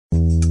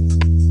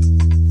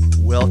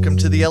Welcome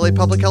to the LA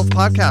Public Health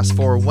Podcast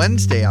for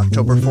Wednesday,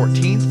 October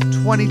 14th,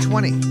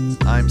 2020.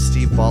 I'm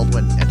Steve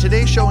Baldwin, and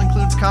today's show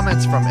includes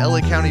comments from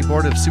LA County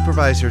Board of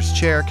Supervisors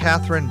Chair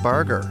Catherine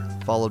Barger,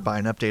 followed by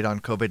an update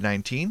on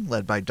COVID-19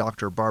 led by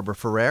Dr. Barbara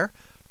Ferrer,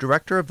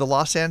 Director of the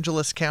Los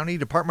Angeles County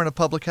Department of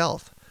Public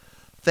Health.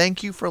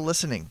 Thank you for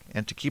listening,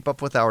 and to keep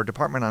up with our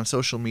department on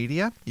social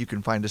media, you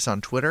can find us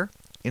on Twitter,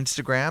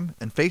 Instagram,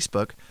 and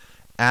Facebook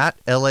at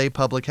LA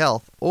Public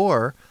Health,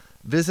 or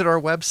visit our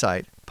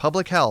website,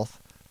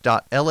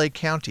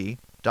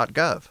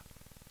 publichealth.lacounty.gov.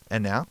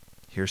 And now,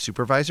 here's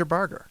Supervisor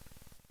Barger.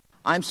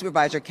 I'm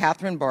Supervisor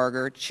Catherine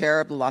Barger,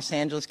 Chair of the Los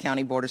Angeles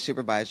County Board of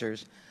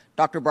Supervisors.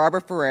 Dr.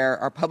 Barbara Ferrer,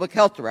 our Public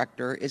Health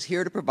Director, is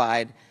here to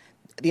provide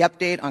the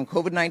update on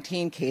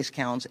COVID-19 case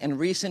counts and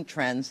recent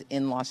trends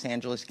in Los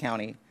Angeles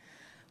County.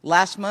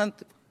 Last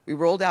month, we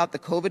rolled out the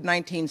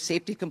COVID-19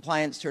 Safety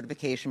Compliance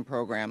Certification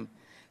Program.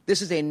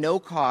 This is a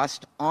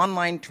no-cost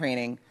online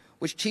training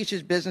which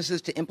teaches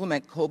businesses to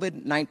implement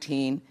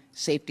COVID-19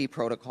 safety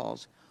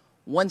protocols.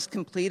 Once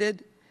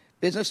completed,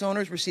 business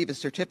owners receive a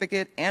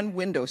certificate and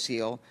window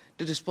seal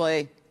to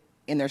display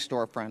in their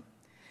storefront.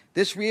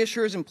 This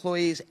reassures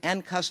employees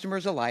and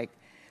customers alike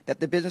that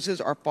the businesses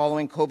are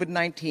following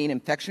COVID-19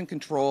 infection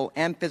control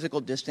and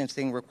physical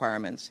distancing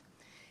requirements.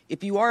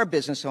 If you are a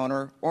business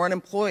owner or an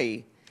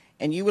employee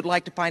and you would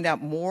like to find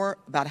out more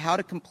about how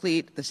to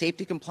complete the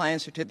Safety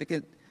Compliance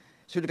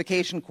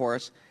Certification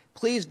course,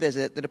 please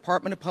visit the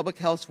Department of Public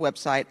Health's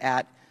website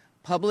at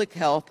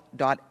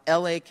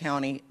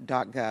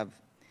publichealth.lacounty.gov.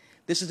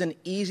 This is an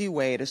easy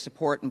way to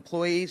support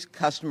employees,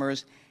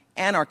 customers,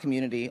 and our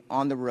community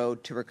on the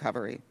road to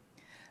recovery.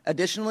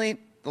 Additionally,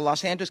 the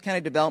Los Angeles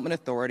County Development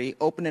Authority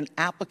opened an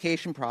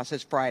application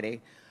process Friday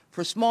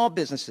for small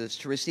businesses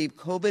to receive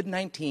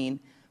COVID-19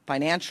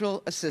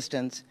 financial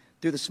assistance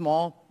through the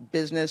Small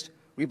Business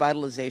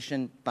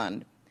Revitalization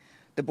Fund.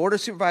 The Board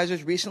of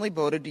Supervisors recently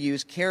voted to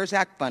use CARES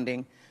Act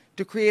funding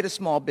to create a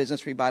small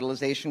business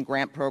revitalization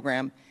grant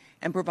program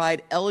and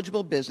provide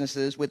eligible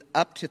businesses with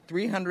up to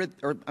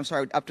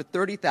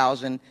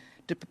 $30,000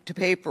 to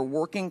pay for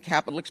working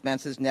capital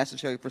expenses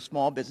necessary for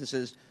small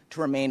businesses to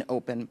remain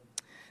open.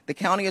 The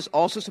county is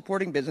also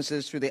supporting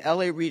businesses through the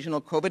LA Regional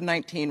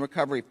COVID-19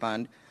 Recovery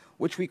Fund,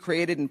 which we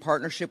created in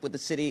partnership with the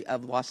City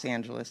of Los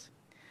Angeles.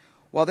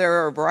 While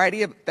there are a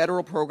variety of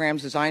federal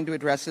programs designed to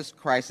address this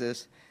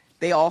crisis,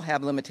 they all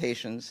have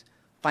limitations.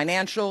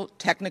 Financial,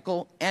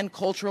 technical, and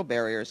cultural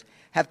barriers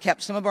have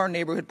kept some of our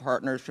neighborhood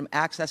partners from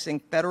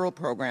accessing federal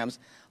programs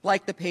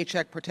like the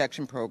Paycheck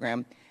Protection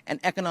Program and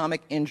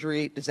Economic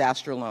Injury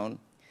Disaster Loan.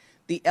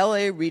 The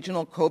LA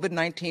Regional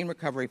COVID-19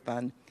 Recovery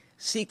Fund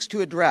seeks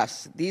to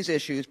address these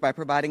issues by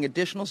providing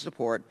additional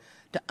support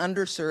to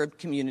underserved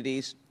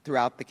communities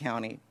throughout the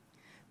county.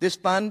 This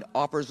fund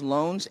offers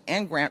loans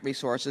and grant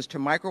resources to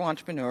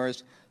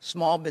micro-entrepreneurs,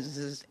 small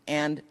businesses,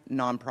 and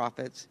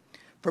nonprofits.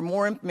 For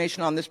more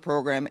information on this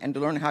program and to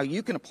learn how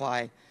you can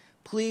apply,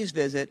 please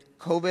visit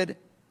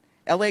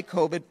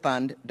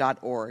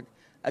lacovidfund.org.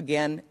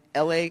 Again,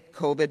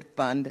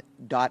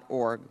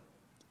 lacovidfund.org.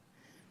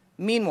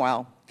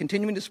 Meanwhile,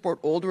 continuing to support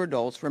older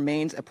adults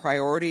remains a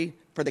priority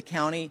for the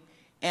county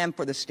and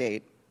for the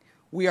state.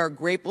 We are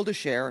grateful to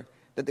share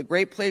that the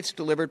Great Plates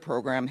Delivered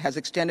program has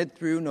extended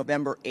through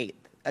November 8th.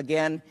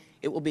 Again,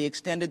 it will be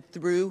extended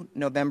through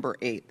November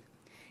 8th.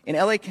 In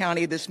LA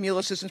County, this meal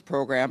assistance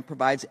program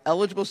provides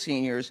eligible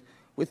seniors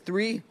with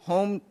 3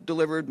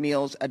 home-delivered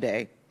meals a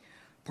day.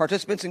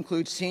 Participants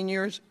include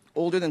seniors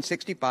older than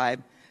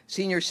 65,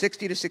 seniors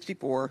 60 to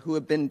 64 who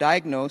have been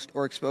diagnosed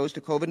or exposed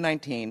to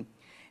COVID-19,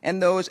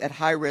 and those at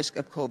high risk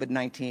of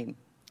COVID-19.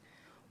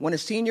 When a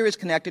senior is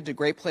connected to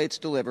Great Plates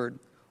Delivered,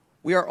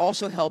 we are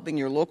also helping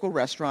your local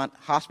restaurant,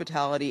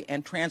 hospitality,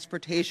 and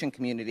transportation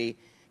community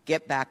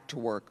get back to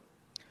work.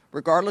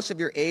 Regardless of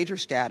your age or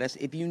status,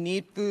 if you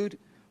need food,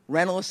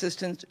 rental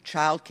assistance,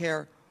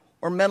 childcare,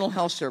 or mental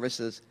health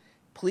services,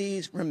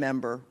 please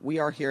remember we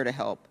are here to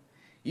help.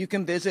 You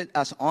can visit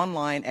us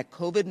online at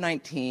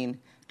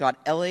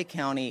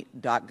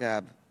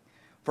covid19.lacounty.gov.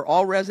 For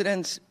all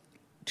residents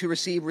to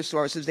receive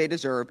resources they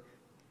deserve,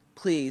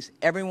 please,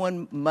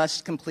 everyone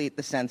must complete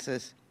the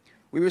census.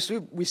 We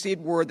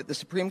received word that the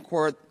Supreme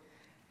Court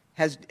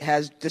has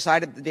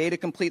decided the day to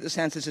complete the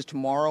census is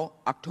tomorrow,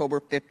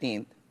 October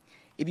 15th.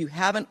 If you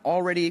haven't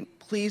already,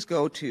 please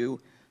go to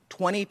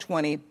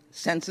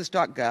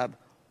 2020census.gov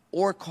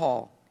or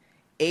call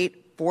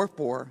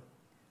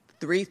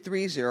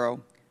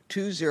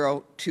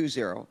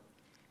 844-330-2020.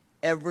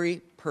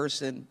 Every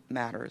person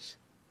matters.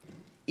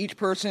 Each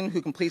person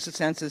who completes the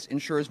census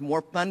ensures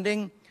more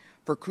funding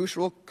for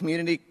crucial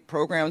community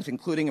programs,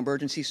 including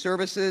emergency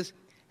services,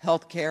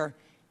 health care,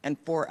 and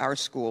for our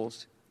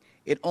schools.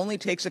 It only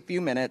takes a few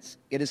minutes.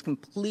 It is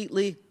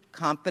completely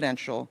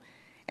confidential,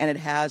 and it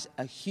has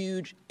a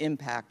huge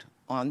impact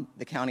on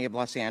the County of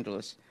Los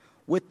Angeles.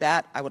 With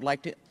that, I would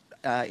like to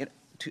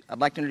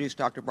introduce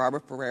Dr.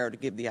 Barbara Ferrer to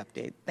give the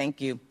update. Thank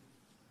you.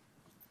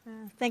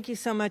 Thank you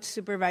so much,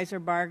 Supervisor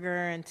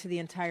Barger, and to the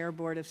entire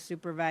Board of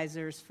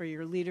Supervisors for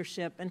your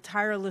leadership and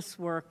tireless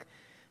work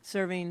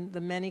serving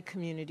the many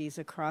communities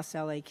across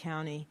LA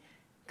County.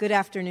 Good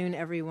afternoon,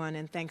 everyone,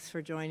 and thanks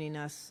for joining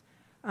us.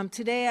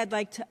 Today, I'd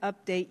like to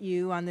update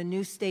you on the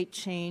new state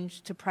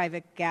change to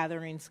private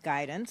gatherings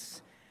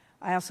guidance.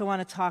 I also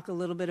want to talk a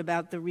little bit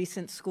about the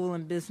recent school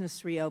and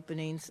business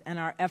reopenings and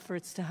our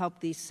efforts to help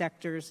these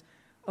sectors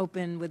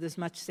open with as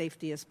much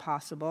safety as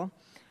possible.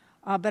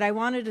 But I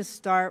wanted to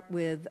start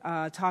with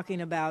talking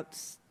about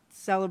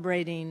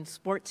celebrating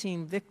sport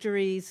team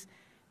victories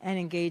and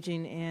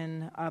engaging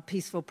in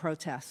peaceful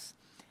protests.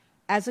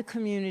 As a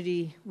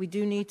community, we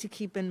do need to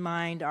keep in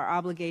mind our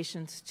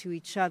obligations to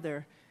each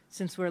other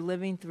since we're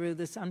living through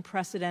this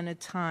unprecedented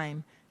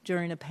time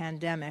during a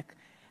pandemic,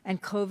 and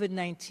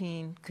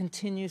COVID-19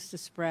 continues to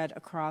spread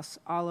across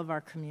all of our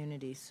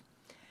communities.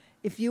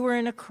 If you were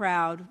in a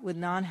crowd with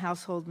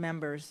non-household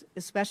members,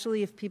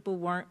 especially if people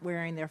weren't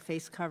wearing their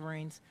face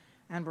coverings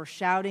and were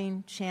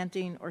shouting,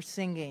 chanting, or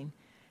singing,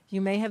 you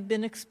may have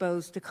been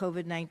exposed to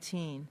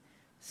COVID-19,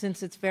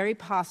 since it's very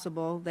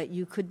possible that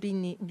you could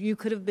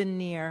have been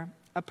near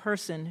a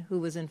person who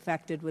was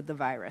infected with the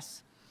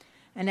virus.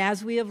 And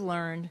as we have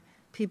learned,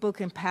 people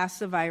can pass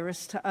the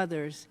virus to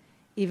others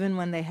even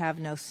when they have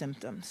no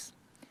symptoms.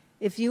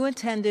 If you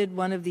attended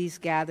one of these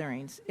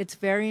gatherings, it's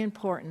very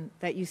important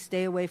that you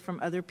stay away from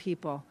other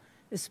people,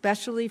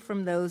 especially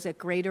from those at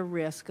greater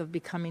risk of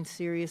becoming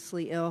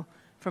seriously ill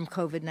from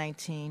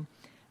COVID-19,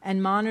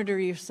 and monitor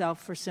yourself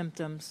for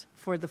symptoms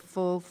for the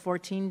full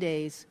 14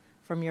 days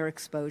from your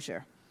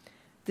exposure.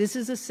 This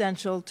is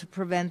essential to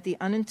prevent the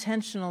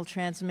unintentional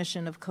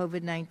transmission of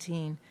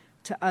COVID-19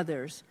 to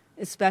others,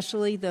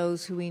 especially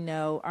those who we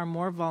know are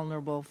more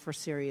vulnerable for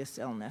serious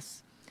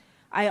illness.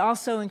 I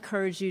also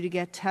encourage you to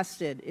get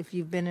tested if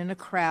you've been in a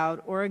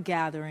crowd or a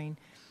gathering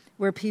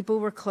where people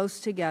were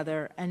close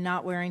together and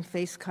not wearing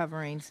face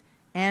coverings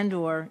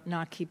and/or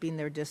not keeping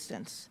their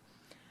distance.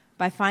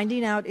 By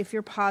finding out if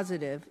you're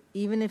positive,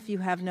 even if you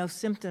have no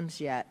symptoms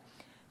yet,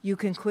 you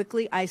can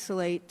quickly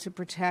isolate to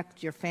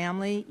protect your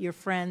family, your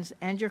friends,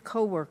 and your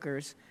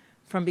coworkers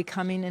from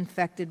becoming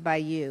infected by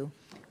you.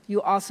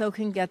 You also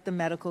can get the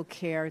medical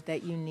care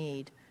that you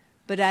need.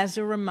 But as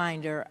a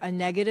reminder, a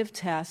negative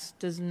test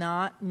does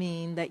not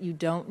mean that you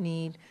don't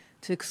need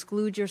to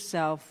exclude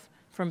yourself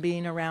from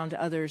being around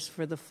others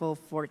for the full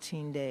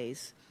 14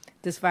 days.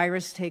 This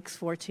virus takes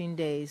 14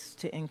 days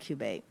to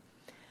incubate.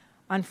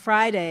 On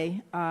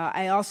Friday,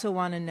 I also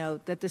want to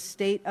note that the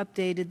state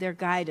updated their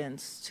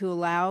guidance to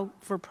allow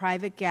for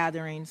private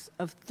gatherings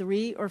of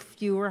 3 or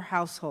fewer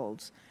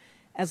households,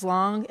 as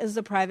long as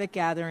the private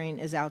gathering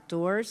is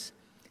outdoors,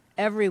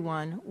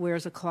 everyone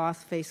wears a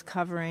cloth face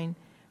covering,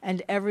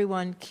 and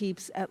everyone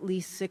keeps at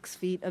least 6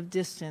 feet of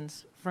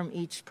distance from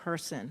each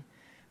person.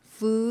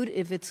 Food,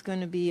 if it's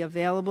going to be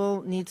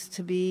available, needs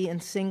to be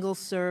in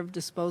single-serve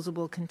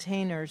disposable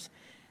containers,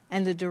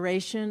 and the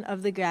duration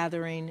of the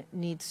gathering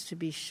needs to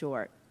be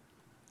short.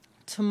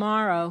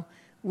 Tomorrow,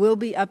 we'll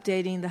be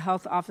updating the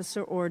health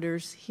officer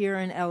orders here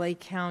in LA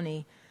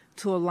County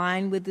to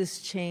align with this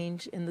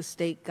change in the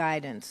state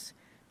guidance,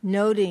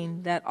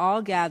 noting that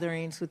all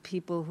gatherings with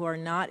people who are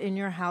not in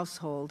your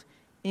household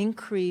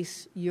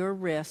increase your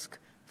risk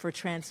for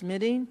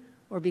transmitting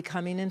or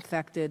becoming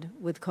infected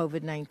with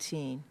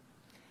COVID-19.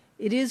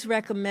 It is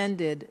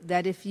recommended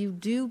that if you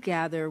do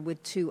gather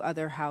with 2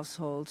 other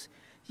households,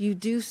 you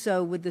do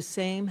so with the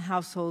same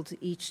households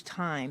each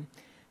time,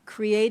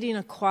 creating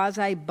a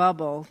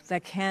quasi-bubble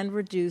that can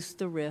reduce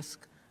the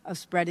risk of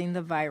spreading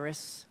the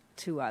virus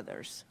to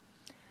others.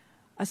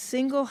 A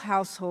single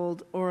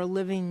household or a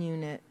living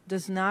unit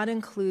does not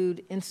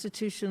include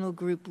institutional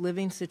group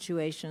living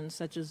situations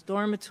such as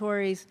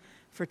dormitories,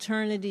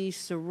 fraternities,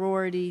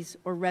 sororities,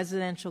 or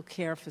residential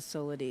care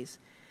facilities,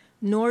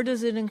 nor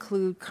does it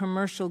include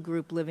commercial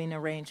group living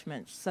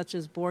arrangements such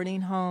as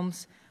boarding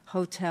homes,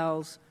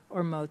 hotels,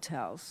 or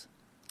motels.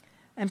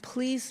 And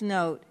please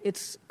note,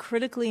 it's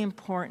critically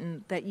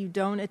important that you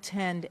don't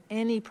attend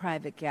any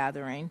private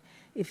gathering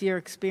if you're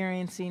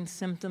experiencing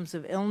symptoms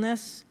of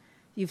illness,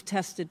 you've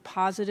tested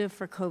positive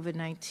for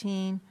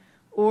COVID-19,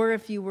 or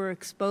if you were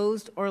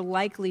exposed or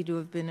likely to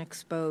have been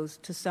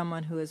exposed to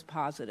someone who is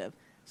positive.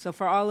 So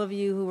for all of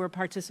you who are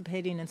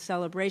participating in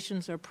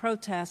celebrations or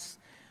protests,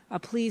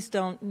 please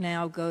don't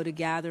now go to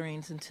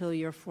gatherings until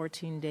your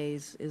 14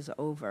 days is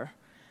over.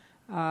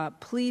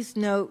 Please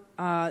note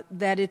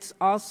that it's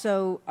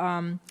also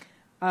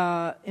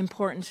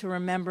important to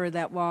remember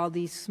that while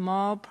these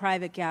small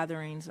private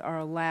gatherings are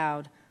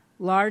allowed,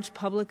 large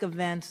public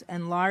events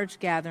and large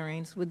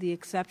gatherings, with the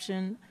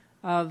exception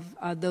of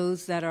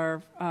those that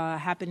are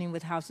happening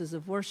with houses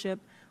of worship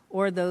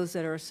or those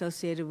that are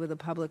associated with a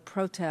public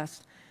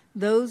protest,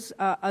 those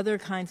other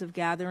kinds of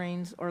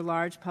gatherings or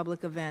large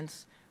public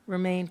events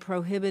remain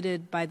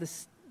prohibited by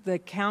the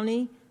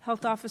county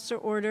health officer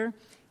order,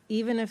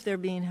 even if they're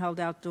being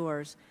held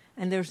outdoors.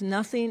 And there's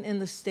nothing in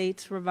the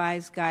state's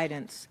revised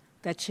guidance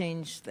that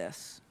changed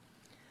this.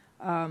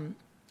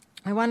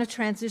 I want to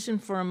transition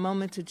for a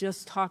moment to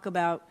just talk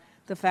about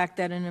the fact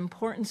that an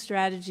important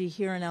strategy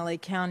here in LA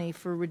County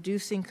for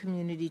reducing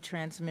community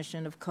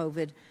transmission of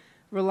COVID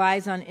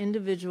relies on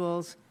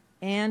individuals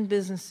and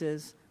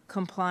businesses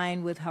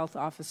complying with health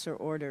officer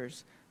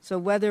orders. So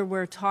whether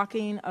we're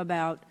talking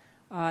about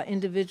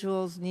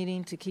individuals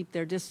needing to keep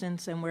their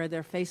distance and wear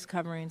their face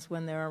coverings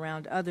when they're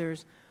around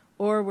others,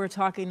 or we're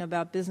talking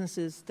about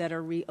businesses that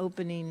are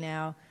reopening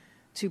now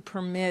to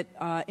permit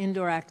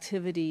indoor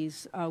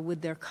activities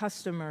with their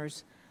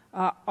customers,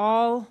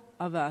 all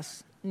of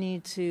us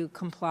need to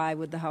comply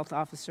with the health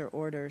officer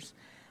orders.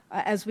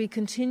 As we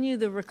continue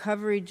the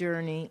recovery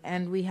journey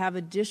and we have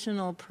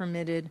additional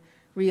permitted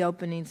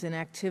reopenings and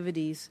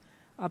activities,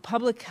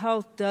 public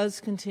health does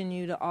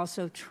continue to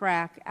also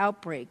track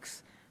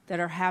outbreaks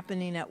that are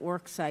happening at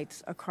work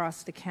sites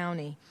across the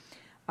county.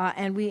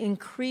 And we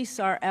increase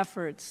our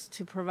efforts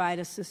to provide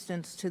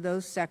assistance to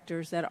those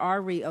sectors that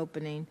are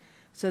reopening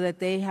so that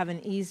they have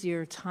an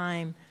easier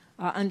time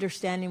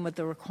understanding what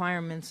the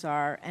requirements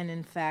are and,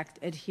 in fact,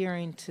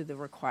 adhering to the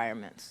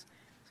requirements.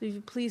 So if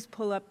you please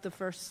pull up the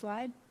first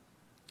slide.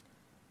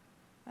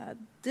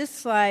 This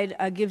slide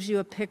gives you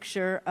a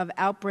picture of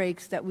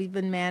outbreaks that we've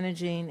been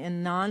managing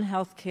in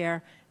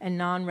non-healthcare and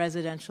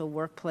non-residential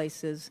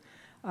workplaces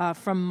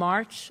from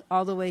March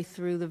all the way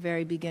through the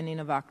very beginning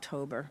of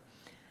October.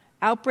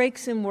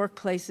 Outbreaks in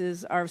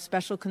workplaces are of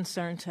special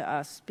concern to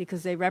us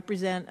because they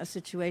represent a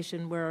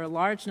situation where a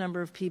large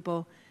number of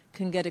people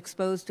can get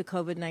exposed to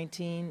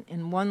COVID-19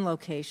 in one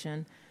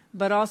location,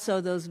 but also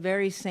those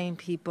very same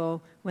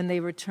people, when they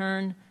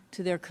return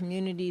to their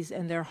communities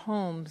and their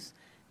homes,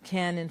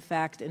 can in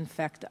fact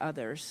infect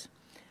others.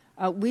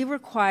 We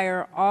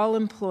require all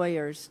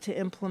employers to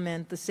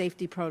implement the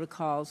safety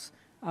protocols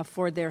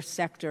for their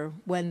sector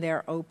when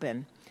they're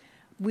open.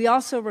 We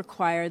also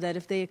require that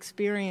if they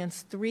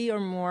experience 3 or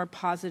more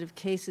positive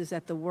cases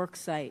at the work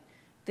site,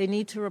 they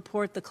need to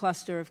report the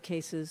cluster of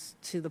cases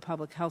to the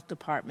public health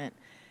department.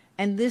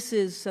 And this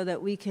is so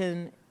that we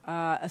can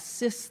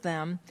assist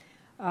them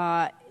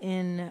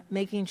in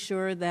making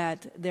sure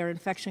that their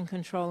infection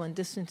control and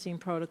distancing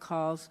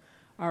protocols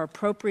are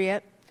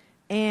appropriate,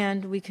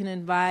 and we can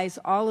advise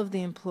all of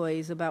the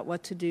employees about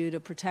what to do to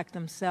protect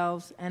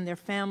themselves and their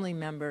family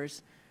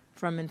members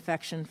from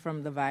infection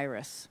from the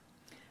virus.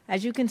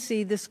 As you can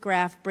see, this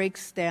graph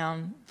breaks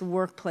down the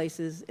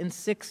workplaces in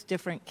 6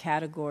 different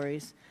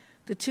categories.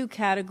 The 2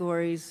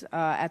 categories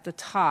at the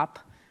top,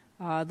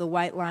 the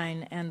white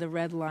line and the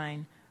red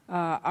line,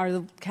 are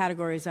the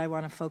categories I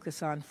want to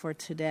focus on for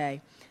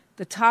today.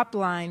 The top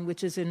line,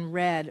 which is in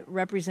red,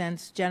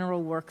 represents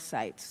general work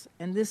sites,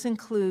 and this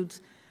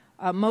includes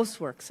most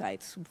work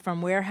sites,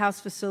 from warehouse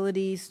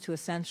facilities to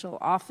essential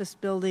office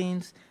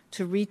buildings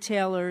to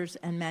retailers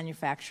and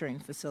manufacturing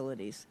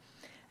facilities.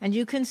 And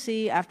you can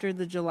see after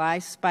the July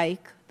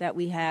spike that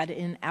we had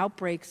in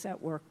outbreaks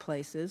at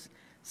workplaces,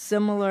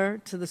 similar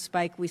to the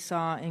spike we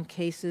saw in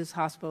cases,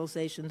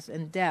 hospitalizations,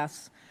 and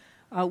deaths,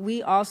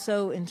 we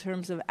also, in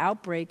terms of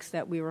outbreaks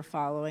that we were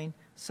following,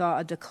 saw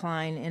a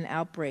decline in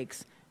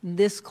outbreaks.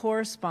 This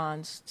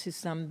corresponds to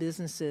some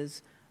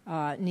businesses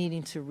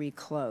needing to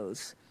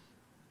reclose.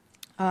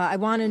 I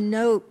want to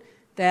note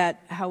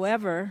that,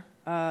 however,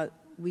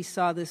 we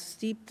saw this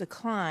steep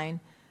decline.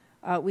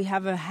 We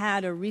have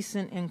had a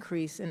recent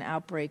increase in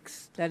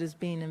outbreaks that is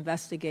being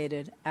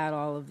investigated at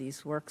all of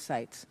these work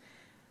sites.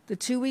 The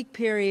 2-week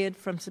period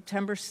from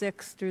September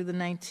 6th through the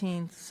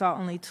 19th saw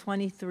only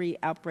 23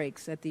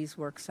 outbreaks at these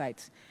work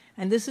sites,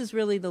 and this is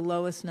really the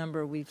lowest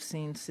number we've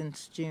seen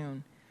since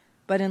June.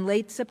 But in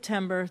late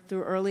September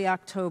through early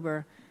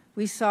October,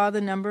 we saw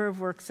the number of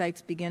work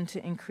sites begin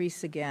to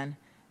increase again,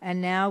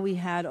 and now we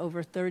had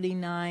over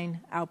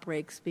 39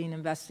 outbreaks being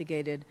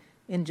investigated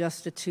in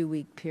just a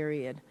 2-week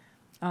period.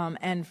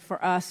 And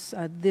for us,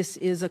 this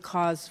is a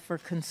cause for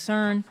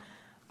concern,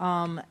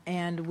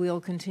 and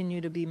we'll continue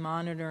to be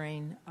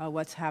monitoring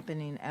what's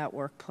happening at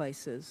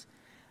workplaces.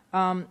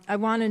 I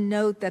want to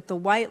note that the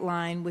white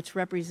line, which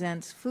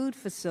represents food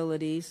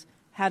facilities,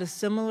 had a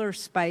similar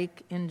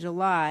spike in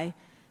July,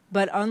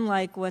 but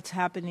unlike what's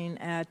happening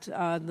at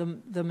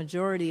the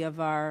majority of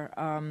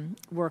our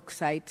work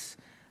sites,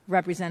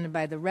 represented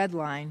by the red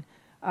line,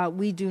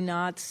 we do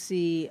not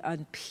see a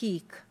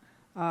peak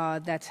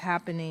that's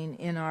happening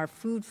in our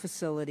food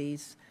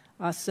facilities,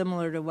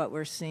 similar to what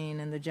we're seeing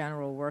in the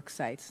general work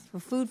sites. The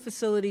food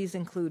facilities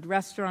include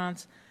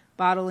restaurants,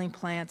 bottling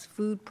plants,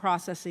 food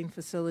processing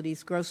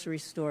facilities, grocery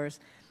stores,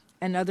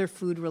 and other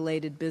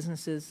food-related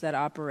businesses that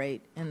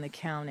operate in the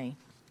county.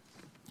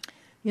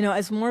 You know,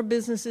 as more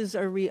businesses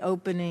are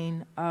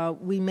reopening,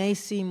 we may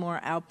see more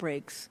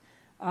outbreaks.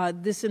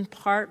 This in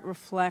part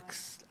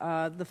reflects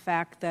the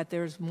fact that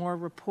there's more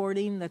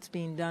reporting that's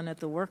being done at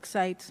the work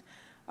sites,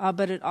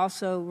 but it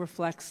also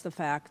reflects the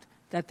fact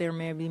that there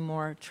may be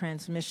more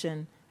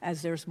transmission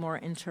as there's more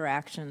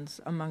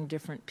interactions among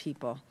different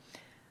people.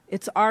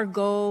 It's our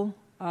goal,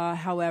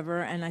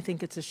 however, and I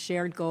think it's a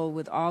shared goal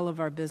with all of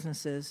our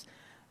businesses,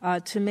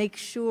 to make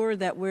sure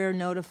that we're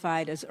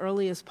notified as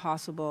early as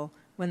possible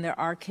when there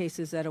are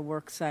cases at a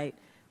work site,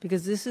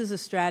 because this is a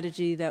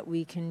strategy that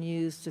we can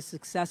use to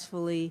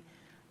successfully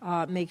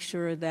make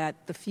sure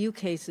that the few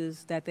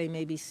cases that they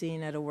may be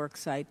seeing at a work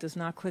site does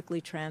not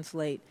quickly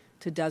translate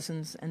to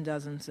dozens and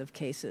dozens of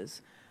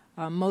cases.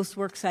 Most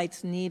work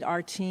sites need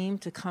our team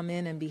to come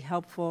in and be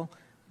helpful,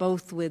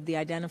 both with the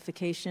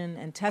identification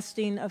and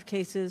testing of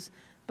cases,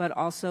 but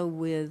also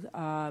with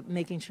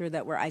making sure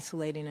that we're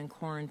isolating and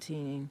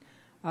quarantining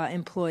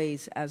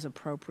employees as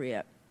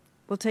appropriate.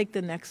 We'll take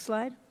the next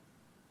slide.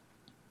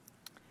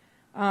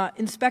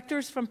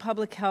 Inspectors from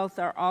public health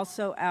are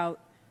also out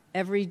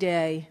every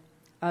day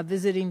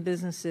visiting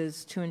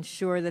businesses to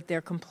ensure that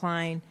they're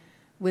complying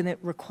with the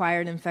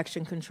required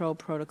infection control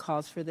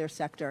protocols for their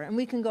sector. And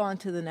we can go on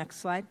to the next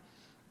slide.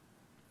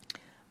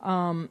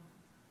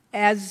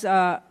 As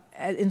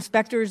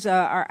inspectors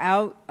are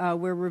out,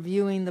 we're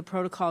reviewing the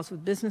protocols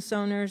with business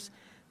owners.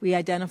 We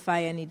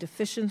identify any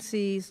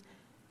deficiencies,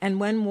 and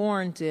when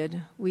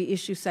warranted, we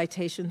issue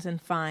citations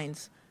and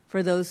fines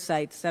for those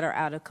sites that are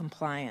out of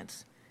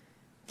compliance.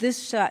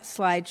 This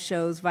slide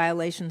shows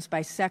violations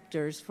by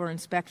sectors for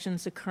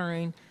inspections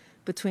occurring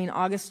between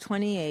August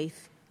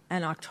 28th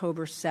and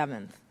October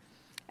 7th.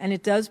 And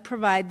it does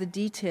provide the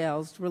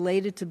details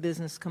related to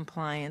business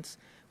compliance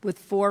with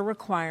 4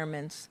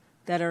 requirements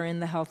that are in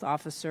the health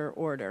officer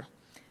order: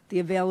 the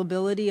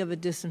availability of a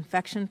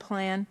disinfection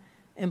plan,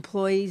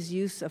 employees'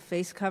 use of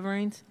face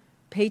coverings,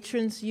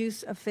 patrons'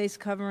 use of face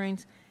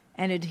coverings,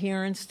 and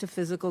adherence to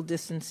physical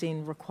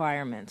distancing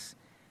requirements.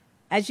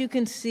 As you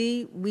can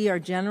see, we are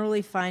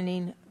generally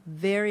finding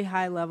very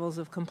high levels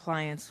of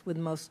compliance with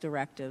most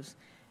directives,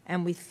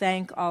 and we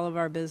thank all of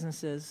our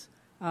businesses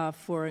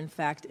for, in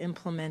fact,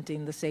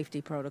 implementing the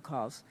safety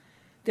protocols.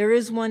 There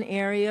is one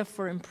area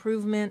for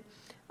improvement,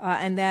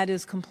 and that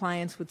is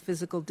compliance with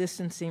physical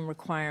distancing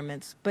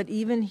requirements. But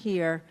even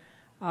here,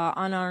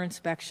 on our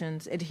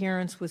inspections,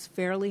 adherence was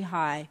fairly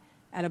high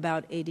at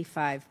about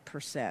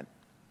 85%.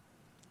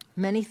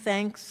 Many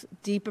thanks,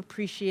 deep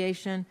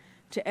appreciation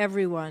to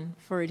everyone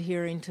for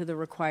adhering to the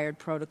required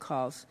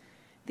protocols.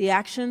 The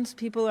actions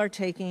people are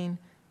taking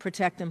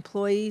protect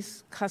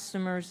employees,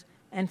 customers,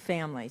 and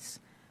families.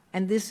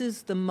 And this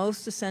is the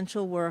most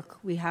essential work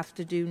we have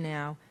to do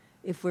now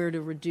if we're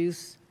to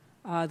reduce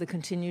the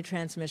continued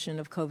transmission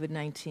of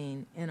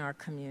COVID-19 in our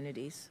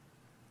communities.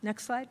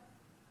 Next slide.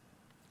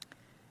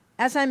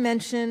 As I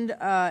mentioned,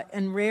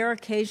 in rare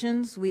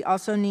occasions, we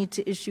also need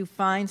to issue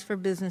fines for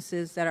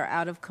businesses that are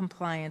out of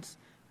compliance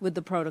with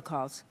the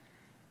protocols.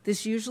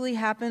 This usually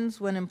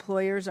happens when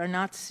employers are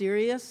not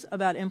serious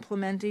about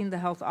implementing the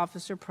health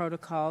officer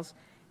protocols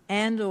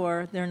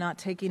and/or they're not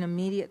taking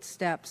immediate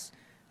steps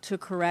to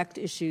correct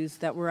issues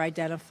that were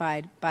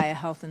identified by a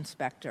health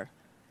inspector.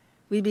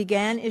 We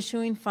began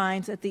issuing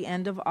fines at the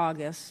end of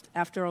August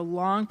after a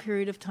long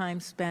period of time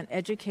spent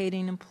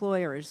educating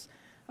employers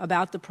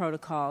about the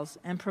protocols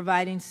and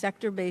providing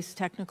sector-based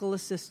technical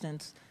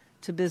assistance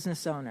to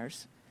business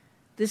owners.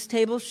 This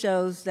table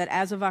shows that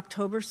as of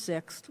October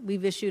 6th,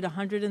 we've issued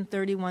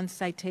 131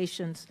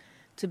 citations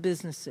to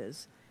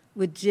businesses,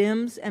 with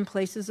gyms and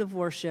places of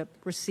worship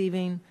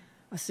receiving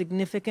a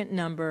significant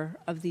number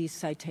of these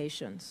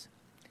citations.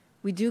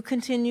 We do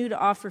continue to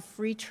offer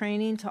free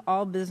training to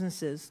all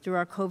businesses through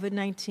our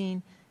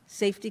COVID-19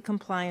 Safety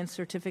Compliance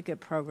Certificate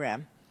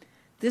Program.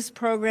 This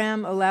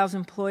program allows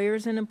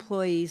employers and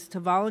employees to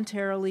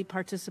voluntarily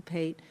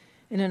participate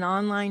in an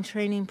online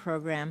training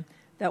program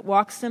that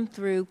walks them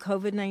through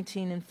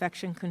COVID-19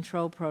 infection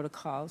control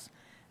protocols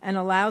and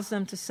allows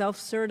them to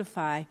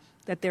self-certify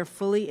that they're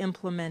fully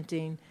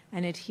implementing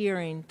and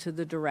adhering to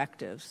the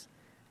directives.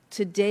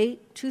 To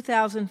date,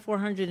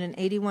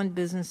 2,481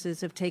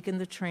 businesses have taken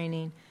the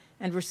training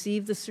and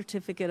received the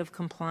certificate of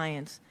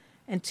compliance,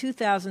 and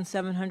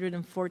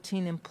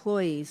 2,714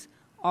 employees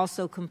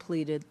also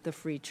completed the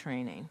free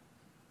training.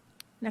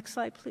 Next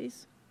slide,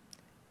 please.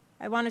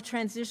 I want to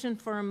transition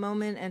for a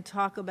moment and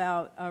talk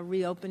about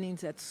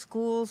reopenings at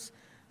schools,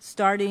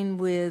 starting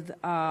with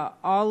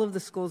all of the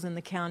schools in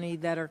the county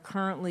that are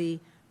currently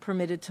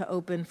permitted to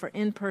open for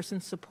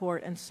in-person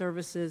support and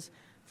services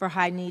for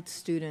high-needs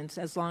students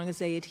as long as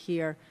they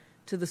adhere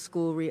to the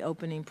school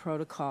reopening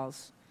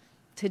protocols.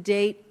 To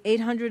date,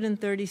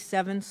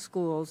 837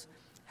 schools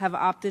have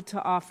opted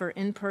to offer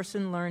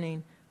in-person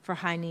learning for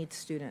high-needs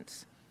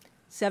students.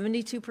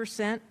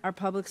 72% are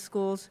public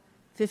schools,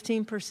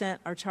 15%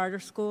 are charter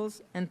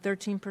schools, and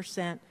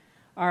 13%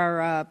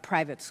 are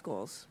private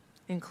schools,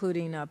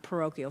 including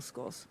parochial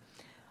schools.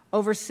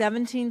 Over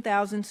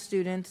 17,000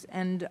 students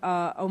and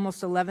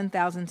almost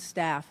 11,000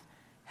 staff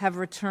have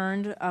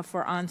returned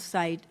for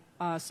on-site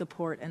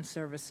support and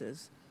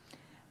services.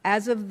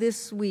 As of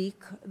this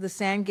week, the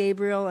San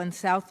Gabriel and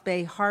South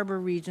Bay Harbor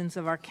regions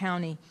of our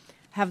county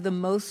have the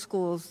most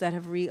schools that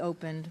have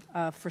reopened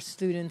for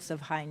students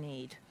of high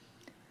need.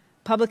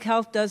 Public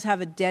health does have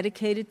a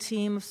dedicated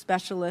team of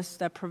specialists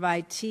that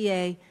provide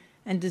TA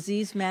and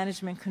disease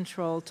management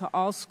control to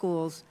all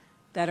schools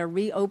that are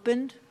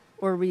reopened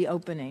or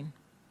reopening.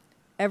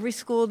 Every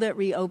school that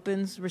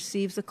reopens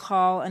receives a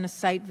call and a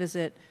site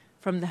visit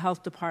from the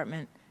health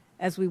department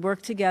as we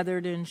work together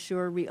to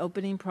ensure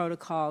reopening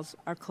protocols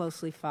are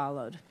closely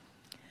followed.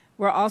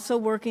 We're also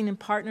working in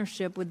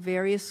partnership with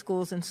various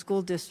schools and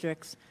school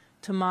districts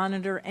to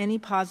monitor any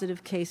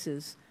positive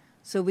cases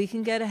so we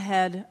can get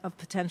ahead of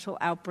potential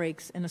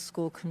outbreaks in a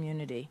school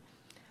community.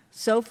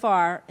 So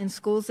far, in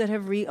schools that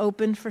have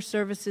reopened for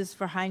services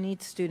for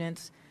high-need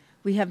students,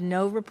 we have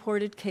no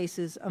reported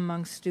cases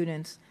among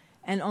students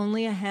and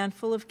only a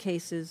handful of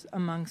cases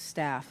among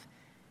staff.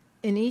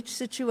 In each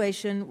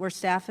situation where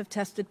staff have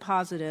tested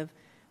positive,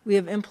 we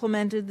have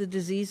implemented the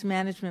disease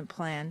management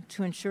plan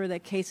to ensure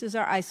that cases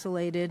are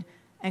isolated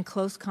and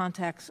close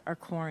contacts are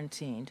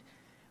quarantined.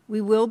 We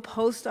will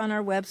post on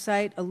our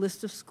website a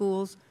list of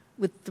schools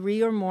with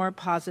 3 or more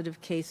positive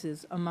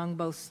cases among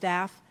both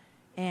staff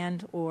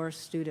and/or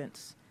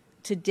students.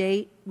 To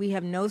date, we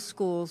have no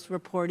schools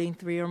reporting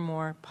 3 or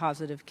more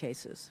positive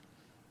cases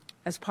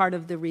as part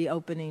of the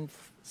reopening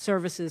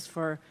services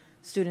for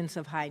students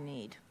of high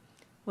need.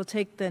 We'll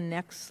take the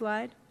next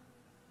slide.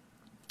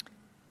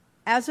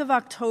 As of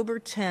October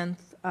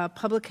 10th,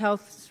 Public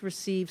Health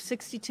received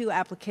 62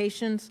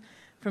 applications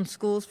from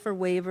schools for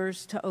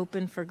waivers to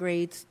open for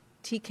grades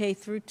TK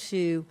through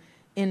 2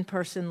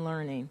 in-person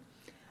learning.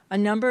 A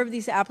number of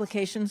these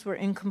applications were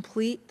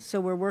incomplete, so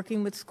we're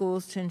working with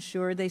schools to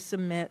ensure they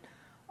submit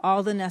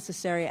all the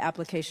necessary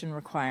application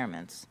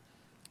requirements.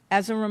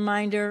 As a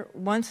reminder,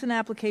 once an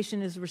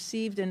application is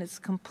received and it's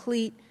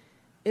complete,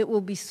 it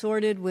will be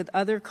sorted with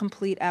other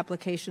complete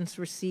applications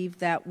received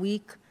that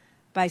week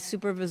by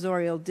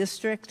supervisorial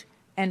district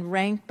and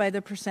ranked by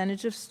the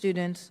percentage of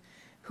students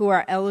who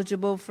are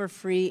eligible for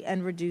free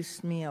and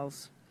reduced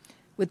meals,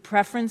 with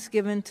preference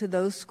given to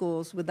those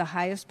schools with the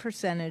highest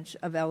percentage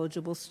of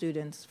eligible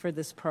students for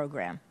this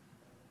program.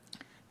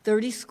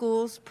 30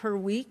 schools per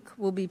week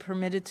will be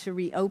permitted to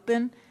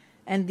reopen,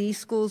 and these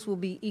schools will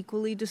be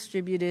equally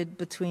distributed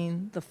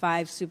between the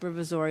 5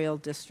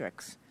 supervisorial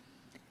districts.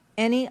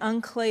 Any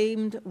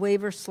unclaimed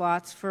waiver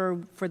slots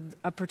for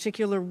a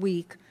particular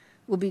week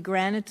will be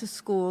granted to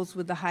schools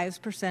with the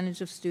highest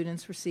percentage of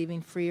students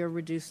receiving free or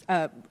reduced,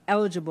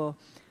 eligible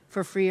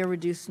for free or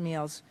reduced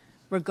meals,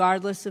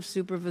 regardless of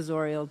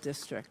supervisorial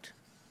district.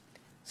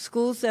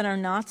 Schools that are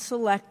not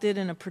selected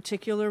in a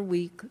particular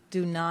week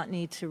do not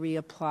need to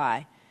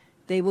reapply.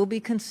 They will be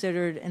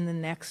considered in the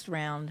next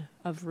round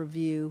of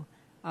review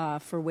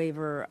for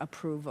waiver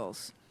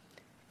approvals.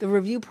 The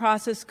review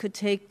process could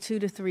take 2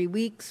 to 3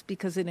 weeks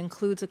because it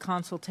includes a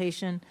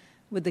consultation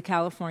with the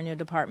California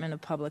Department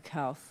of Public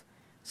Health.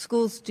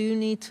 Schools do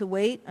need to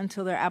wait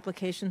until their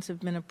applications have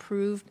been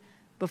approved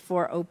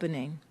before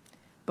opening.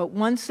 But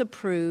once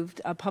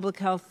approved, Public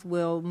Health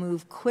will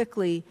move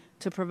quickly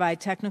to provide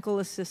technical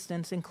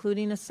assistance,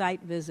 including a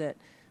site visit,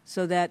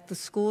 so that the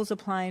schools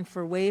applying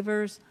for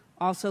waivers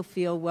also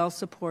feel well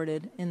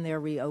supported in their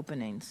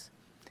reopenings.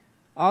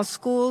 All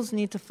schools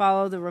need to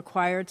follow the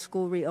required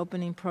school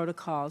reopening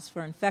protocols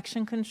for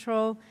infection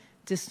control,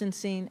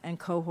 distancing, and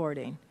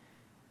cohorting.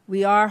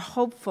 We are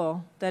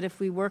hopeful that if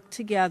we work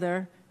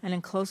together and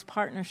in close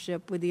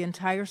partnership with the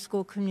entire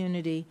school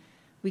community,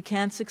 we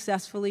can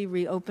successfully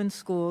reopen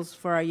schools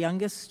for our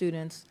youngest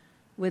students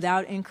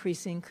without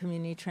increasing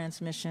community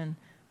transmission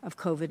of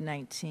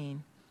COVID-19.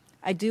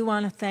 I do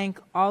want to thank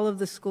all of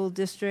the school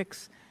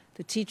districts,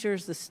 the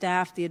teachers, the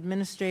staff, the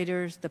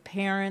administrators, the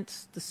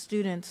parents, the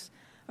students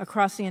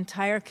across the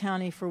entire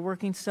county for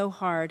working so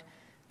hard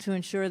to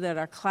ensure that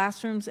our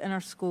classrooms and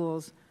our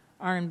schools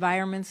are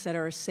environments that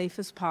are as safe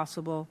as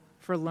possible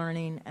for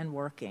learning and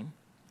working.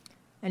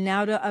 And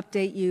now to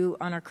update you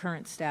on our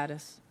current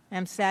status.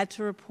 I'm sad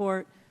to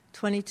report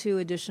 22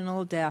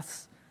 additional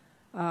deaths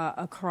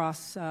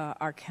across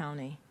our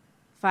county.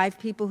 5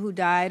 people who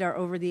died are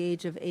over the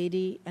age of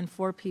 80, and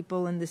 4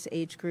 people in this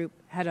age group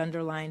had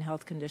underlying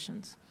health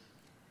conditions.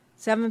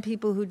 7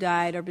 people who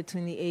died are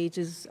between the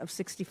ages of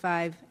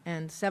 65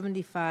 and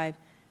 75,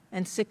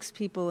 and 6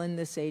 people in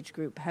this age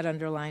group had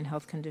underlying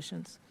health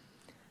conditions.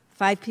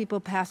 5 people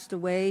passed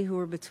away who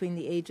were between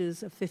the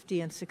ages of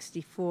 50 and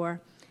 64,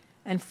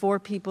 and 4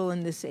 people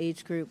in this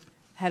age group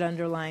had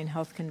underlying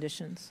health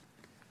conditions.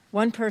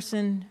 1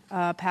 person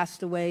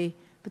passed away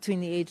between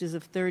the ages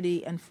of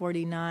 30 and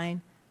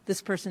 49.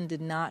 This person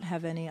did not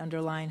have any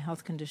underlying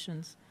health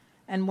conditions.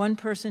 And 1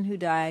 person who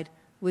died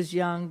was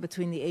young,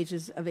 between the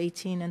ages of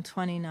 18 and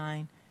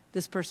 29.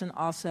 This person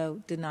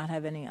also did not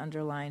have any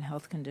underlying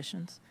health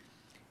conditions.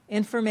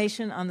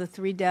 Information on the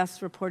 3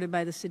 deaths reported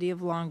by the City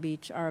of Long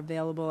Beach are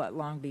available at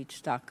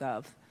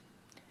longbeach.gov.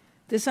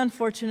 This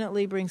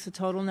unfortunately brings the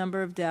total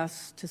number of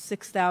deaths to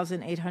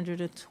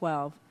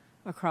 6,812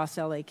 across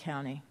LA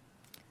County.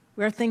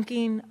 We're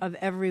thinking of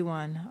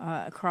everyone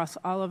across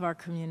all of our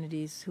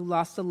communities who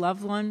lost a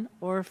loved one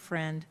or a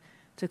friend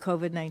to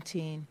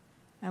COVID-19,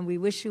 and we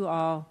wish you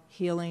all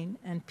healing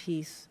and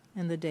peace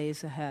in the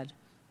days ahead.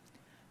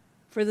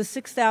 For the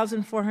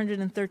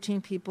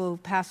 6,413 people who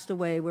passed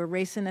away where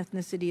race and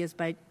ethnicity has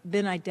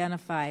been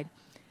identified,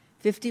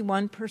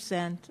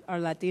 51% are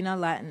Latina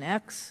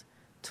Latinx,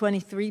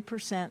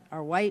 23%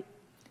 are white,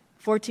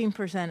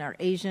 14% are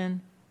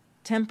Asian,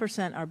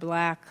 10% are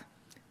Black,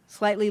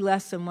 slightly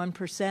less than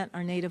 1%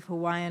 are Native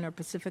Hawaiian or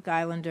Pacific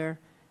Islander,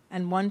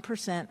 and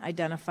 1%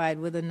 identified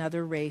with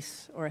another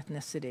race or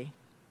ethnicity.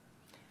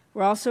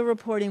 We're also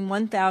reporting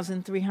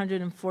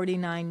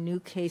 1,349 new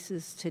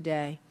cases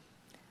today.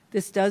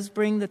 This does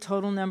bring the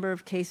total number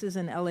of cases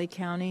in LA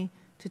County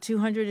to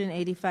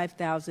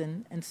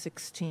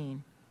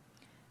 285,016.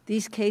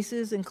 These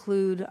cases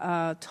include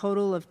a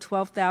total of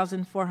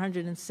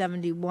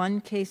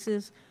 12,471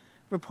 cases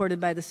reported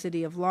by the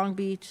City of Long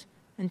Beach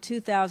and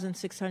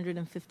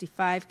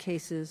 2,655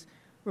 cases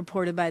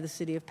reported by the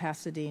City of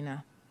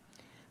Pasadena.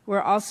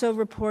 We're also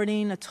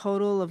reporting a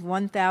total of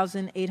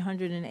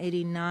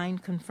 1,889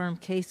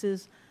 confirmed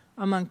cases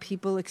among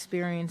people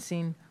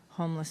experiencing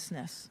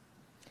homelessness.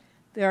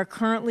 There are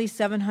currently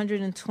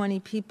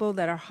 720 people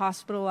that are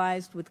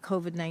hospitalized with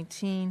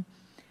COVID-19.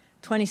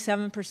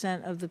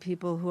 27% of the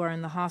people who are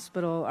in the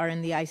hospital are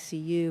in the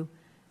ICU,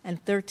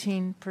 and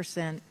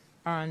 13%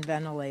 are on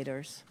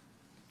ventilators.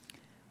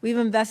 We've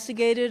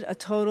investigated a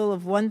total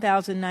of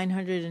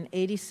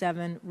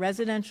 1,987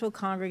 residential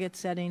congregate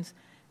settings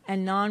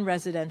and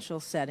non-residential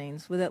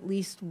settings with at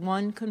least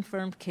one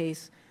confirmed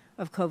case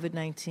of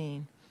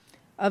COVID-19.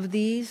 Of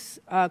these,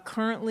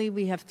 currently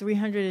we have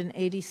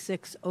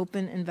 386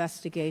 open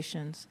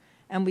investigations,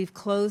 and we've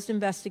closed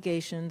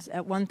investigations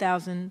at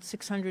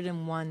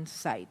 1,601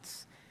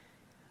 sites.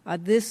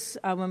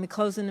 When we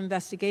close an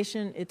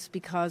investigation, it's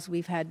because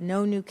we've had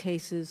no new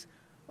cases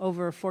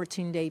over a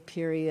 14-day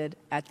period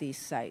at these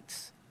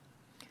sites.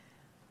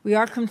 We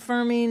are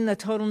confirming the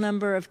total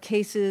number of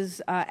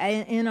cases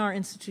in our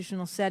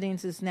institutional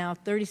settings is now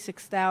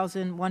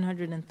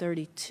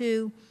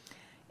 36,132.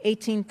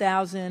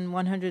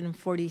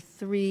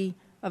 18,143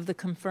 of the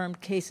confirmed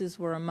cases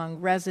were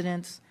among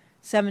residents.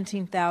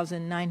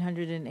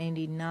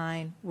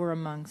 17,989 were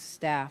among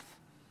staff.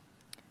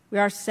 We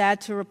are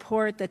sad to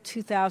report that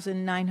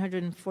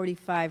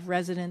 2,945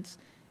 residents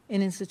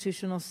in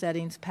institutional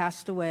settings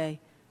passed away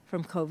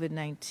from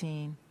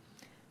COVID-19.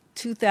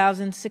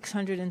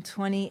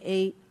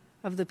 2,628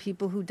 of the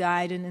people who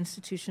died in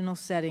institutional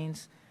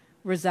settings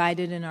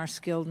resided in our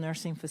skilled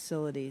nursing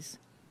facilities.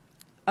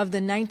 Of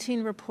the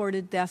 19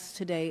 reported deaths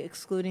today,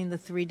 excluding the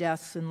 3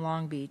 deaths in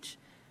Long Beach,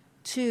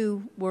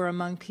 2 were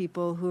among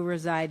people who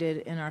resided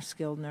in our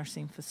skilled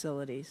nursing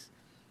facilities.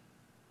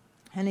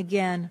 And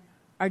again,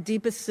 our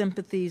deepest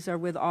sympathies are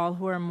with all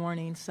who are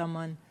mourning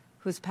someone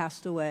who has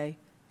passed away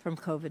from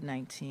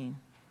COVID-19.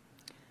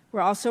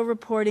 We're also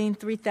reporting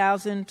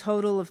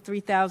total of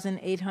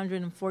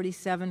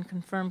 3,847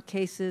 confirmed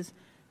cases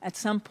at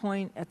some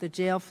point at the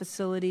jail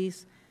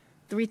facilities.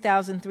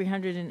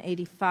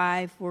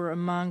 3,385 were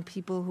among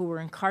people who were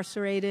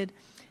incarcerated,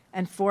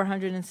 and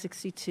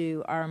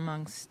 462 are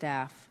among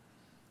staff.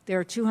 There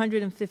are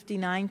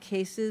 259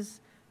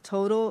 cases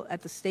total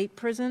at the state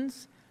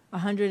prisons.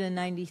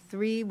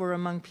 193 were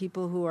among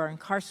people who are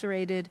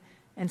incarcerated,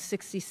 and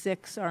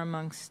 66 are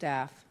among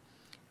staff.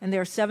 And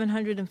there are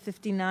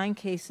 759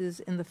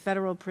 cases in the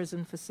federal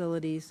prison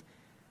facilities,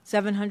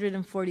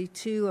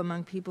 742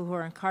 among people who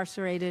are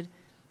incarcerated,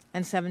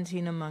 and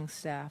 17 among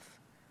staff.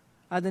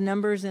 The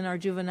numbers in our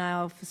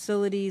juvenile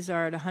facilities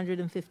are at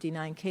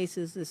 159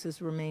 cases. This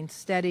has remained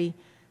steady,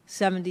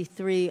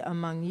 73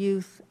 among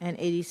youth and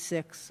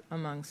 86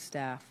 among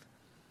staff.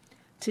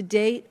 To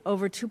date,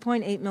 over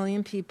 2.8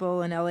 million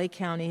people in LA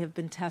County have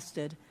been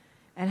tested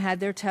and had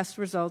their test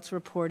results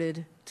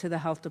reported to the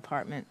health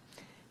department.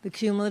 The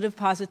cumulative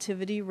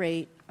positivity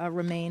rate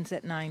remains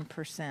at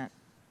 9%.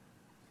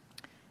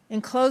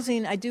 In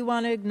closing, I do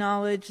want to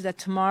acknowledge that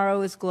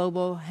tomorrow is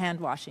Global Hand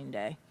Washing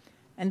Day.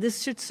 And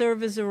this should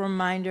serve as a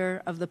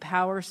reminder of the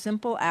power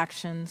simple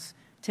actions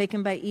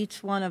taken by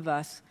each one of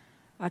us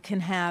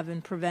can have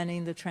in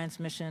preventing the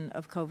transmission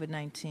of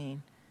COVID-19.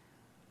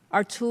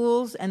 Our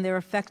tools and their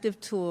effective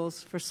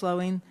tools for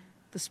slowing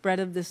the spread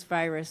of this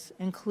virus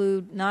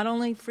include not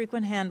only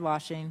frequent hand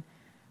washing,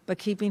 but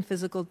keeping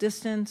physical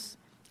distance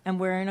and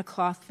wearing a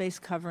cloth face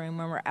covering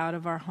when we're out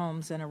of our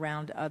homes and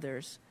around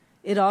others.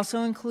 It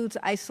also includes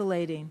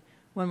isolating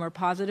when we're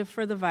positive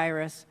for the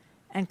virus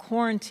and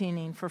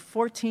quarantining for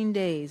 14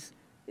 days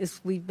if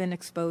we've been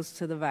exposed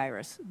to the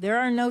virus. There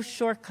are no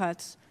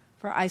shortcuts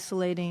for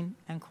isolating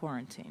and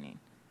quarantining.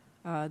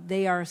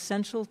 They are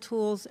essential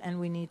tools, and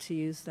we need to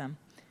use them.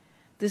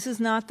 This is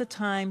not the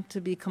time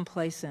to be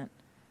complacent.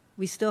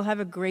 We still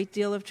have a great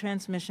deal of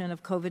transmission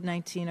of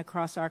COVID-19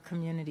 across our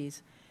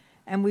communities,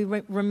 and we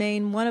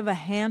remain one of a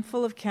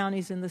handful of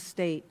counties in the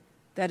state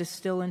that is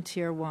still in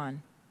Tier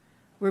 1.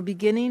 We're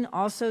beginning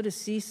also to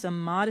see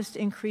some modest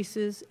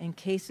increases in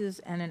cases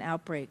and in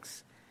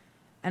outbreaks.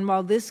 And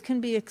while this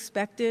can be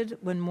expected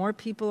when more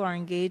people are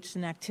engaged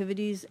in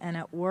activities and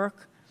at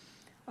work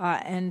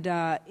and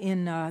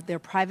in their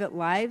private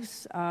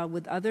lives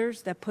with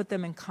others that put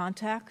them in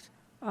contact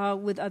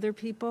with other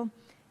people,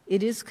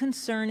 it is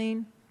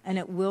concerning and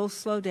it will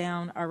slow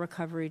down our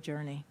recovery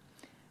journey.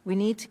 We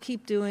need to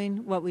keep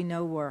doing what we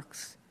know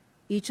works.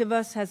 Each of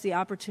us has the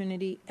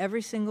opportunity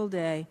every single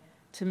day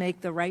to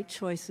make the right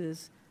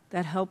choices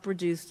that help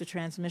reduce the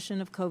transmission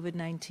of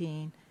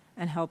COVID-19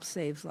 and helps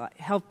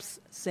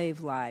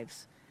save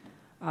lives.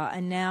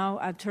 And now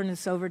I'll turn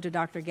this over to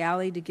Dr.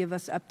 Galley to give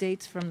us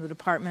updates from the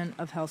Department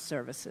of Health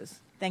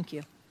Services. Thank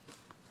you.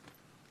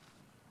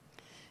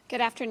 Good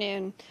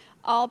afternoon.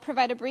 I'll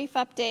provide a brief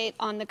update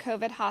on the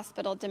COVID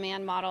hospital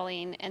demand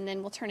modeling, and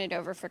then we'll turn it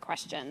over for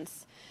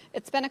questions.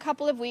 It's been a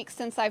couple of weeks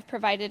since I've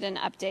provided an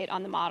update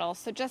on the model,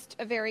 so just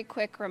a very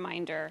quick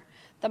reminder.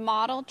 The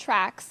model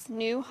tracks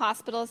new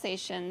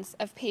hospitalizations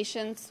of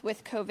patients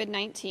with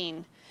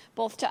COVID-19,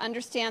 both to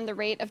understand the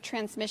rate of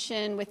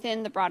transmission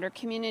within the broader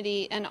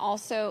community and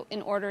also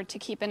in order to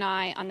keep an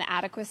eye on the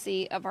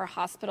adequacy of our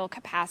hospital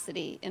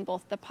capacity in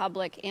both the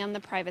public and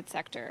the private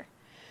sector.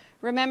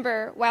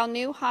 Remember, while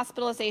new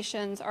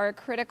hospitalizations are a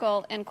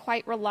critical and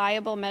quite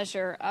reliable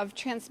measure of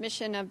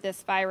transmission of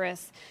this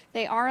virus,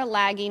 they are a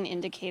lagging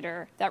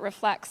indicator that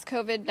reflects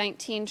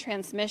COVID-19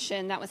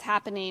 transmission that was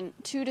happening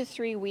 2 to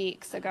 3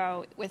 weeks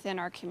ago within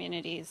our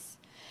communities.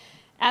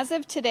 As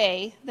of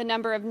today, the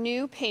number of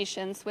new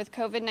patients with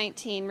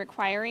COVID-19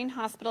 requiring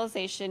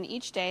hospitalization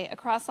each day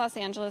across Los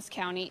Angeles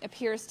County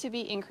appears to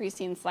be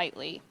increasing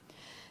slightly.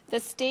 The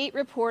state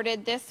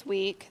reported this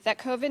week that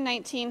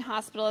COVID-19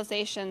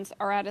 hospitalizations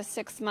are at a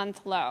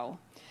 6-month low.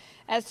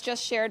 As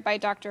just shared by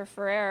Dr.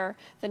 Ferrer,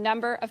 the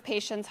number of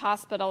patients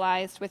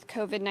hospitalized with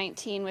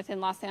COVID-19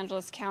 within Los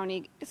Angeles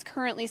County is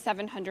currently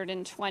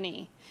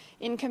 720.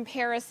 In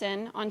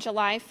comparison, on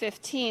July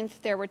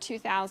 15th, there were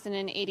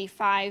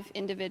 2,085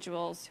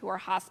 individuals who are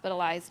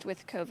hospitalized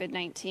with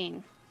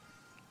COVID-19.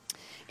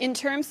 In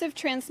terms of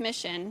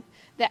transmission,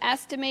 the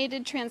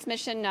estimated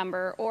transmission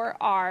number, or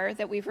R,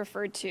 that we've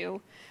referred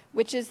to,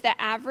 which is the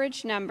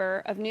average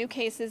number of new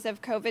cases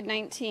of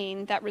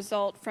COVID-19 that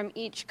result from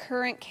each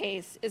current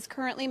case, is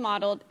currently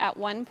modeled at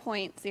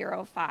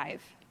 1.05.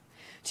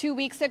 2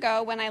 weeks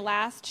ago, when I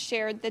last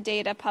shared the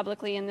data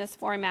publicly in this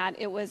format,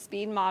 it was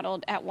being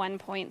modeled at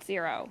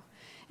 1.0.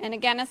 And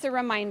again, as a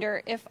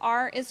reminder, if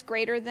R is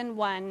greater than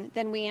 1,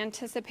 then we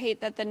anticipate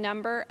that the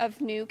number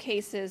of new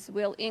cases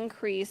will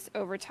increase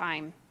over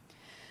time.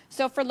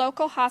 So for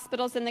local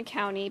hospitals in the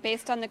county,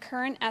 based on the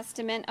current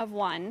estimate of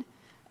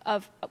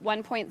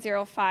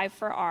 1.05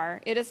 for R,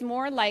 it is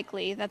more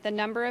likely that the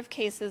number of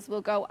cases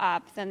will go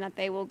up than that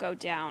they will go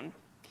down.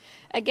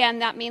 Again,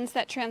 that means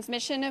that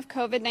transmission of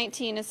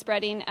COVID-19 is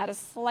spreading at a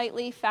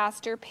slightly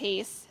faster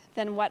pace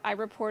than what I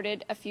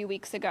reported a few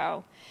weeks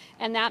ago.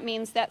 And that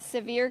means that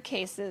severe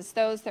cases,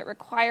 those that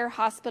require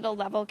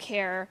hospital-level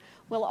care,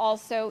 will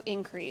also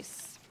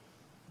increase.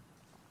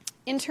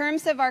 In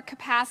terms of our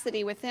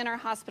capacity within our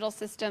hospital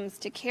systems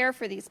to care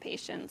for these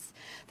patients,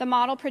 the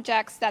model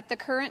projects that the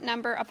current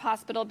number of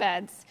hospital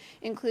beds,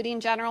 including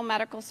general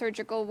medical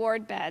surgical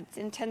ward beds,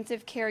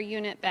 intensive care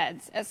unit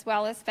beds, as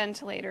well as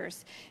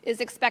ventilators,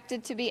 is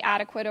expected to be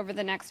adequate over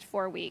the next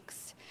 4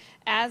 weeks.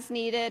 As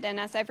needed, and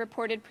as I've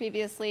reported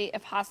previously,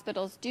 if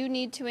hospitals do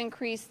need to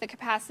increase the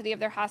capacity of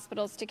their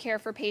hospitals to care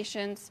for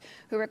patients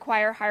who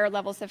require higher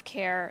levels of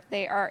care,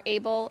 they are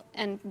able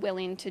and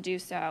willing to do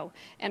so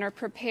and are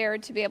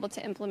prepared to be able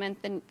to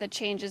implement the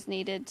changes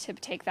needed to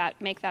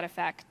make that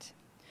effect.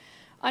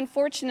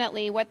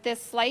 Unfortunately, what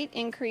this slight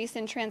increase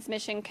in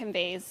transmission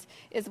conveys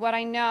is what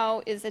I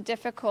know is a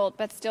difficult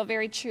but still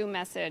very true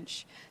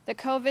message. The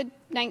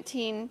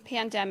COVID-19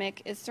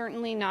 pandemic is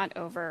certainly not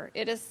over.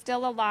 It is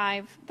still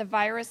alive. The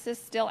virus is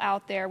still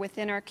out there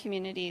within our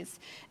communities.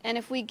 And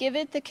if we give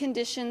it the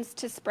conditions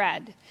to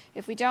spread,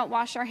 if we don't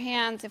wash our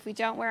hands, if we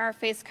don't wear our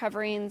face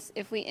coverings,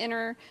 if we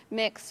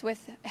intermix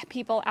with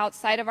people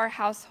outside of our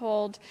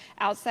household,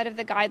 outside of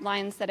the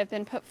guidelines that have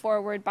been put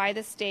forward by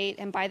the state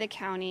and by the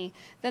county,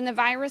 then the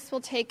virus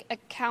will take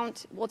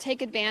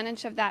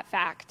advantage of that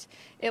fact.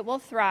 It will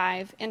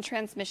thrive and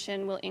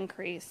transmission will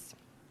increase.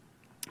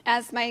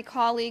 As my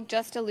colleague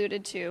just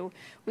alluded to,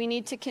 we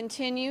need to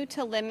continue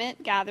to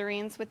limit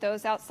gatherings with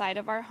those outside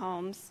of our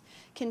homes,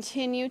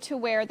 continue to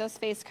wear those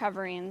face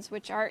coverings,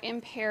 which are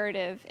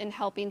imperative in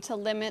helping to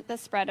limit the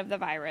spread of the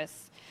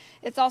virus.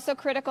 It's also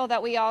critical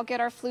that we all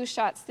get our flu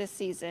shots this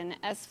season,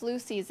 as flu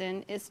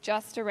season is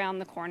just around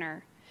the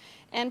corner.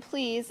 And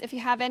please, if you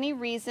have any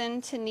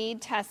reason to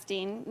need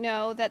testing,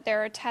 know that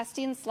there are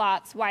testing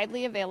slots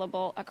widely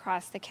available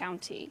across the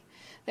county.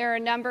 There are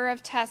a number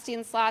of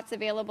testing slots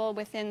available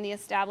within the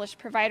established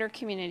provider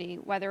community,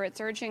 whether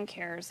it's urgent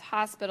cares,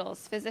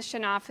 hospitals,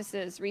 physician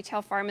offices,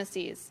 retail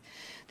pharmacies.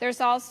 There's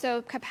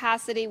also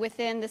capacity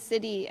within the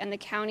city and the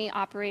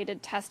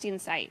county-operated testing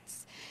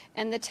sites.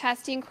 And the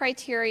testing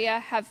criteria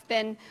have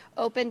been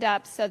opened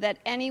up so that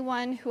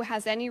anyone who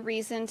has any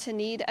reason to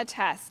need a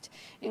test,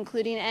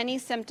 including any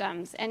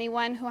symptoms,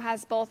 anyone who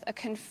has both a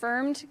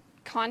confirmed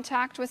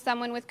contact with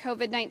someone with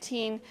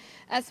COVID-19,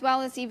 as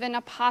well as even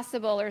a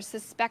possible or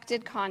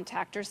suspected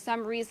contact or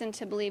some reason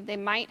to believe they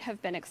might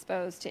have been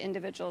exposed to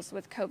individuals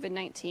with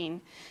COVID-19,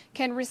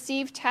 can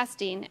receive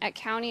testing at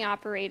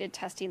county-operated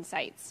testing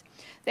sites.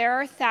 There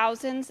are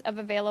thousands of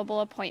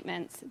available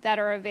appointments that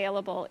are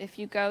available if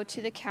you go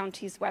to the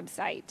county's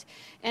website.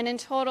 And in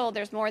total,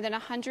 there's more than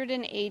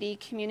 180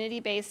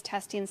 community-based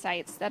testing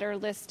sites that are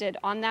listed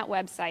on that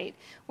website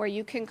where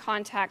you can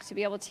contact to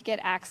be able to get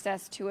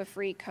access to a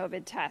free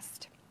COVID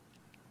test.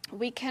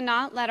 We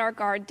cannot let our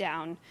guard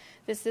down.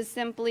 This is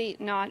simply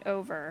not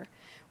over.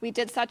 We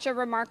did such a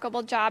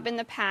remarkable job in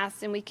the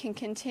past, and we can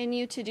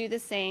continue to do the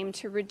same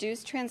to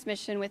reduce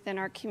transmission within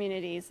our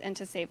communities and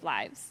to save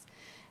lives.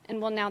 And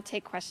we'll now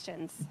take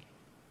questions.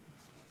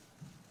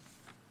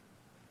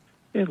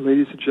 And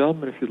ladies and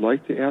gentlemen, if you'd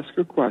like to ask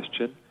a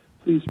question,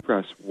 please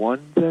press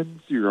 1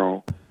 then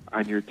 0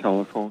 on your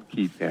telephone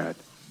keypad.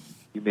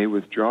 You may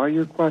withdraw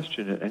your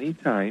question at any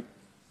time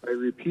by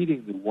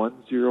repeating the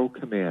 1-0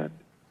 command.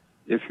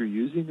 If you're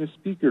using a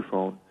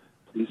speakerphone,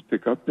 please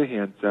pick up the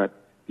handset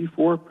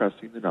before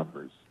pressing the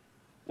numbers.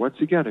 Once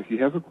again, if you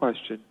have a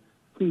question,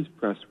 please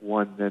press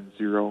 1 then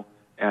 0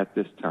 at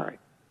this time.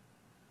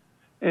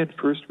 And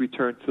first we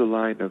turn to the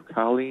line of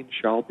Colleen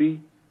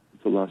Shelby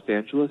with the Los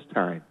Angeles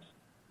Times.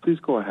 Please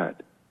go ahead.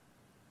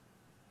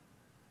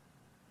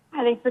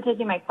 Hi, thanks for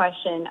taking my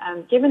question.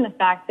 Given the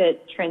fact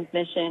that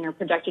transmission or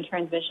projected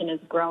transmission is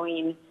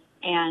growing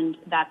and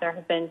that there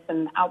have been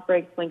some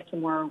outbreaks linked to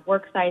more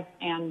work sites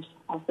and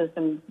also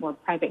some more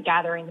private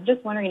gatherings, I'm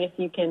just wondering if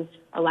you can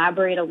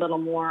elaborate a little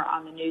more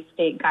on the new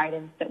state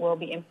guidance that will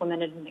be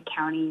implemented in the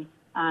county.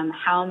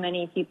 How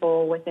many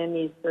people within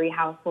these 3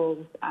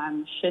 households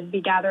should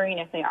be gathering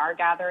if they are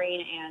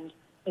gathering, and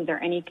is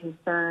there any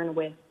concern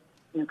with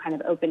kind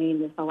of opening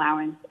this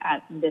allowance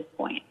at this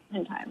point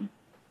in time?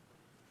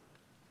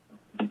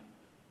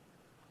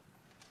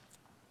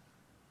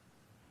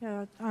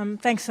 Yeah,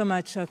 thanks so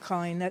much,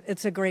 Colleen.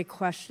 It's a great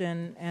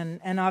question,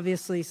 and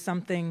obviously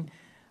something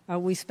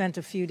we spent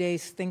a few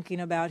days thinking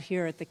about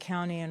here at the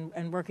county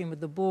and working with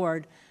the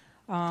board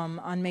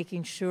on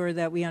making sure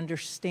that we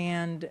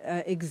understand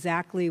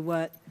exactly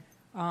what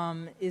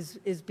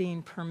is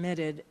being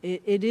permitted.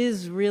 It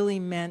is really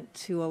meant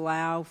to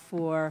allow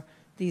for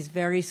these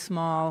very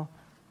small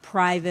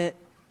private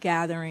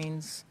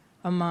gatherings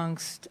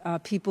amongst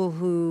people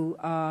who,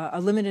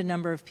 a limited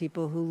number of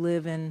people who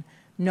live in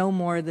no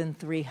more than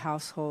 3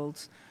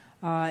 households.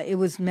 It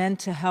was meant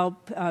to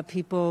help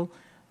people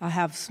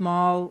have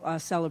small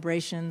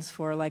celebrations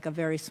for like a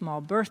very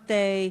small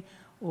birthday,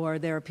 or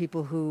there are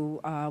people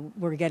who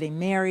were getting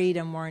married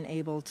and weren't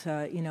able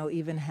to,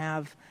 even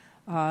have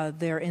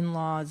their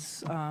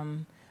in-laws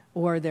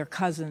or their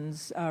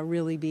cousins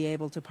really be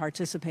able to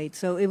participate.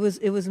 So it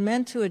was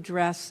meant to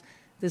address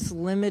this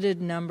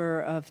limited number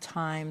of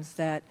times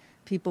that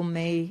people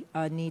may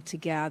need to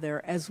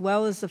gather, as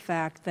well as the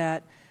fact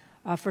that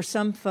for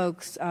some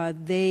folks,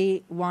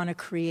 they want to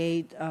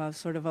create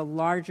sort of a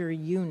larger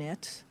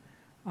unit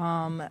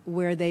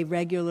where they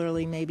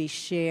regularly maybe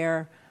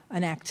share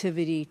an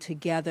activity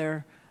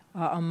together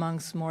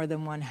amongst more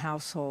than one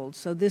household.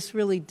 So this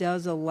really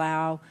does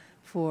allow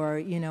for,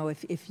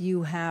 if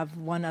you have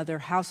one other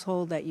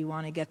household that you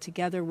want to get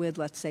together with,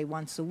 let's say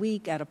once a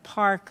week at a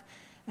park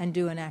and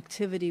do an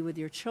activity with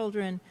your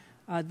children,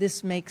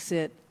 this makes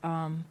it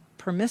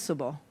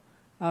permissible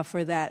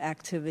for that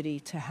activity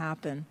to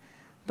happen.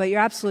 But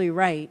you're absolutely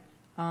right.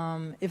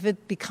 If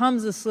it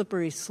becomes a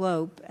slippery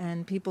slope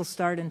and people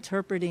start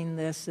interpreting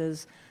this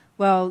as,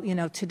 well,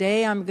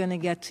 today I'm going to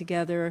get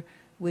together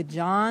with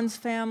John's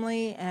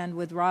family and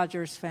with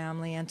Roger's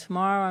family, and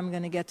tomorrow I'm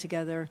going to get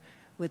together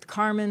with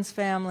Carmen's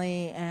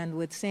family and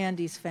with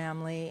Sandy's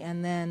family,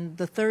 and then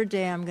the third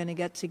day I'm going to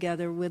get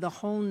together with a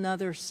whole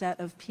nother set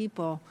of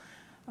people.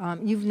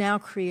 You've now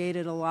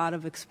created a lot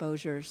of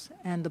exposures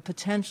and the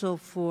potential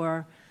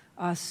for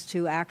us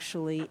to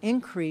actually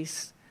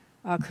increase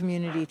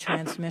community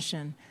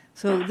transmission.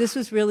 So this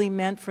was really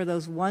meant for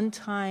those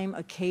one-time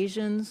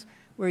occasions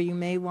where you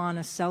may want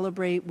to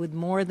celebrate with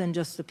more than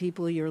just the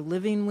people you're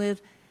living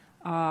with,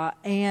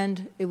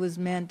 and it was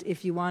meant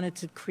if you wanted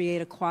to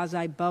create a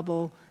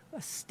quasi-bubble,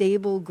 a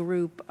stable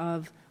group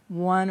of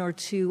 1 or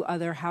 2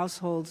 other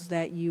households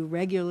that you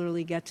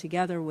regularly get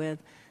together with.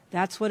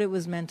 That's what it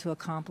was meant to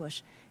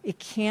accomplish. It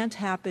can't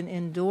happen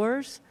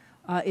indoors.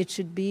 It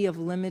should be of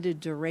limited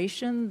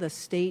duration. The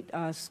state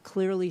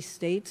clearly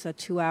states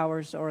 2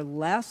 hours or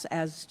less,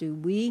 as do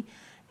we.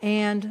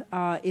 And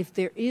if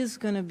there is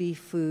going to be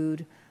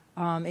food,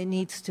 it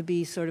needs to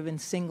be sort of in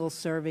single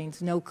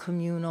servings. No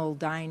communal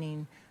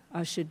dining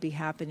should be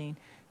happening,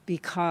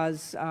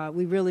 because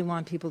we really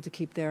want people to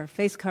keep their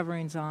face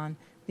coverings on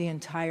the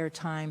entire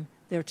time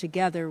they're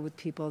together with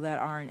people that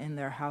aren't in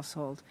their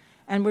household.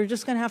 And we're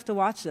just going to have to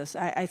watch this.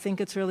 I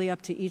think it's really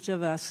up to each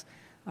of us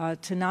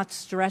to not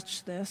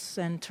stretch this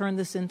and turn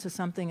this into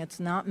something it's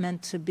not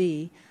meant to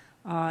be.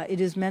 It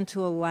is meant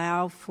to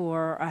allow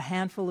for a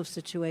handful of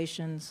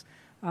situations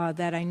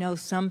that I know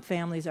some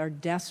families are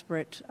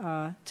desperate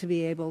to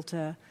be able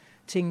to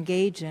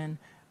engage in,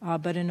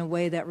 but in a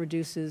way that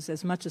reduces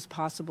as much as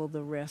possible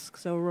the risk.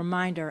 So a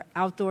reminder,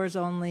 outdoors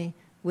only,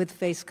 with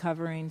face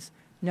coverings,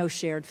 no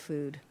shared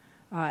food,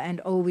 and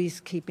always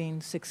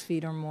keeping 6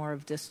 feet or more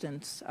of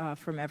distance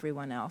from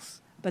everyone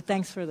else. But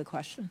thanks for the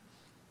question.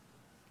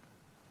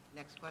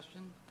 Next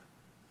question.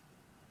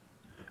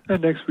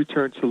 And next we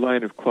turn to the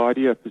line of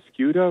Claudia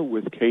Piscuta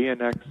with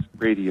KNX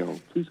Radio.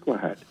 Please go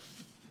ahead.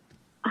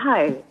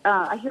 Hi.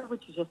 I hear what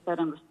you just said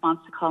in response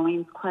to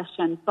Colleen's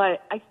question,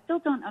 but I still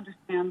don't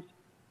understand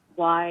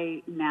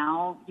why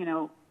now,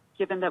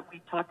 given that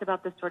we talked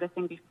about this sort of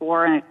thing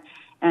before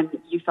and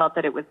you felt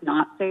that it was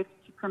not safe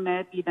to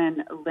permit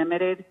even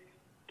limited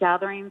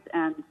gatherings,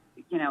 and,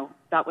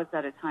 that was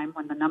at a time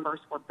when the numbers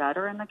were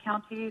better in the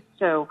county.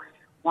 So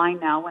why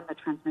now when the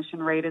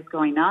transmission rate is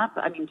going up?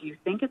 I mean, do you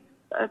think it's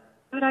a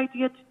good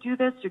idea to do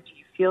this, or do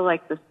you feel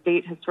like the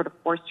state has sort of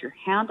forced your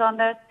hand on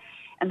this?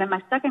 And then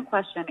my second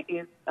question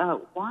is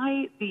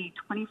why the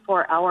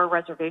 24-hour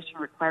reservation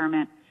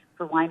requirement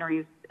for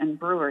wineries and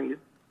breweries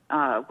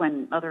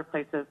when other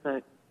places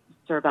that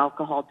serve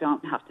alcohol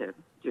don't have to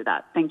do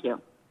that? Thank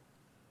you.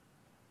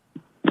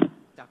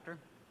 Doctor?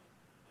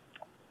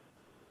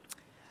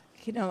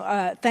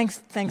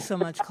 Thanks so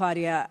much,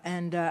 Claudia,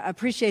 and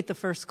appreciate the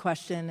first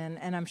question,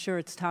 and I'm sure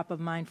it's top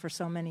of mind for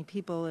so many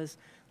people is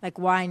like,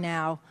 why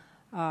now?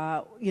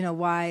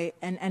 Why,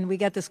 and we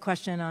get this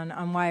question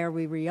on why are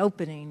we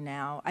reopening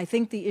now? I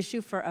think the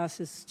issue for us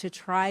is to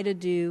try to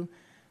do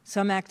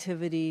some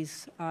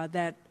activities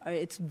that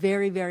it's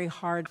very, very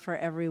hard for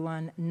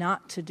everyone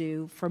not to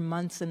do for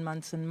months and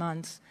months and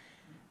months,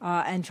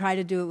 and try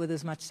to do it with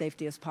as much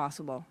safety as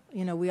possible.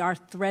 We are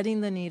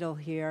threading the needle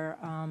here,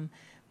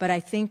 but I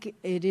think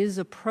it is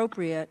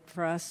appropriate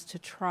for us to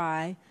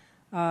try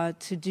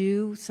to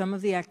do some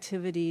of the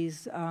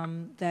activities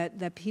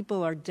that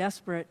people are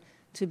desperate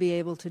to be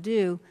able to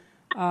do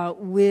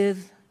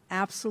with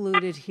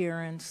absolute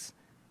adherence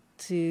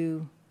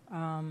to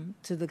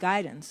the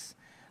guidance.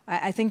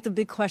 I think the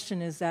big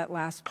question is that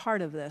last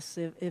part of this.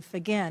 If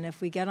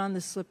we get on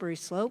this slippery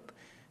slope,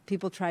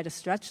 people try to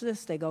stretch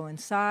this, they go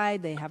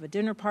inside, they have a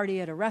dinner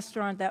party at a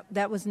restaurant.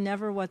 That was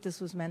never what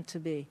this was meant to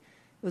be.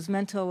 It was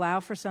meant to allow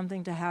for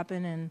something to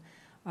happen in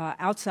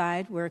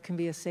outside where it can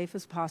be as safe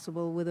as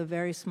possible with a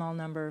very small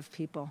number of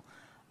people.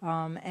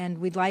 And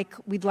we'd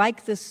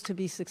like this to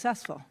be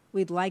successful.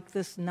 We'd like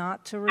this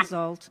not to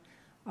result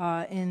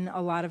in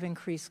a lot of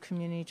increased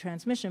community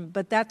transmission.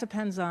 But that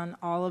depends on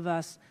all of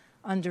us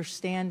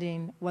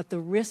understanding what the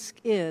risk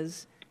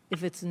is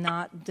if it's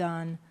not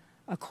done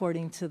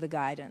according to the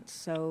guidance.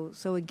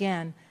 So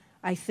again,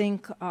 I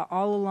think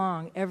all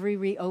along, every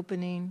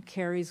reopening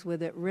carries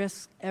with it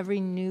risk. Every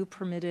new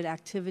permitted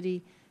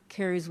activity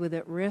carries with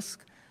it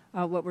risk.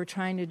 What we're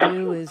trying to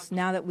do is,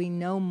 now that we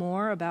know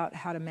more about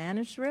how to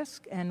manage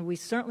risk, and we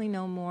certainly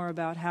know more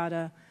about how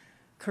to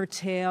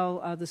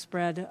curtail the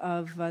spread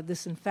of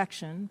this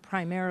infection,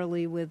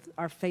 primarily with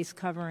our face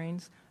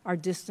coverings, our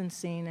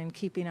distancing, and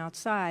keeping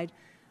outside,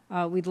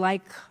 we'd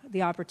like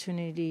the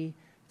opportunity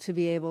to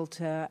be able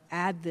to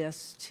add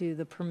this to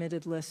the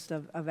permitted list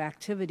of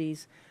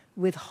activities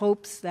with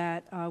hopes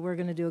that we're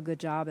going to do a good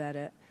job at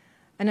it.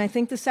 And I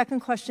think the second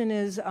question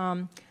is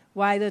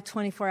why the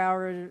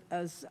 24-hour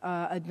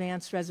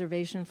advanced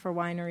reservation for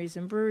wineries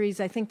and breweries.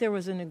 I think there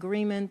was an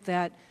agreement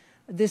that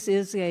this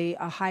is a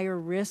higher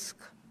risk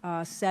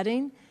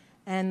setting,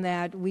 and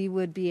that we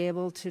would be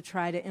able to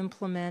try to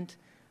implement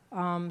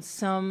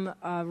some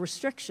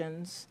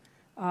restrictions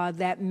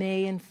that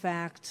may, in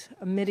fact,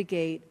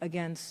 mitigate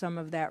against some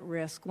of that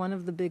risk. One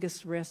of the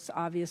biggest risks,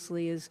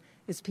 obviously, is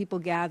people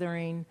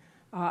gathering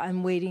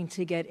and waiting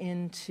to get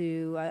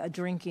into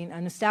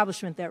an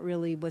establishment that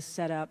really was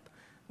set up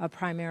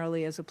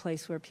primarily as a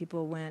place where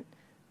people went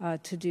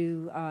to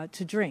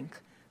drink.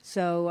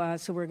 So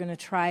we're going to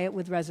try it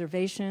with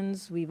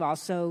reservations. We've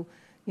also,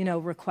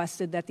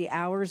 requested that the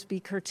hours be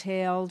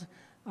curtailed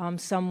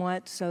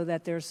somewhat so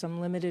that there's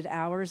some limited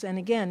hours. And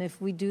again, if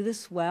we do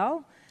this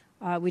well,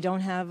 we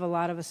don't have a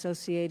lot of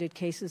associated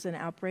cases and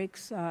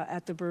outbreaks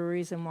at the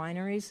breweries and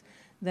wineries,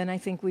 then I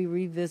think we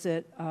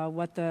revisit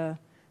what the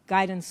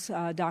guidance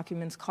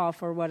documents call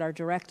for, what our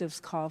directives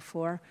call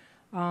for,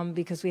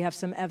 because we have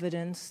some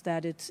evidence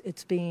that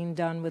it's being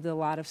done with a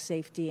lot of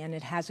safety, and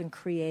it hasn't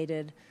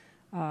created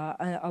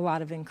a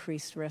lot of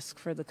increased risk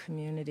for the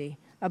community.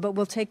 But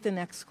we'll take the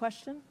next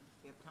question.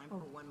 We have time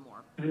for one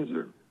more. Is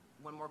there?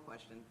 One more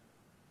question.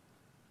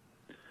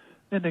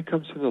 And it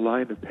comes from the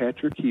line of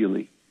Patrick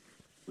Healy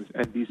with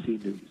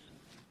NBC News.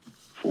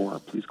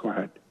 Please go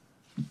ahead.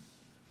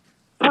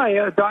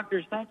 Hi,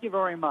 doctors. Thank you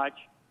very much.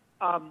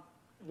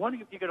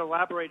 Wondering if you could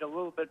elaborate a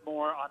little bit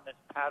more on this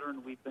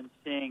pattern we've been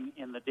seeing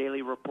in the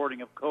daily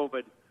reporting of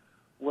COVID,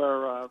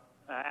 where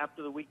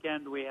after the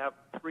weekend we have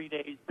 3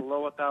 days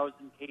below 1,000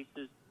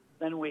 cases,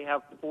 then we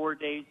have 4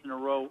 days in a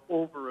row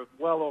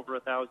well over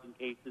 1,000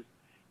 cases.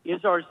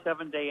 Is our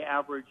 7-day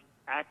average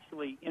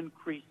actually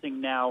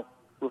increasing now,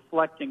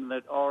 reflecting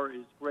that R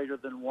is greater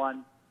than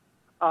 1?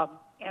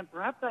 And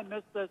perhaps I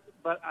missed this,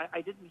 but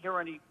I didn't hear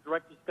any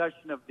direct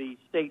discussion of the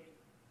state's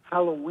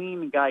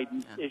Halloween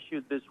guidance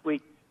issued this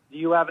week. Do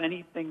you have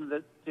anything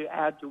to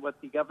add to what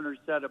the governor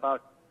said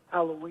about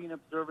Halloween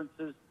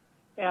observances?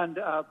 And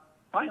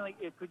finally,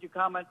 could you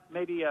comment,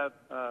 maybe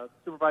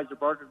Supervisor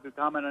Barker could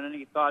comment on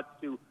any thoughts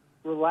to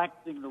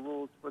relaxing the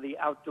rules for the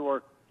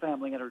outdoor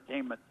family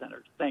entertainment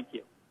centers? Thank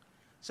you.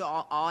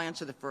 So I'll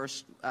answer the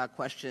first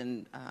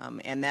question,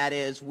 and that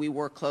is we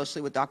work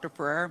closely with Dr.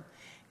 Ferrer,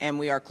 and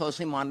we are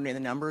closely monitoring the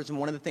numbers. And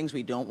one of the things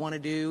we don't want to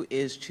do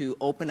is to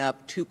open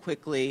up too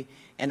quickly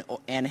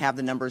and have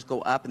the numbers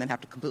go up and then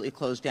have to completely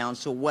close down.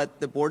 So what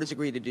the board has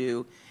agreed to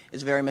do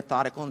is a very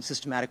methodical and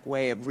systematic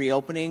way of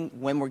reopening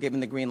when we're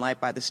given the green light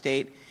by the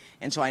state.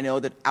 And so I know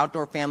that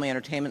outdoor family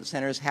entertainment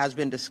centers has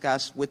been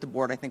discussed with the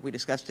board. I think we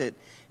discussed it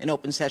in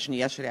open session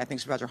yesterday. I think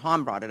Supervisor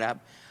Hahn brought it up.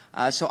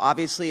 So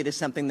obviously it is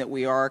something that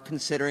we are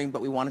considering,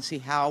 but we want to see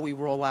how we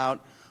roll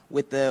out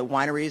with the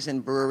wineries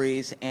and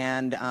breweries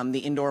and the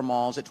indoor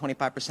malls at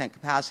 25%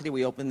 capacity.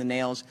 We open the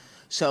nails.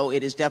 So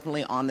it is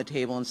definitely on the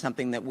table and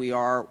something that we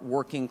are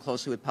working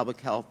closely with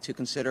public health to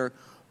consider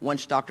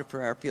once Dr.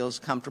 Ferrer feels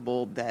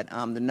comfortable that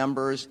the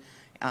numbers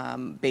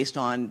based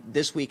on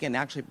this week and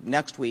actually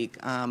next week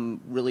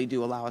really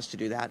do allow us to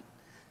do that.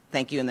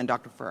 Thank you, and then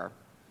Dr. Ferrer.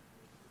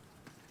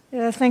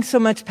 Yeah, thanks so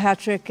much,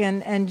 Patrick.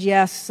 And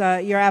yes,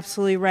 you're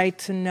absolutely right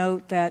to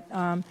note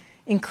that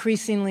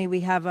increasingly we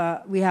have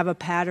a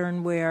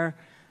pattern where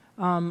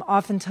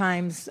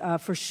oftentimes,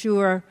 for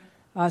sure,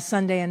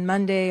 Sunday and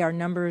Monday our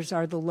numbers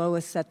are the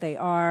lowest that they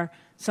are.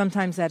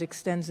 Sometimes that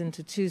extends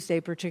into Tuesday,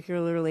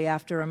 particularly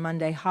after a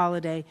Monday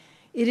holiday.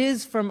 It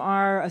is, from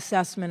our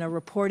assessment, a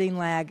reporting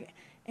lag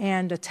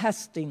and a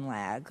testing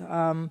lag.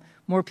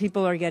 More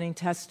people are getting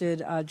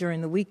tested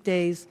during the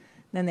weekdays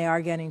than they are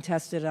getting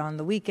tested on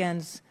the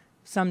weekends.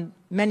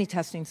 Many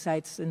testing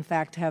sites, in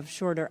fact, have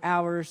shorter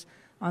hours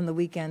on the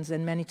weekends,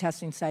 and many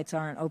testing sites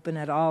aren't open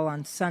at all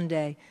on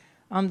Sunday.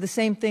 The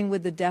same thing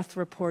with the death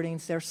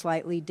reportings. They're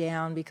slightly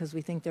down because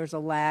we think there's a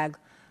lag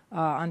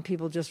on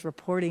people just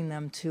reporting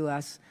them to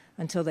us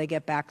until they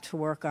get back to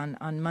work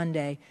on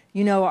Monday.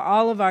 You know,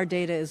 all of our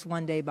data is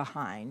one day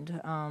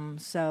behind.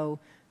 So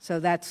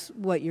that's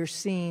what you're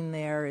seeing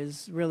there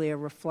is really a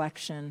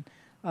reflection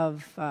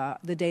of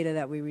the data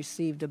that we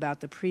received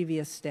about the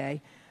previous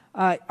day.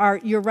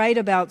 You're right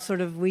about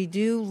we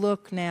do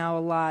look now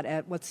a lot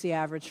at what's the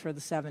average for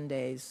the 7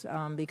 days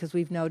because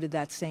we've noted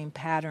that same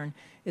pattern.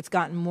 It's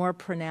gotten more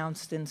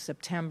pronounced in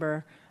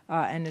September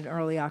and in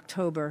early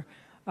October.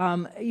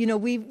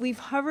 We've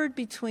hovered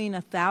between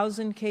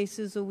 1,000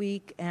 cases a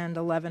week and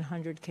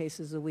 1,100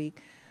 cases a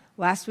week.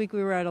 Last week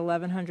we were at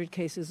 1,100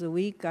 cases a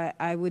week.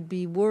 I would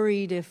be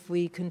worried if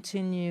we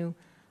continue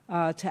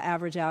to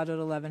average out at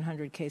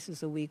 1,100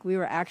 cases a week. We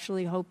were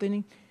actually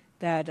hoping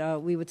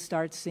that we would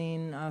start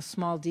seeing a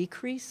small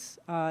decrease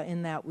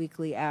in that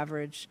weekly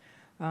average.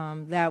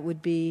 That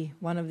would be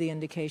one of the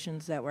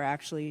indications that we're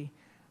actually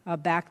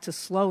back to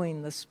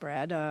slowing the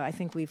spread. I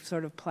think we've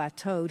sort of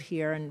plateaued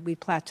here, and we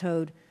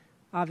plateaued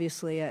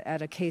obviously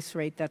at a case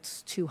rate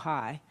that's too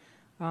high.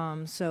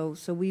 So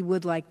we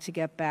would like to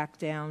get back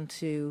down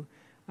to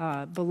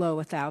below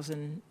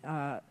 1,000,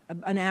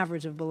 an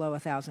average of below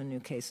 1,000 new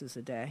cases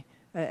a day,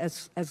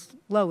 as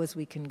low as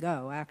we can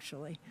go,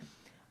 actually.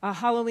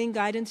 Halloween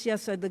guidance,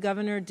 yes, the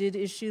governor did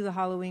issue the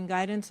Halloween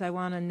guidance. I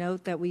want to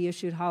note that we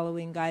issued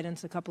Halloween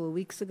guidance a couple of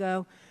weeks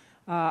ago.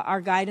 Our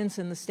guidance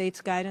and the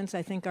state's guidance,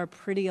 I think, are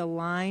pretty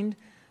aligned.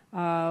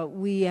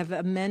 We have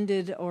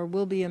amended or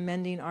will be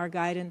amending our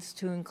guidance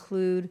to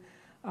include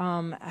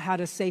how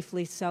to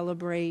safely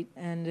celebrate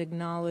and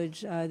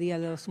acknowledge Dia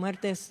de las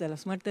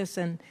Muertes,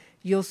 and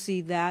you'll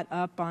see that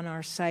up on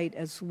our site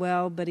as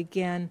well. But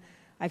again,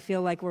 I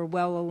feel like we're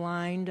well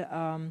aligned.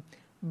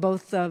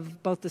 Both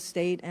the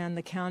state and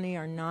the county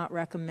are not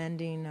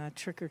recommending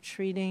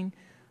trick-or-treating.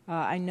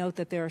 I note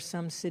that there are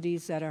some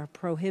cities that are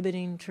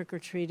prohibiting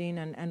trick-or-treating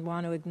and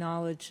want to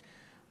acknowledge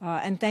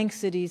and thank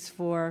cities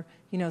for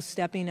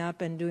stepping up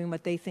and doing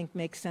what they think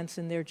makes sense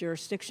in their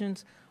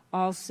jurisdictions.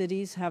 All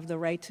cities have the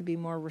right to be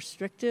more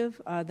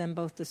restrictive than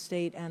both the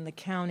state and the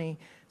county.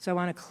 So I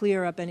want to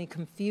clear up any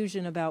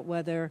confusion about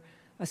whether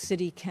a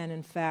city can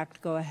in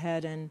fact go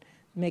ahead and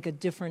make a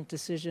different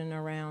decision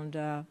around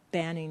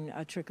banning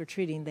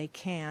trick-or-treating. They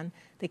can.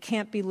 They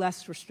can't be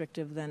less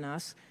restrictive than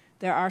us.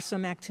 There are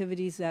some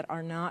activities that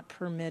are not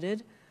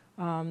permitted.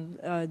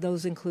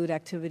 Those include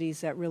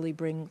activities that really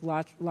bring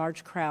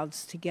large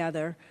crowds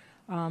together.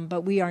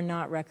 But we are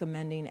not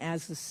recommending,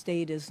 as the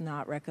state is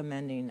not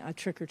recommending,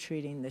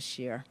 trick-or-treating this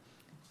year.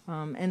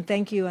 And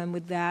thank you. And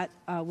with that,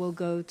 we'll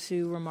go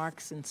to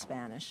remarks in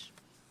Spanish.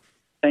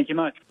 Thank you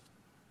much.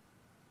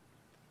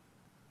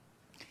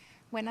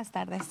 Buenas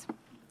tardes.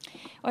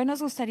 Hoy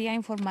nos gustaría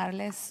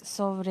informarles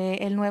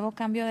sobre el nuevo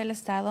cambio del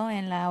Estado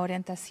en la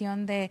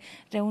orientación de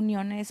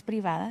reuniones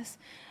privadas,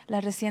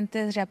 las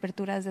recientes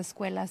reaperturas de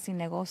escuelas y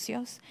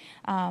negocios,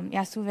 y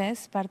a su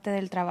vez parte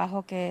del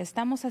trabajo que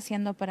estamos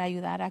haciendo para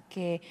ayudar a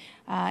que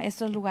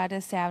estos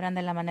lugares se abran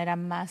de la manera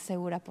más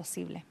segura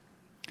posible.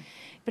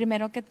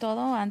 Primero que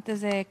todo, antes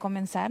de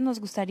comenzar,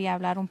 nos gustaría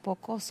hablar un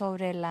poco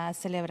sobre las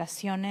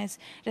celebraciones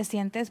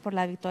recientes por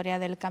la victoria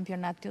del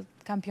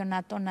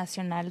campeonato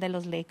nacional de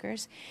los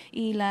Lakers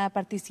y la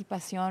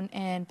participación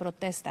en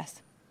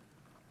protestas.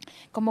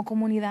 Como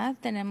comunidad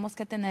tenemos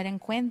que tener en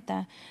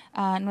cuenta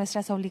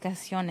nuestras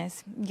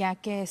obligaciones, ya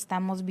que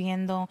estamos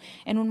viendo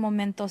en un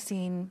momento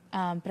sin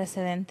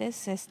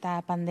precedentes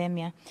esta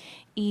pandemia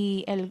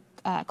y el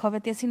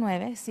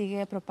COVID-19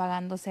 sigue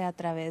propagándose a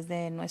través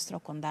de nuestro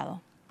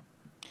condado.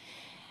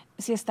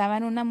 Si estaba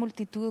en una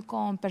multitud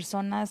con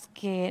personas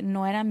que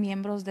no eran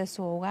miembros de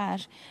su hogar,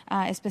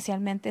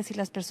 especialmente si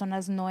las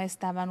personas no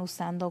estaban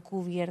usando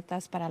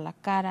cubiertas para la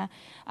cara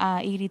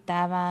y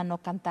gritaban o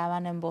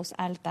cantaban en voz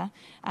alta,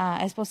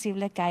 es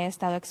posible que haya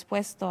estado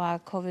expuesto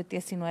a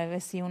COVID-19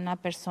 si una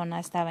persona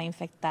estaba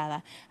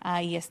infectada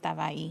y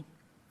estaba ahí.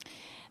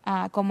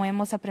 Como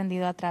hemos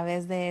aprendido a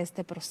través de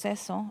este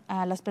proceso,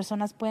 las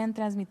personas pueden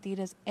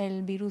transmitir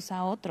el virus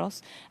a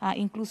otros,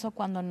 incluso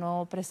cuando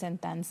no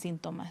presentan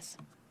síntomas.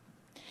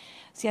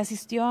 Si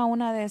asistió a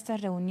una de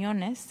estas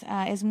reuniones,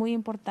 es muy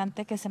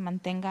importante que se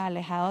mantenga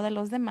alejado de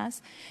los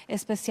demás,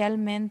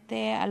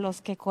 especialmente a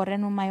los que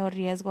corren un mayor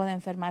riesgo de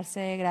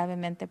enfermarse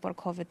gravemente por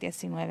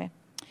COVID-19.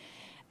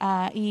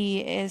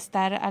 Y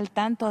estar al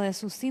tanto de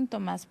sus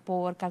síntomas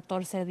por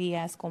 14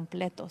 días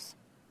completos.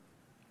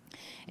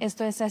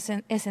 Esto es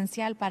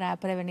esencial para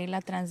prevenir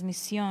la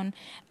transmisión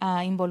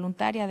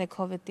involuntaria de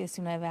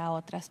COVID-19 a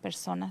otras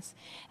personas,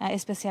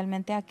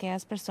 especialmente a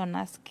aquellas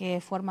personas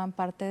que forman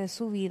parte de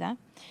su vida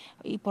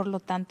y por lo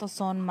tanto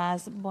son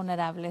más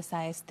vulnerables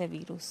a este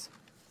virus.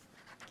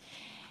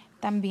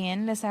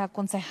 También les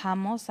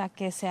aconsejamos a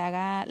que se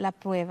haga la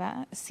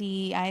prueba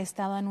si ha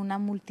estado en una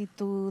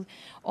multitud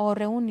o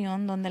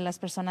reunión donde las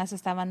personas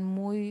estaban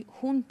muy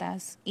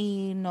juntas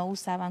y no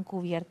usaban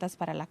cubiertas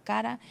para la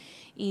cara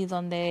y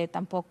donde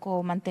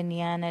tampoco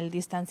mantenían el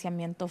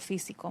distanciamiento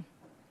físico.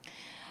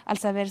 Al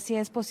saber si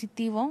es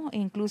positivo,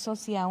 incluso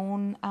si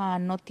aún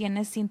no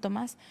tiene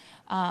síntomas,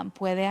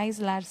 puede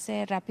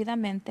aislarse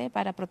rápidamente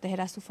para proteger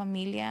a su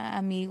familia,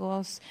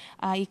 amigos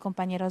y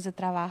compañeros de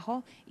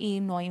trabajo y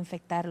no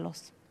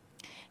infectarlos.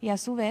 Y a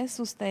su vez,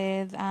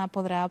 usted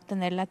podrá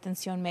obtener la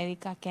atención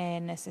médica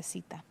que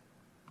necesita.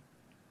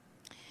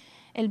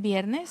 El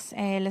viernes,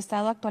 el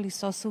Estado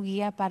actualizó su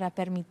guía para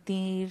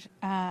permitir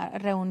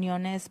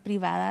reuniones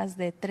privadas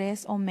de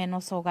 3 o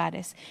menos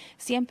hogares,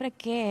 siempre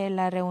que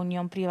la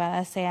reunión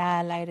privada sea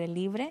al aire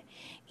libre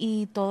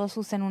y todos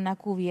usen una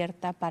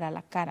cubierta para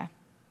la cara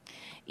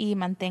y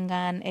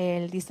mantengan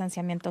el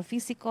distanciamiento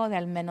físico de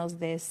al menos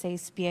de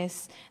 6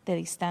 pies de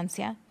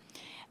distancia.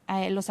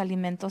 Los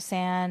alimentos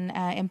sean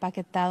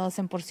empaquetados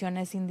en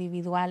porciones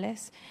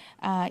individuales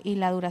y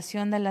la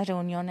duración de las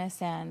reuniones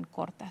sean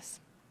cortas.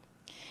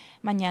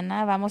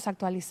 Mañana vamos a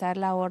actualizar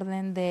la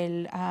orden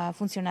del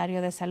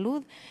funcionario de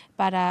salud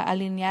para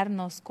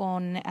alinearnos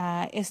con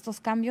estos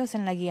cambios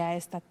en la guía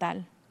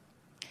estatal.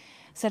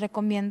 Se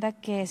recomienda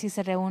que si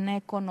se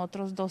reúne con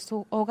otros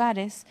 2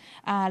 hogares,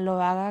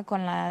 lo haga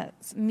con las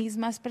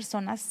mismas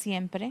personas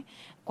siempre,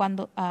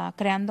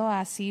 creando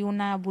así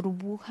una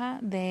burbuja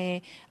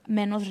de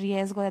menos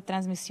riesgo de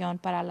transmisión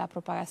para la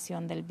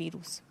propagación del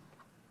virus.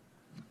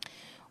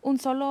 Un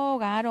solo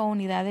hogar o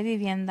unidad de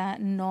vivienda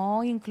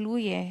no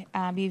incluye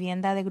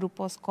vivienda de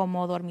grupos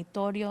como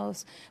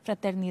dormitorios,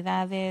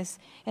 fraternidades,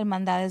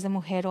 hermandades de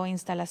mujer o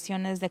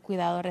instalaciones de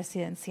cuidado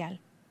residencial.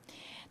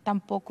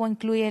 Tampoco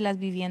incluye las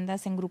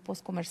viviendas en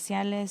grupos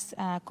comerciales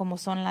como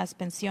son las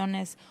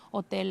pensiones,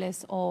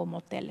 hoteles o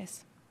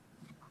moteles.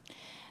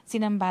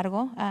 Sin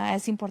embargo,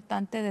 es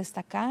importante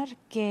destacar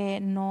que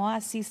no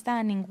asista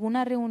a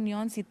ninguna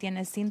reunión si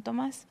tiene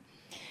síntomas.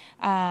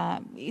 O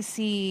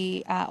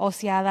si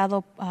ha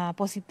dado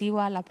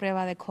positivo a la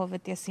prueba de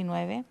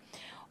COVID-19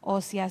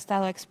 o si ha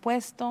estado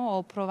expuesto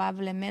o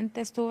probablemente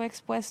estuvo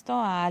expuesto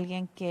a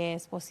alguien que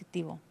es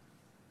positivo.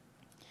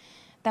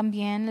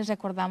 También les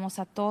recordamos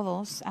a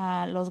todos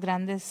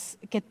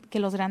que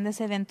los grandes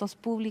eventos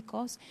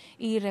públicos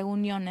y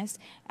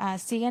reuniones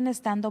siguen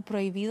estando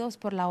prohibidos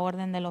por la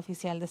orden del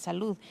oficial de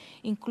salud,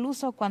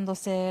 incluso cuando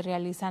se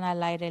realizan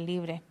al aire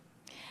libre.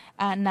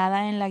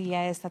 Nada en la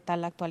guía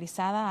estatal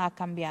actualizada ha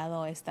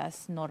cambiado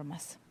estas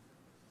normas.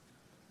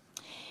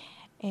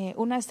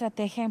 Una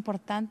estrategia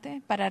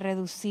importante para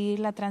reducir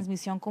la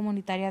transmisión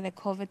comunitaria de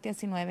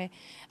COVID-19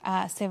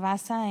 se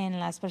basa en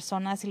las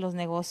personas y los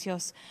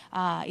negocios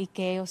y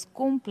que ellos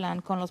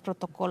cumplan con los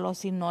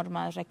protocolos y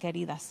normas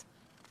requeridas.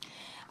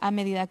 A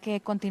medida que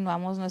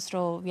continuamos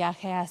nuestro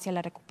viaje hacia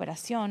la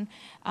recuperación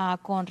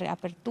con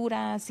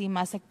reaperturas y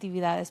más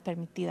actividades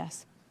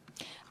permitidas.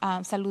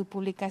 Salud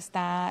Pública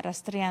está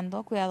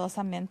rastreando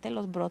cuidadosamente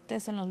los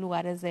brotes en los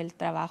lugares del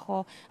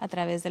trabajo a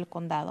través del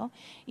condado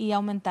y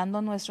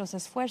aumentando nuestros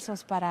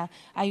esfuerzos para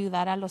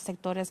ayudar a los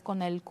sectores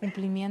con el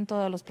cumplimiento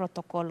de los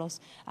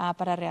protocolos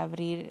para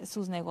reabrir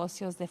sus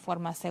negocios de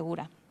forma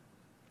segura.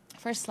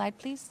 First slide,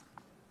 please.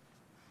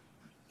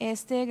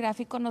 Este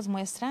gráfico nos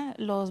muestra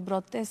los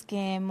brotes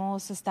que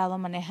hemos estado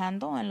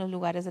manejando en los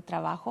lugares de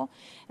trabajo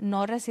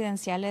no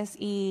residenciales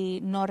y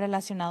no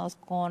relacionados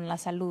con la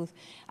salud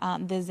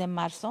desde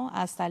marzo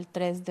hasta el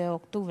 3 de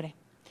octubre.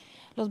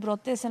 Los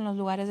brotes en los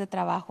lugares de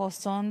trabajo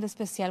son de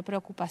especial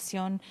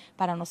preocupación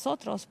para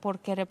nosotros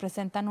porque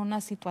representan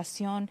una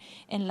situación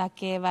en la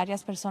que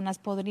varias personas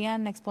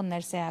podrían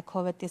exponerse a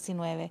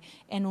COVID-19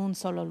 en un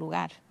solo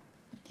lugar.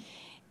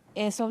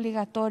 Es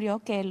obligatorio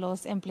que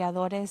los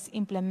empleadores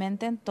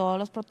implementen todos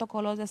los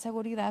protocolos de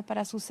seguridad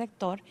para su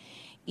sector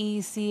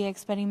y si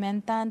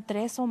experimentan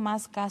 3 o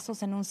más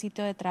casos en un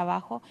sitio de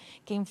trabajo,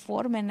 que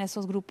informen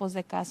esos grupos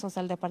de casos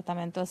al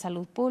Departamento de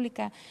Salud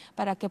Pública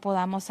para que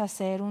podamos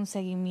hacer un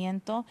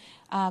seguimiento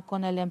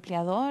con el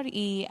empleador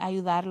y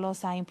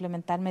ayudarlos a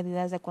implementar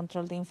medidas de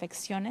control de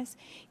infecciones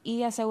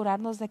y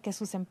asegurarnos de que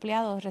sus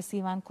empleados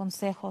reciban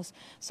consejos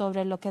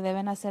sobre lo que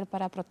deben hacer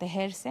para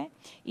protegerse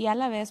y a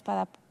la vez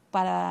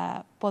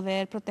para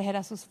poder proteger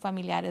a sus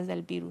familiares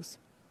del virus.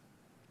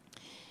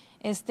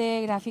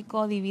 Este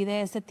gráfico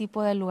divide este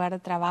tipo de lugar de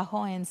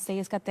trabajo en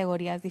 6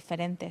 categorías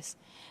diferentes.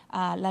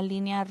 La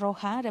línea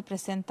roja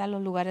representa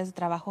los lugares de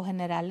trabajo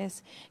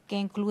generales que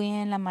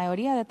incluyen la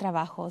mayoría de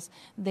trabajos,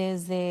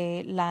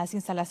 desde las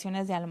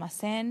instalaciones de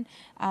almacén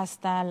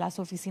hasta las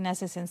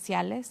oficinas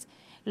esenciales,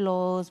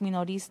 los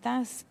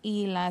minoristas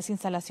y las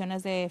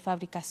instalaciones de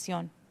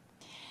fabricación.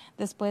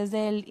 Después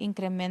del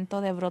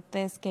incremento de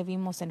brotes que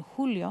vimos en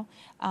julio,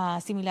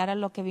 similar a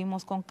lo que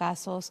vimos con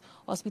casos,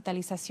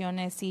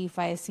 hospitalizaciones y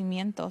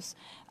fallecimientos,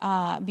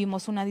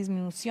 vimos una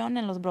disminución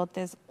en los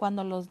brotes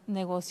cuando los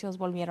negocios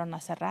volvieron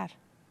a cerrar.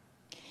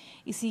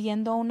 Y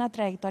siguiendo una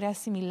trayectoria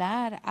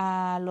similar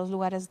a los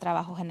lugares de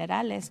trabajo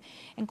generales,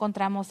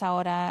 encontramos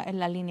ahora en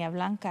la línea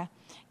blanca,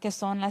 que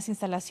son las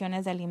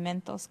instalaciones de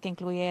alimentos, que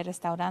incluye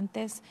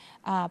restaurantes,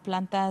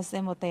 plantas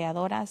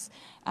embotelladoras,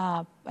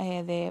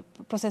 de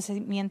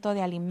procesamiento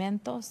de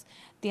alimentos,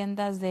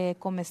 tiendas de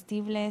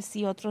comestibles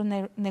y otros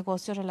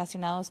negocios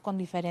relacionados con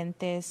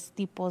diferentes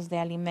tipos de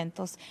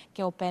alimentos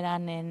que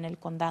operan en el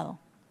condado.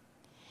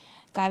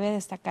 Cabe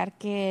destacar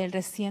que el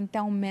reciente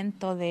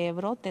aumento de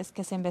brotes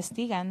que se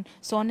investigan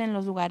son en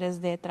los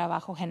lugares de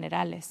trabajo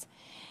generales.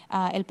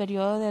 El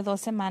periodo de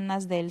 2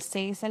 semanas del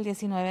 6 al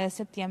 19 de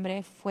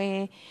septiembre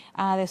fue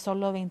de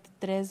solo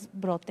 23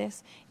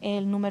 brotes,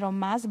 el número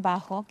más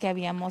bajo que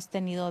habíamos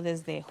tenido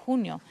desde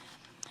junio.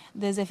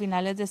 Desde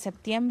finales de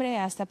septiembre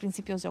hasta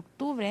principios de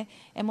octubre,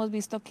 hemos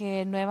visto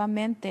que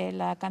nuevamente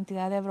la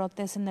cantidad de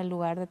brotes en el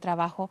lugar de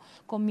trabajo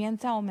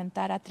comienza a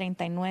aumentar a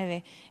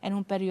 39 en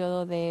un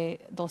periodo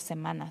de 2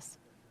 semanas.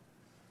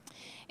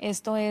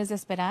 Esto es de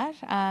esperar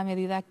a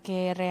medida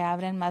que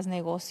reabren más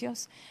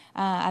negocios.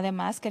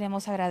 Además,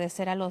 queremos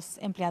agradecer a los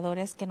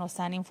empleadores que nos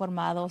han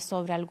informado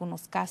sobre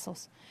algunos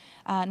casos.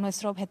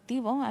 Nuestro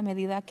objetivo, a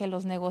medida que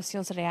los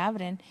negocios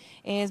reabren,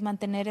 es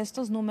mantener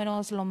estos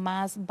números lo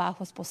más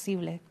bajos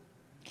posible.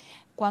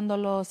 Cuando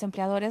los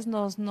empleadores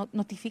nos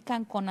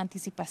notifican con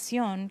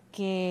anticipación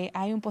que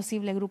hay un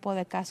posible grupo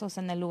de casos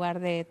en el lugar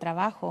de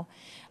trabajo,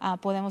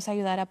 podemos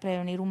ayudar a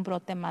prevenir un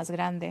brote más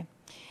grande.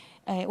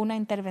 Una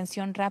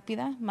intervención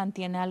rápida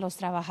mantiene a los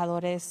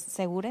trabajadores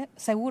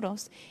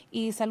seguros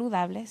y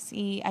saludables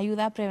y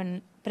ayuda a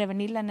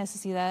prevenir la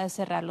necesidad de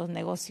cerrar los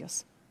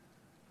negocios.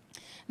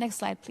 Next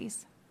slide,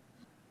 please.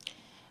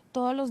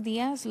 Todos los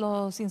días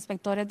los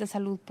inspectores de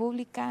salud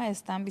pública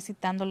están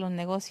visitando los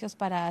negocios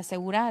para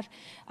asegurar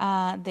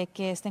de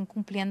que estén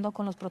cumpliendo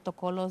con los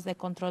protocolos de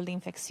control de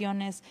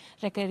infecciones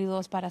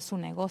requeridos para su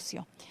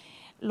negocio.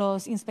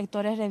 Los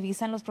inspectores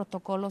revisan los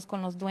protocolos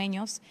con los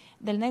dueños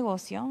del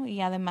negocio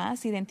y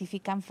además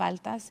identifican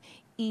faltas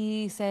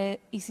y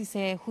si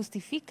se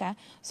justifica,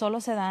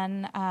 solo se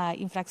dan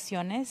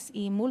infracciones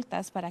y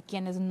multas para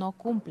quienes no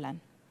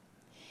cumplan.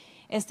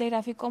 Este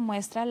gráfico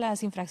muestra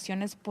las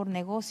infracciones por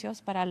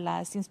negocios para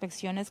las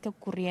inspecciones que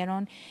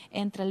ocurrieron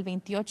entre el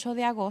 28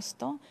 de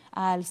agosto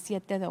al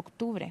 7 de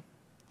octubre.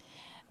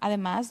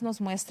 Además,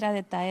 nos muestra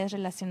detalles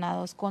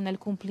relacionados con el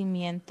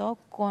cumplimiento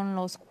con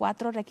los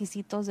 4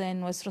 requisitos de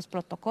nuestros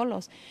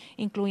protocolos,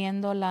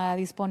 incluyendo la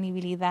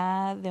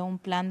disponibilidad de un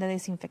plan de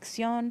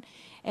desinfección,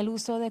 el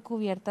uso de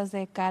cubiertas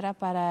de cara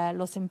para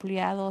los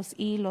empleados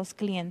y los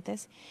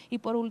clientes y,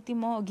 por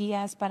último,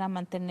 guías para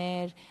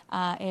mantener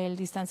el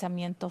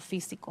distanciamiento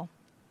físico.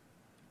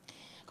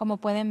 Como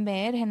pueden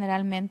ver,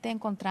 generalmente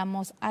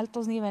encontramos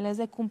altos niveles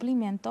de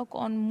cumplimiento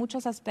con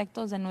muchos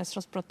aspectos de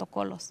nuestros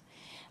protocolos,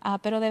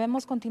 pero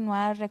debemos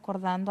continuar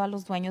recordando a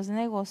los dueños de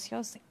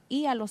negocios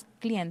y a los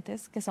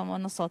clientes, que somos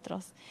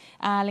nosotros,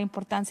 la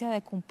importancia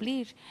de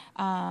cumplir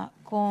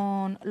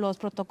con los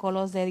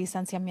protocolos de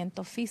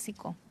distanciamiento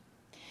físico.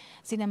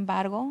 Sin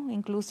embargo,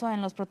 incluso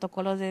en los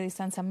protocolos de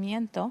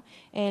distanciamiento,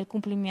 el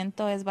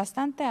cumplimiento es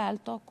bastante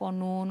alto,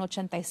 con un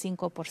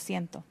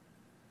 85%.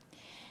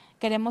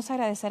 Queremos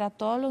agradecer a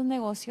todos los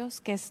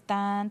negocios que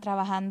están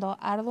trabajando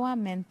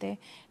arduamente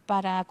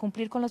para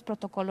cumplir con los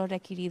protocolos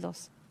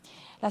requeridos.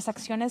 Las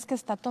acciones que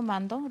está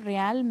tomando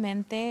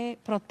realmente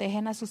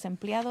protegen a sus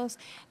empleados,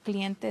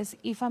 clientes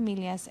y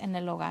familias en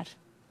el hogar.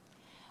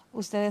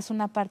 Usted es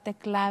una parte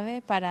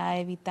clave para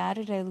evitar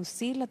y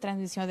reducir la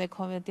transmisión de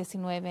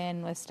COVID-19 en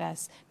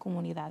nuestras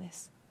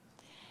comunidades.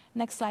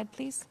 Next slide,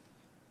 please.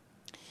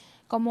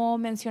 Como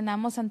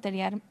mencionamos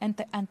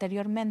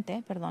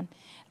anteriormente,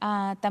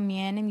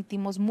 también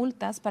emitimos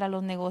multas para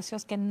los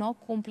negocios que no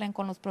cumplen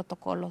con los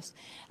protocolos,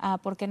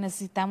 porque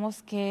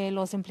necesitamos que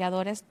los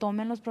empleadores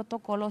tomen los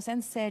protocolos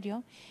en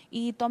serio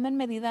y tomen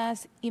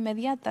medidas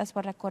inmediatas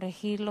para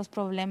corregir los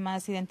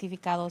problemas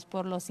identificados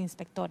por los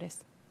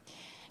inspectores.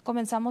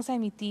 Comenzamos a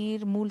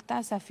emitir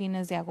multas a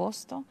fines de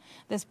agosto,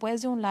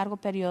 después de un largo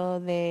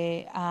periodo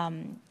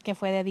que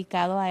fue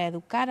dedicado a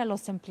educar a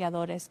los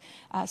empleadores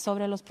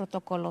sobre los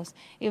protocolos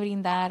y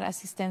brindar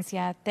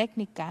asistencia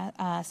técnica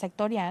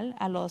sectorial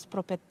a los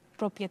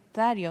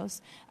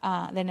propietarios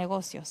de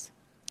negocios.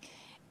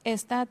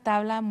 Esta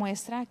tabla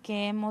muestra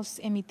que hemos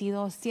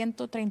emitido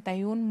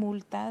 131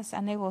 multas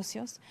a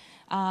negocios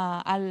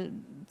al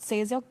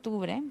 6 de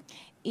octubre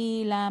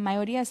y la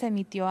mayoría se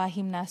emitió a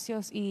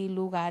gimnasios y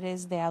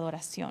lugares de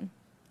adoración.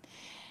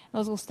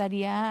 Nos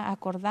gustaría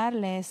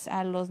acordarles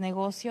a los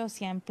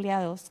negocios y a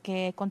empleados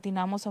que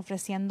continuamos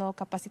ofreciendo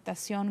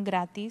capacitación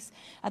gratis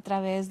a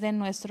través de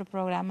nuestro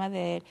programa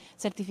de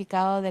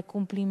certificado de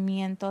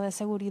cumplimiento de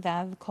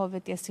seguridad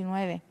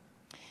COVID-19.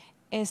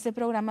 Este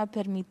programa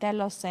permite a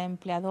los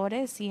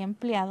empleadores y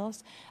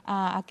empleados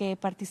a que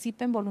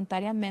participen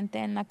voluntariamente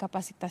en la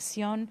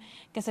capacitación,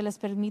 que se les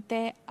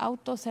permite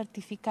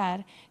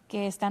autocertificar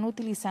que están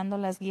utilizando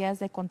las guías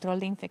de control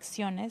de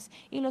infecciones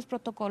y los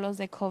protocolos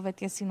de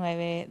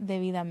COVID-19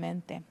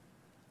 debidamente.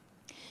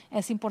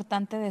 Es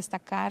importante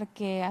destacar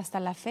que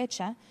hasta la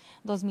fecha,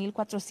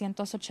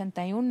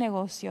 2.481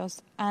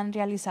 negocios han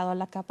realizado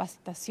la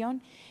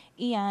capacitación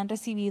y han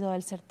recibido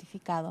el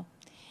certificado.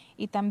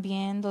 Y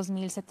también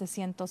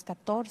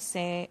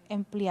 2.714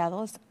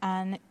 empleados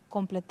han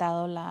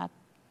completado la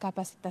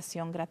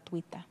capacitación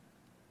gratuita.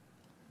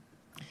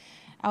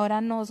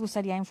 Ahora nos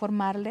gustaría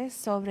informarles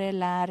sobre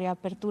la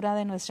reapertura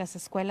de nuestras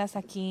escuelas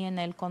aquí en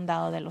el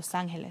condado de Los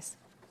Ángeles.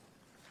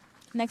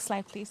 Next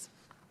slide, please.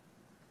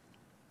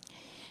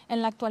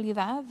 En la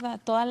actualidad,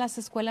 todas las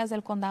escuelas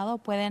del condado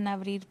pueden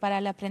abrir para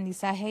el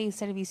aprendizaje y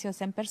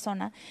servicios en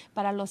persona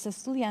para los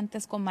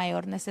estudiantes con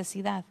mayor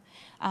necesidad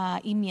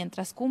y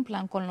mientras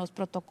cumplan con los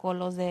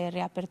protocolos de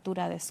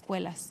reapertura de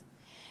escuelas.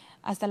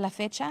 Hasta la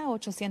fecha,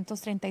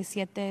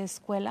 837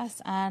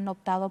 escuelas han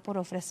optado por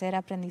ofrecer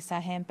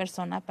aprendizaje en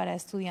persona para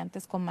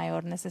estudiantes con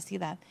mayor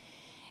necesidad.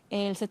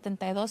 El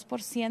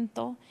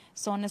 72%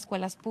 son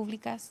escuelas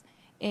públicas,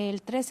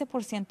 el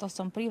 13%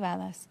 son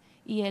privadas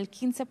y el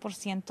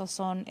 15%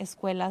 son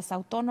escuelas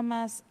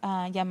autónomas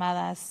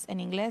llamadas en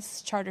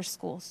inglés charter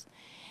schools.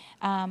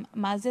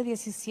 Más de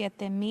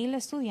 17,000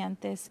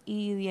 estudiantes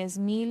y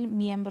 10,000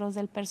 miembros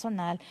del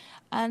personal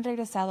han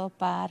regresado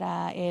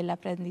para el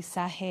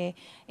aprendizaje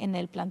en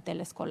el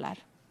plantel escolar.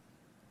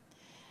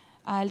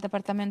 El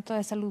Departamento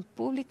de Salud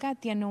Pública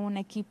tiene un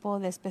equipo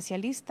de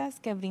especialistas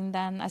que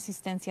brindan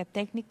asistencia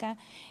técnica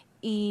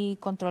y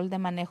control de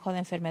manejo de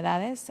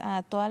enfermedades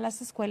a todas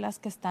las escuelas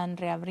que están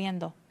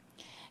reabriendo.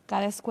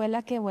 Cada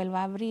escuela que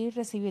vuelva a abrir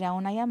recibirá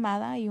una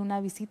llamada y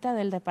una visita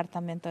del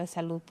Departamento de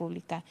Salud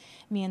Pública,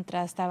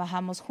 mientras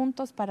trabajamos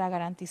juntos para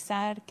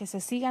garantizar que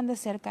se sigan de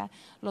cerca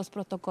los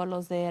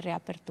protocolos de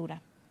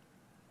reapertura.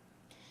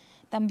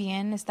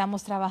 También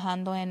estamos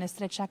trabajando en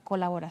estrecha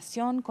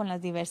colaboración con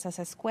las diversas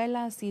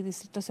escuelas y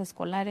distritos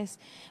escolares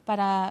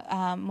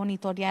para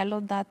monitorear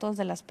los datos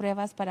de las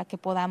pruebas para que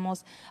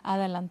podamos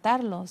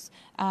adelantarlos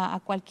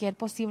a cualquier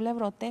posible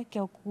brote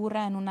que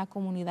ocurra en una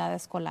comunidad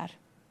escolar.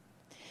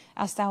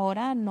 Hasta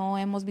ahora no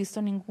hemos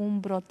visto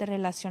ningún brote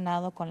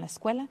relacionado con la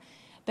escuela,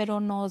 pero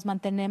nos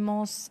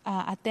mantenemos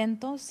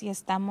atentos y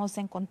estamos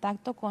en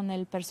contacto con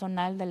el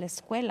personal de la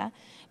escuela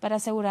para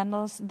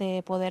asegurarnos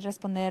de poder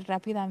responder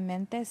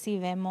rápidamente si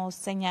vemos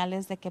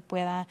señales de que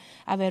pueda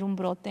haber un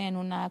brote en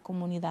una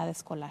comunidad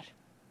escolar.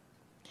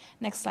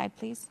 Next slide,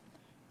 please.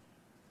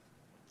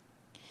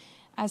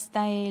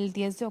 Hasta el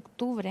 10 de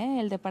octubre,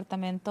 el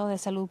Departamento de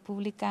Salud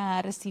Pública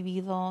ha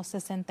recibido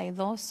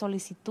 62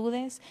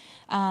 solicitudes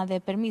de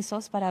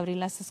permisos para abrir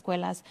las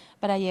escuelas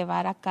para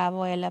llevar a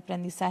cabo el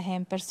aprendizaje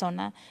en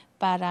persona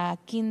para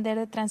kinder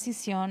de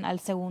transición al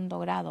segundo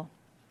grado.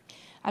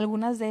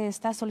 Algunas de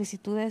estas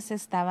solicitudes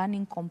estaban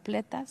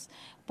incompletas,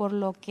 por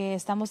lo que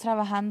estamos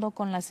trabajando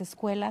con las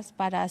escuelas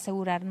para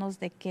asegurarnos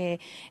de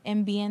que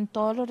envíen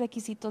todos los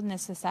requisitos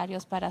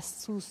necesarios para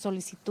sus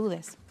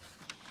solicitudes.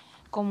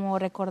 Como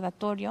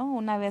recordatorio,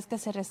 una vez que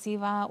se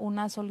reciba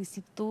una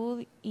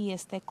solicitud y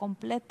esté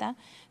completa,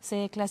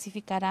 se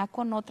clasificará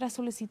con otras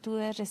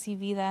solicitudes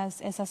recibidas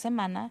esa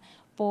semana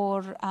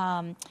por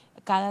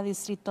cada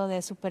distrito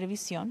de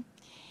supervisión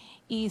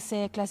y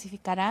se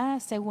clasificará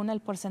según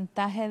el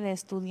porcentaje de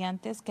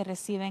estudiantes que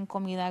reciben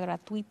comida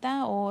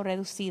gratuita o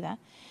reducida,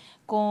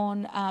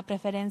 con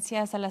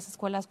preferencias a las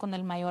escuelas con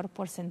el mayor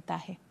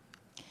porcentaje.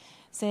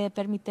 Se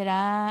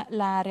permitirá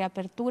la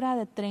reapertura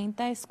de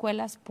 30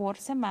 escuelas por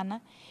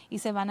semana y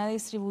se van a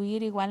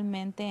distribuir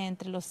igualmente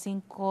entre los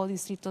 5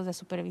 distritos de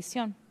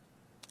supervisión.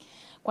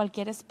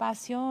 Cualquier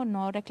espacio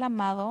no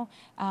reclamado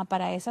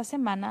para esa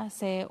semana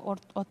se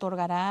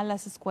otorgará a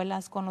las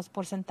escuelas con los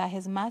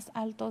porcentajes más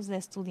altos de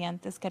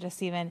estudiantes que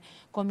reciben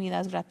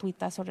comidas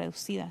gratuitas o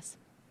reducidas.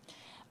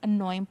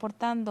 no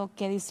importando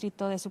qué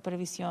distrito de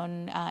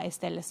supervisión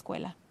esté en la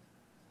escuela.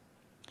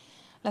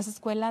 Las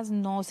escuelas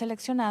no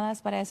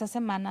seleccionadas para esa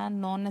semana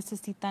no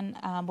necesitan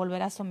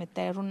volver a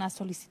someter una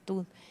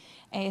solicitud.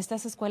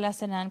 Estas escuelas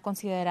serán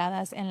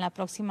consideradas en la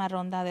próxima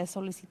ronda de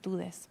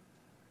solicitudes.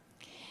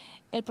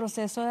 El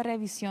proceso de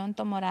revisión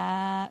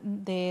tomará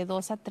de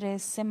 2 a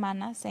 3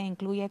 semanas e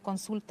incluye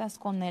consultas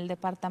con el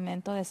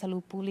Departamento de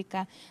Salud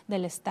Pública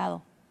del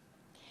Estado.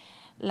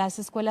 Las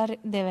escuelas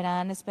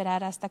deberán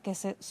esperar hasta que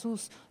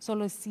sus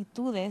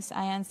solicitudes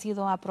hayan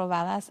sido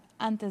aprobadas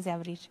antes de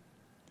abrir.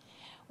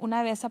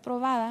 Una vez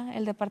aprobada,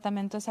 el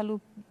Departamento de Salud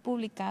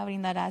Pública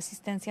brindará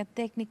asistencia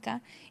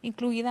técnica,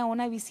 incluida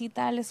una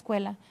visita a la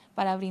escuela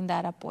para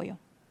brindar apoyo.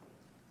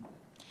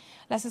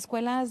 Las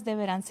escuelas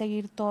deberán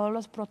seguir todos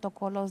los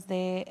protocolos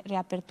de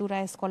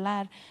reapertura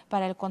escolar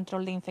para el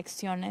control de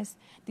infecciones,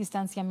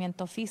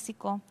 distanciamiento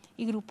físico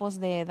y grupos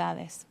de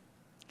edades.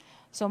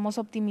 Somos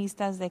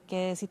optimistas de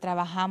que si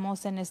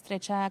trabajamos en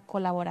estrecha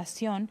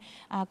colaboración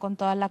con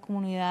toda la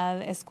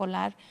comunidad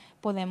escolar,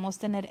 podemos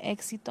tener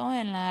éxito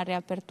en la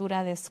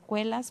reapertura de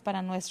escuelas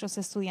para nuestros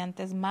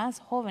estudiantes más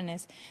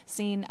jóvenes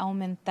sin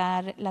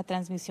aumentar la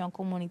transmisión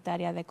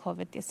comunitaria de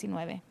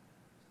COVID-19.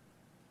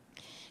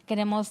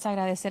 Queremos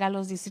agradecer a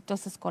los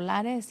distritos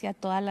escolares y a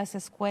todas las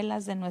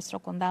escuelas de nuestro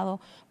condado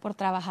por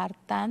trabajar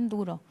tan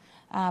duro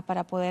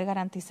para poder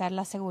garantizar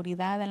la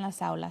seguridad en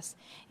las aulas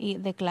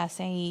de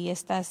clase y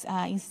estas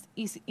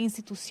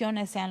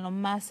instituciones sean lo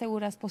más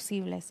seguras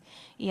posibles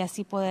y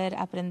así poder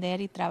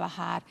aprender y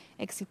trabajar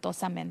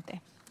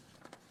exitosamente.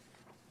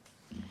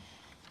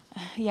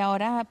 Y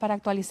ahora, para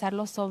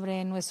actualizarlo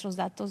sobre nuestros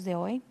datos de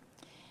hoy,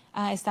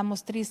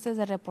 estamos tristes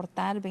de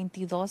reportar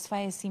 22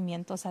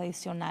 fallecimientos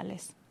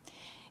adicionales.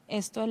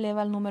 Esto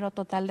eleva el número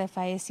total de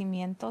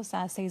fallecimientos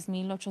a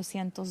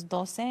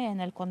 6,812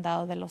 en el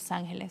condado de Los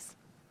Ángeles.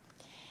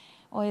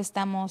 Hoy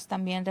estamos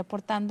también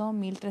reportando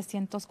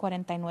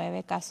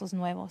 1,349 casos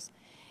nuevos.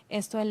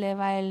 Esto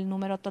eleva el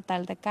número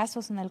total de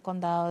casos en el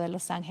condado de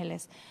Los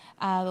Ángeles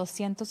a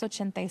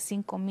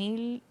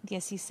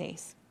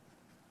 285,016.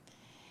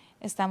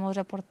 Estamos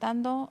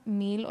reportando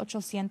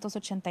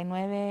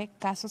 1,889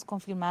 casos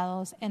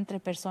confirmados entre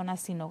personas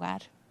sin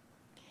hogar.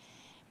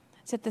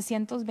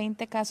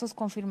 720 casos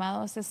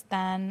confirmados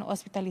están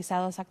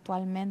hospitalizados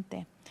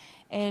actualmente.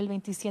 El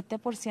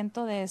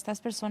 27% de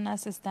estas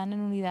personas están en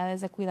unidades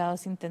de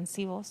cuidados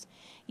intensivos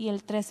y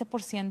el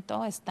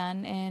 13%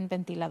 están en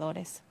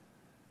ventiladores.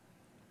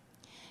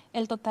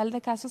 El total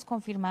de casos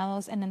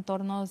confirmados en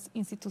entornos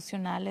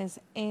institucionales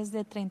es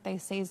de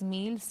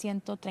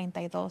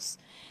 36,132,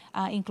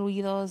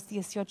 incluidos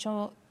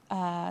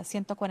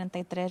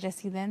 143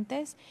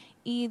 residentes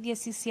y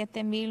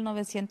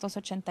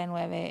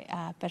 17,989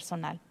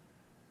 personal.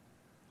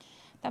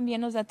 También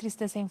nos da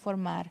tristeza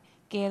informar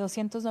que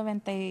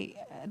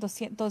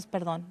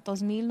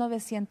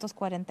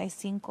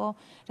 2,945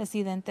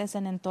 residentes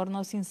en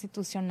entornos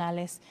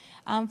institucionales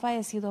han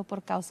fallecido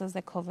por causas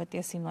de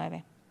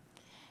COVID-19.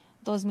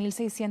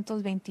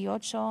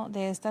 2,628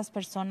 de estas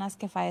personas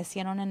que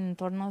fallecieron en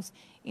entornos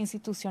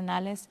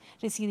institucionales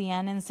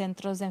residían en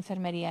centros de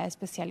enfermería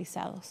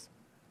especializados.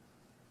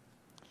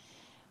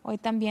 Hoy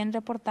también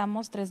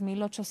reportamos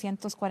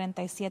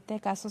 3,847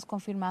 casos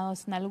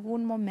confirmados en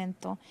algún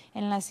momento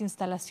en las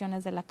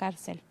instalaciones de la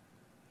cárcel.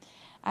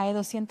 Hay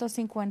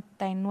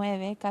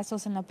 259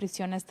 casos en la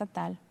prisión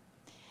estatal,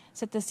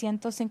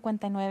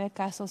 759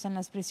 casos en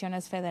las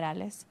prisiones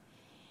federales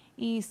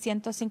y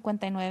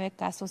 159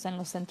 casos en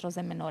los centros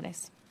de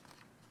menores.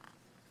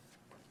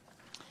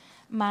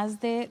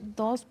 Más de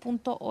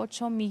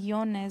 2.8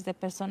 millones de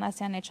personas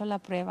se han hecho la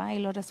prueba y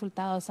los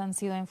resultados han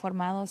sido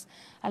informados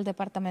al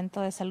Departamento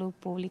de Salud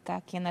Pública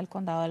aquí en el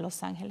Condado de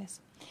Los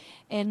Ángeles.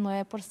 El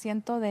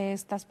 9% de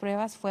estas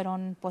pruebas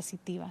fueron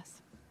positivas.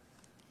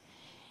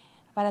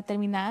 Para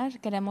terminar,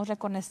 queremos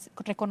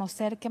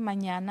reconocer que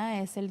mañana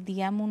es el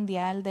Día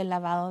Mundial del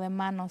Lavado de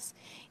Manos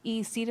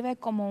y sirve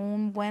como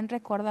un buen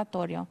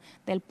recordatorio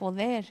del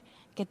poder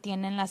que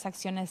tienen las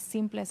acciones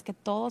simples que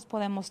todos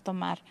podemos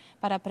tomar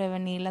para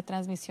prevenir la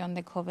transmisión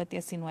de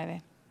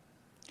COVID-19.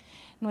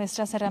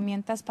 Nuestras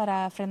herramientas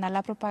para frenar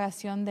la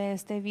propagación de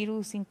este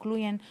virus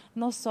incluyen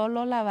no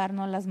solo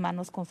lavarnos las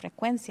manos con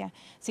frecuencia,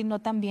 sino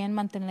también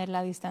mantener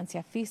la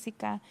distancia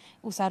física,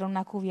 usar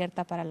una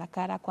cubierta para la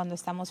cara cuando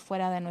estamos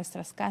fuera de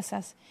nuestras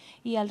casas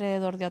y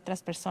alrededor de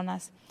otras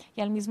personas,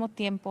 y al mismo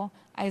tiempo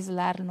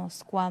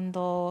aislarnos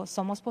cuando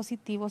somos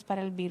positivos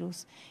para el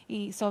virus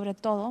y sobre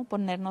todo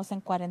ponernos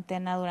en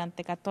cuarentena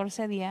durante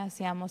 14 días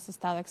si hemos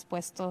estado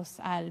expuestos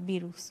al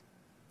virus.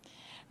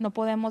 No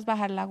podemos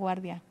bajar la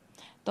guardia.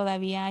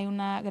 Todavía hay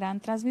una gran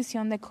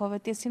transmisión de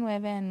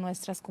COVID-19 en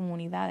nuestras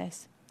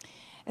comunidades.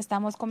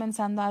 Estamos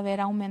comenzando a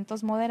ver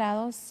aumentos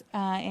moderados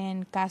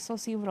en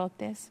casos y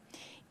brotes,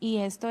 y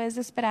esto es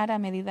de esperar a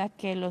medida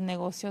que los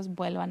negocios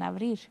vuelvan a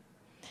abrir.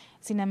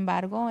 Sin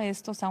embargo,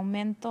 estos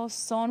aumentos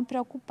son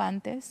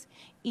preocupantes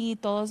y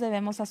todos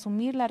debemos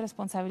asumir la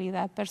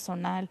responsabilidad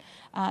personal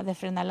de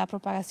frenar la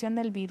propagación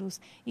del virus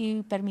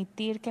y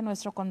permitir que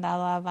nuestro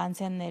condado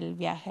avance en el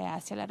viaje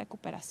hacia la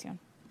recuperación.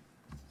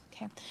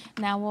 Okay.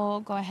 Now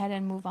we'll go ahead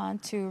and move on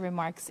to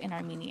remarks in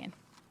Armenian.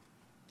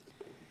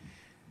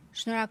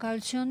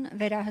 Շնորհակալություն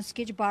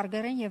վերահսկիչ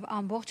Բարգերին եւ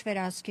ամբողջ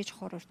վերահսկիչ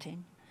խորհրդին։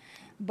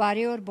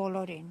 Բարի օր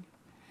բոլորին։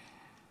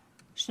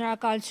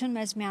 Շնորհակալություն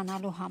մեզ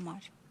միանալու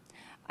համար։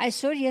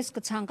 Այսօր ես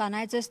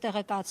կցանկանայի ձեզ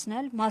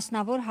տեղեկացնել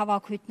մասնավոր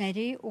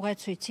հավաքույթների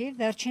ուղեցույցի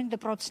վերջին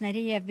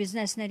դպրոցների եւ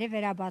բիզնեսների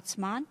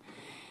վերաբացման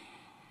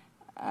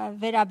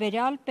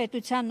վերաբերյալ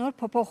պետության նոր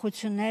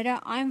փոփոխությունները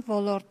այն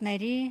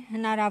ոլորտների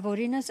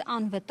հնարավորինս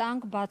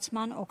անվտանգ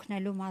բացման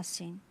օգնելու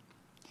մասին։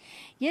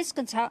 Ես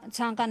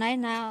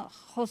կցանկանայի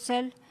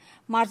խոսել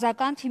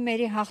մարզական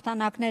թիմերի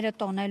հաղթանակները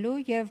տոնելու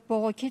եւ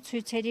բողոքի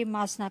ցույցերի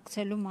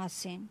մասնակցելու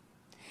մասին։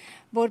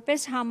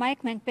 Որպես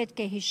համայնք մենք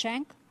պետք է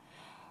հիշենք,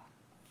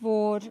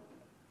 որ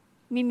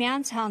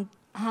միմյանց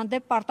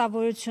հանդեպ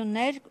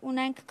պարտավորություններ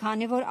ունենք,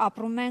 քանի որ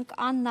ապրում ենք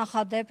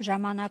աննախադեպ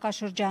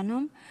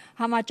ժամանակաշրջանում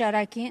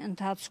համաճարակի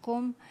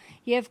ընթացքում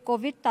եւ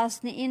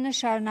COVID-19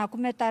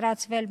 շարունակում է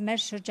տարածվել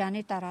մեր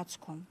շրջանի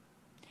տարածքում։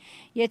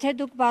 Եթե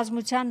դուք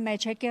բազմության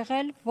մեջ եք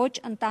եղել ոչ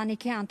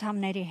ընտանիքի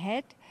անդամների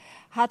հետ,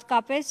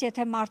 հատկապես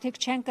եթե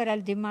մարդիկ չեն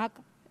կրել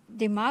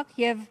դիմակ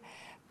եւ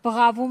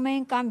բղավում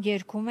էին կամ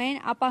երգում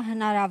էին, ապա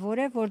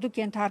հնարավոր է, որ դուք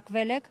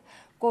ենթարկվել եք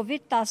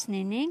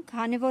COVID-19-ին,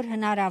 քանի որ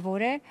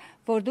հնարավոր է,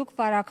 որ դուք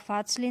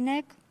վարակված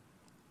լինեք,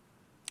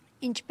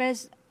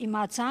 ինչպես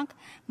իմացանք,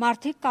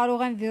 մարդիկ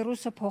կարող են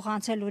վիրուսը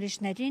փոխանցել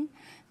ուրիշներին,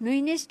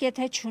 նույնիսկ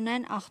եթե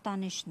չունեն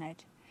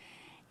ախտանիշներ։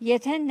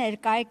 Եթե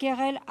ներկա եք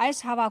եղել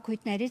այս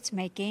հավաքույթներից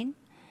մեկին,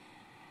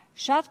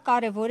 շատ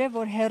կարևոր է,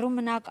 որ հեռու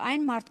մնաք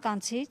այն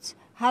մարդկանցից,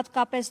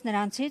 հատկապես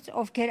նրանցից,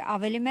 ովքեր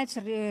ավելի մեծ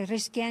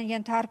ռիսկի են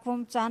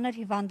ենթարկվում ծանր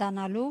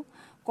հիվանդանալու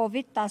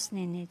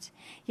COVID-19-ից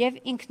եւ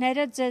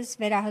ինքներդ ձեզ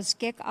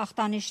վերահսկեք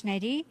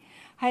ախտանիշների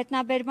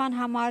հայտնաբերման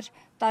համար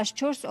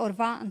 14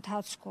 օրվա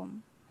ընթացքում։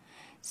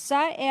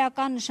 Սա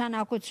էական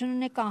նշանակություն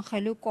ունի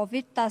կանխելու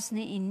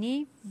COVID-19-ի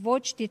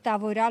ոչ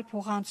դիտավորյալ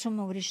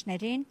փոխանցումը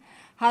ուրիշներին,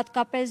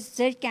 հատկապես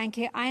ձեր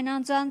կյանքի այն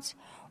անձանց,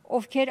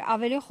 ովքեր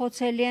ավելի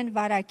խոցելի են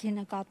վարակի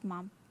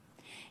նկատմամբ։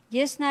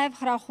 Ես նաև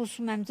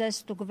խրախուսում եմ ձեզ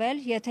ստուգվել,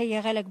 եթե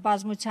եղել եք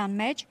բազմության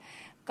մեջ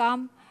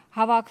կամ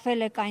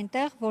հավաքվել եք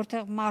այնտեղ,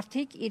 որտեղ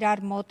մարդիկ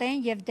իրար մոտ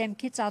էին եւ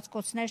դեմքի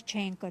ծածկոցներ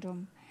չէին կրում։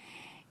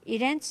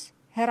 Իրենց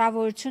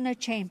հեռավորությունը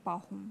չէին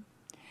պահում։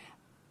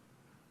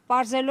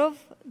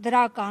 Պարզելով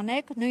դրա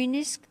կանեք,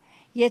 նույնիսկ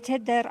եթե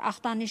դեռ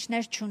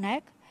ախտանիշներ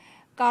չունեք,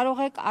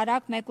 կարող եք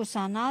արագ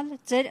մեկուսանալ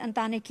ձեր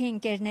ընտանիքի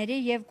ընկերների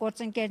եւ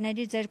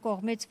գործընկերների ձեր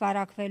կողմից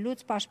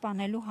վարակվելուց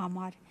պաշտպանելու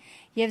համար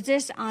եւ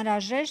ձեզ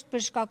անհրաժեշտ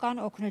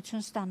բժշկական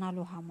օգնություն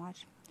ստանալու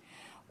համար։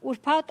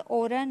 Ուրբաթ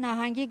օրը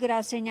նահանգի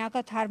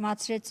գրասենյակը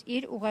թարմացրեց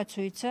իր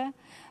ուղեցույցը,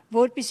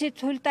 որպեսզի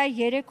թույլ տա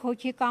 3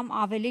 հոգի կամ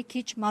ավելի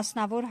քիչ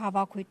մասնավոր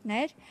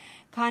հավաքույթներ,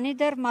 քանի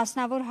դեռ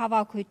մասնավոր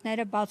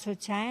հավաքույթները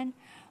բացօթյա են,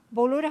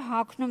 բոլորը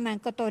հագնում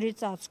են կտորի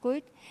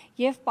ծածկույթ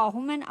եւ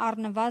պահում են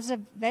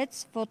առնվազն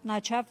 6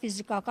 ոտնաչափ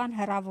ֆիզիկական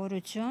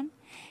հեռավորություն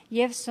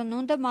եւ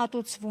սնունդը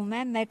մատուցվում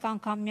է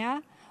մեկանգամյա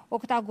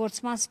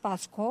օգտագործման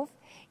սպասքով,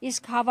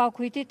 իսկ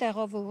հավաքույթի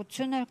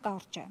տեղողությունը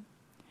կարճ է։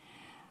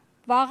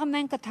 Վաղը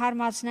մենք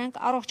կթարմացնենք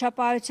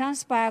առողջապահության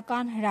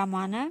սպայական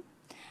հրամանը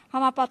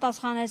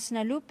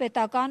համապատասխանեցնելու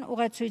պետական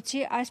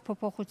ուղեցույցի այս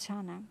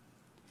փոփոխությանը։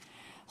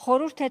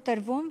 Խորհուրդ է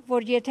տրվում,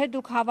 որ եթե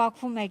դուք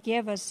հավաքվում եք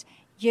եւս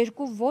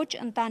 2 ոչ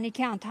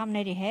ընտանիքի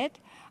անդամների հետ,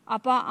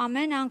 ապա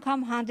ամեն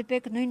անգամ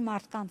հանդիպեք նույն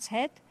մարդկանց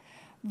հետ,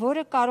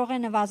 որը կարող է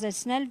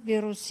նվազեցնել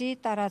վիրուսի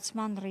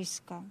տարածման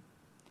ռիսկը։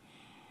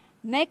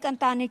 Մեկ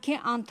ընտանիքի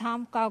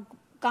անդամ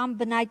կամ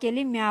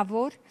բնակելի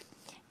միավոր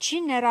չի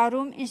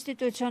ներառում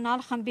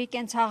ինստիտուցիոնալ խմբի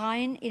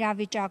կենցաղային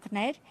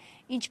իրավիճակներ,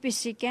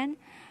 ինչպիսիք են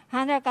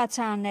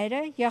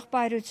հանրակացարանները,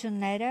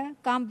 եղբայրությունները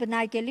կամ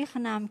բնակելի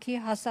խնամքի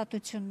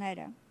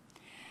հաստատությունները։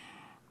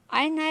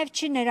 Այն նաև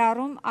չի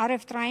ներառում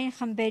առևտրային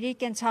խմբերի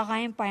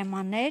կենցաղային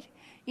պայմաններ,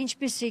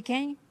 ինչպիսիք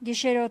են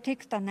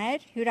գիշերօթիկ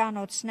տներ,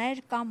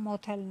 հյուրանոցներ կամ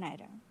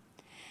մոթելները։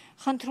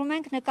 Խնդրում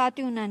ենք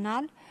նկատի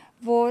ունենալ,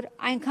 որ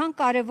այնքան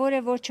կարևոր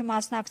է, որ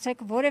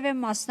չմասնակցեք որևէ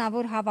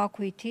մասնավոր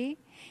հավաքույթի,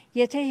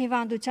 եթե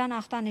հիվանդության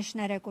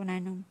ախտանիշներ եք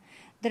ունենում,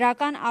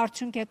 դրական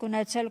արդյունք եք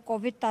ունեցել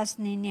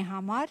COVID-19-ի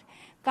համար,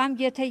 կամ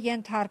եթե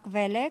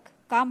ենթարկվել եք,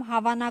 կամ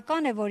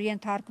հավանական է, որ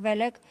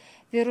ենթարկվել եք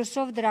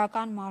վիրուսով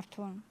դրական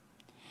մարդուն։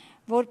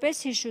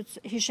 Որպես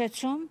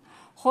հիշեցում,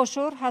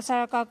 խոշոր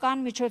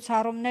հասարակական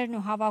միջոցառումներն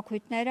ու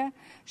հավաքույթները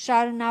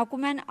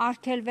շարունակում են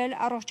արգելվել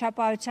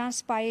առողջապահության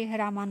սպայի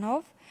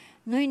հրամանով,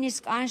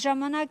 նույնիսկ այն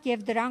ժամանակ,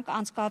 եւ դրանք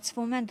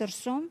անցկացվում են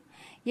դրսում,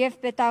 եւ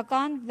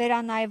պետական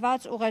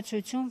վերանայված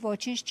ուղեցույցում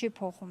ոչինչ չի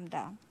փոխում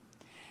դա։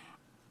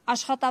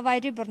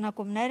 Աշխատավայրի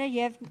բռնկումները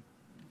եւ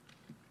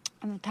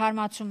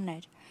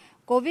թարմացումներ։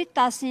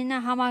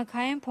 COVID-19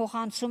 համայնքային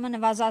փոխանցումը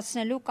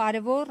նվազեցնելու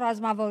կարևոր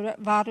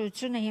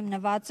ռազմավարությունը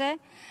հիմնված է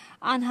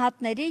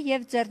անհատների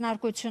եւ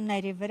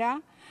ձեռնարկությունների վրա,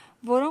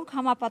 որոնք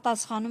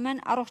համապատասխանում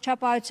են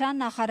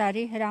առողջապահության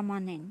նախարարի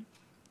հրամանին։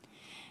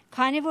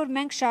 Քանի որ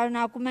մենք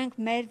շարունակում ենք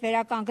մեր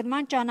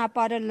վերականգնման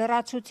ճանապարհը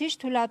լրացուցիչ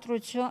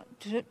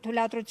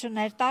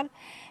թույլատրություններ տալ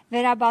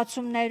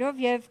վերաբացումներով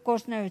եւ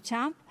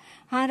գործնեությամբ,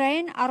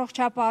 Հանրային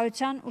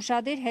առողջապահության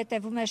ուշադիր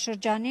հետևում է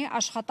շրջանի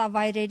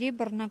աշխատավայրերի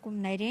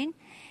բռնկումներին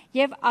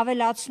եւ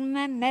ավելացնում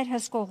է մեր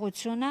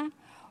հսկողությունը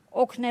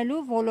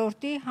օգնելու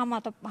ոլորտի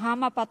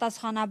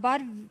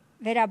համապատասխանաբար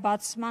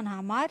վերաբացման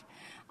համար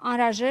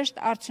անհրաժեշտ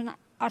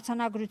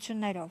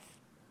արձանագրություններով։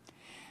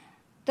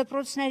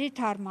 Դպրոցների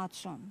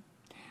թարմացում։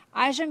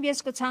 Այժմ ես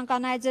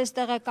կցանկանայի ձեզ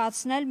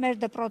տեղեկացնել մեր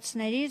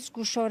դպրոցների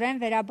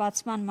զգուշորեն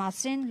վերաբացման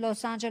մասին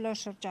Լոս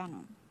Անջելես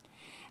շրջանում։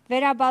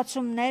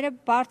 Վերաբացումները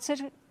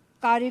բարձր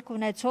կարիք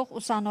ունեցող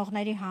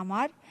ուսանողների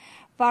համար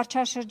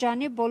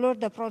վարչաշրջանի բոլոր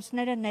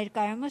դպրոցները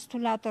ներկայումս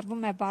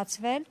թույլատրվում է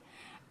բացվել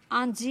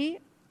անձի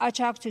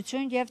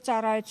աջակցություն եւ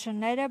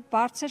ծառայությունները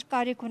բարձր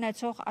կարիք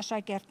ունեցող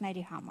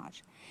աշակերտների համար,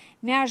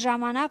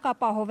 միաժամանակ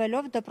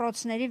ապահովելով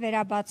դպրոցների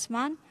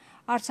վերաբացման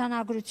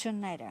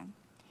արձանագրությունները։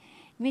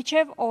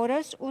 Մինչև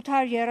օրս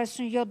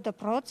 837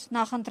 դպրոց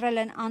նախընտրել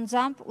են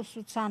անձամբ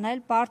ուսուցանել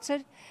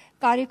բարձր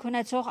կարիք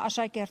ունեցող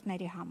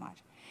աշակերտների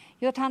համար։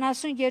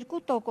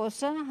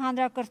 72%-ը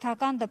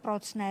հանրակրթական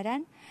դպրոցներ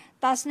են,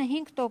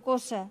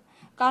 15%-ը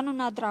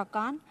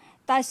կանոնադրական,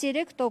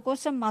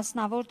 13%-ը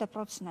մասնավոր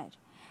դպրոցներ։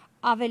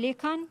 Ավելի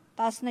քան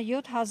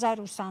 17,000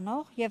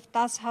 ուսանող եւ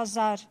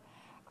 10,000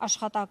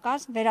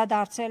 աշխատակազմ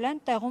վերադարձել են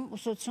տեղում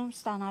ուսուցում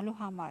ստանալու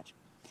համար։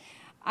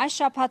 Այս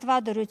շաբաթվա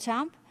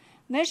դրությամբ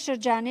մեր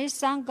շրջանի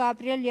Սան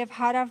Գաբրիել եւ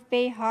Հարավ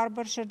Բեյ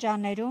Հարբոր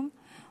շրջաններում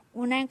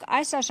ունենք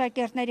այս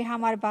աշակերտների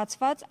համար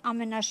բացված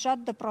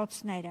ամենաշատ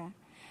դպրոցները։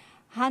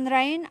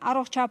 Հանրային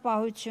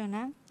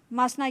առողջապահությունը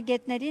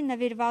մասնագետների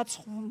նվիրված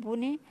խումբ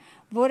ունի,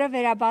 որը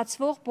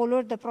վերաբացվող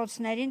բոլոր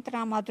դպրոցներին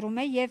տրամադրում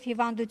է եւ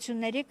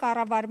հիվանդությունների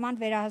կառավարման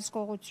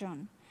վերահսկողություն։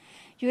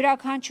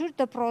 Յուրաքանչյուր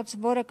դպրոց,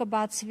 որը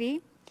կբացվի,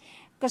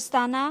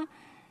 կստանա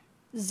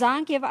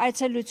զանգ եւ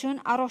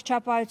այցելություն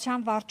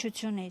առողջապահության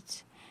վարչությունից,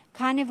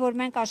 քանի որ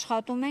մենք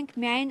աշխատում ենք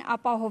միայն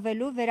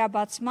ապահովելու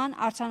վերաբացման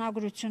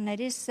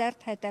արձանագրությունների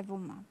սերտ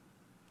հետևումը։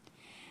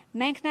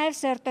 Մենք նաև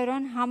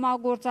սերտորեն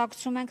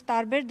համագործակցում ենք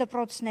տարբեր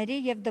դպրոցների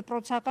եւ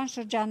դպրոցական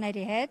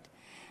շրջանների հետ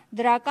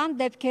դրական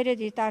դեպքերը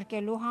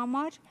դիտարկելու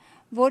համար,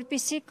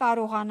 որպիսի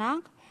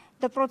կարողանանք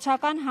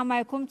դպրոցական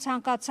համայնքում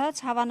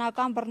ցանկացած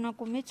հավանական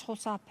բռնկումից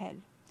խուսափել։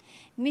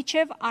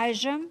 Մինչև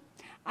այժմ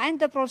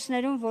այն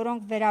դպրոցներում,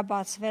 որոնք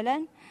վերաբացվել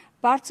են,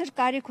 բարձր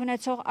կարիք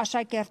ունեցող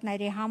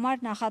աշակերտների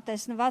համար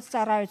նախատեսված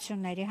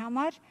ծառայությունների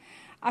համար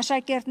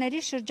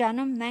աշակերտների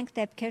շրջանում մենք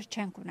դեպքեր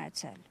չենք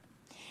ունեցել։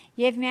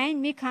 Եվ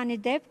միայն մի քանի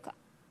դեպք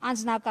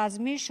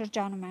անձնակազմի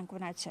շրջանում ենք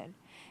ունեցել։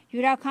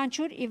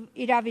 Յուրաքանչյուր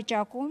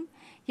իրավիճակում,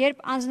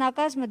 երբ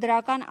անձնակազմը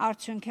դրական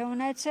արդյունք է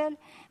ունեցել,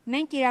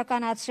 մենք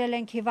իրականացրել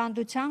ենք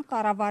հիվանդության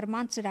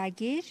կառավարման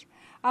ծրագիր,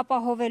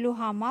 ապահովելու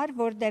համար,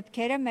 որ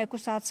դեպքերը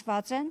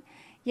մեկուսացված են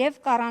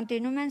եւ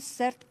կարանտինում են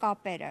սերտ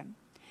կապերը։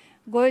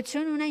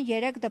 Գոյություն ունեն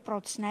 3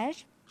 դպրոցներ,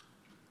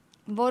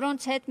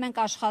 որոնց հետ մենք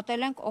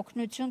աշխատել ենք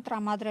օգնություն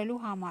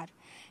տրամադրելու համար,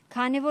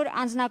 քանի որ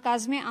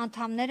անձնակազմի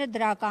անդամները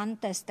դրական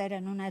տեստեր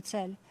են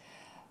ունեցել։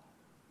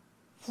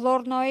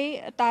 Ֆլորնոյի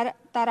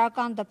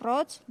տարական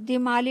դպրոց,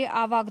 Դիմալի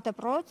ավագ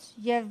դպրոց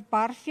եւ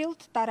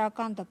Բարֆիլդ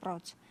տարական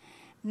դպրոց։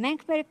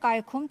 Մենք մեր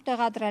կայքում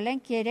տեղադրել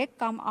ենք 3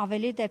 կամ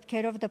ավելի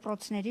դեպքերով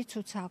դպրոցների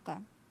ցուցակը։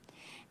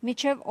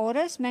 Մինչև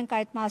օրս մենք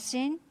այդ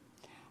մասին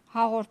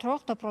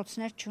հաղորդող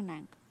դպրոցներ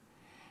չունենք։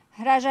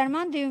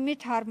 Հրաժարման դիմումի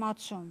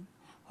թարմացում։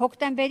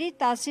 Հոկտեմբերի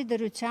 10-ի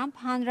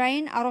դրությամբ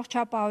հանրային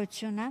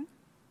առողջապահությունը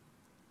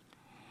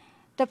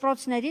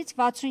դպրոցներից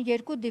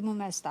 62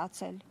 դիմում է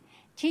ստացել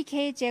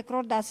TK-ից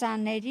երկրորդ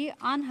դասարանների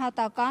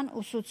անհատական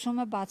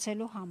ուսուցումը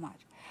բացելու համար։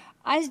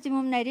 Այս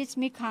դիմումներից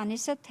մի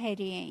քանիսը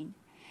թերի էին։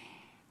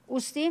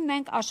 Ուստի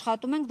մենք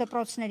աշխատում ենք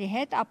դպրոցների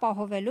հետ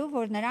ապահովելու,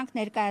 որ նրանք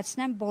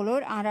ներկայացնեն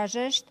բոլոր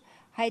անհրաժեշտ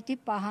հայտի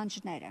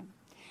պահանջները։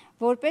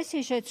 Որպես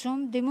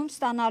հիշեցում, դիմում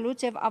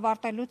ստանալուց եւ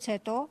ավարտելուց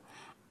հետո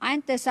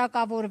այն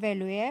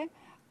տեսակավորվելու է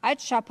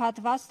այդ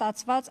շաբաթվա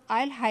ստացված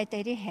այլ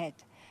հայտերի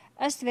հետ,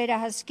 ըստ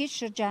վերահսկիչ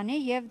շրջանի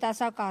եւ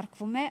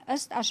դասակարգվում է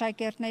ըստ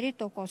աշակերտների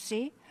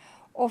տոկոսի,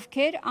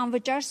 ովքեր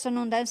անվճար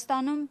սնունդ են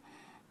ստանում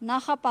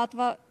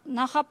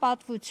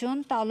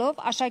նախապատվություն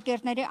տալով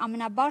աշակերտների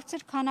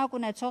ամենաբարձր քանակ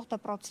ունեցող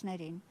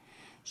դպրոցներին։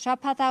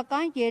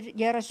 Շաբաթական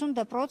 30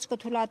 դպրոց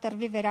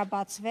կթույլատրվի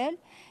վերաբացվել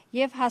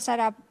եւ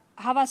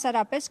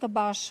հավասարապես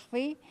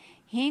կբաշխվի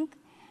 5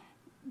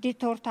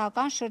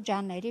 դիտորդական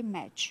շրջանների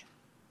մեջ։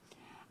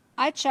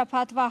 Այդ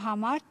շաբաթվա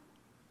համար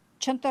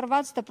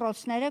չընտրված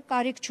դպրոցները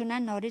կարիք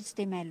չունեն նորից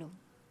դիմելու։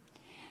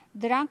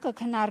 Դրանք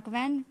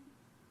կքննարկվեն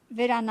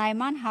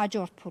վերանայման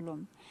հաջորդ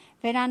փուլում։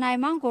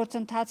 Վերանայման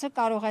գործընթացը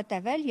կարող է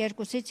տևել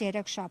 2-ից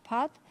 3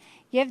 շաբաթ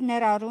եւ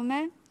ներառում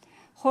է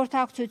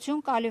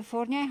խորհրդակցություն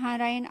Կալիֆոռնիայի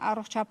հանրային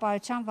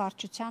առողջապահության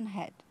վարչության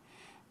հետ։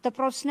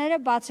 Դպրոցները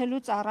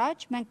բացելուց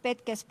առաջ մենք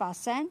պետք է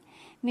սպասեն,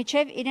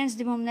 մինչև իրենց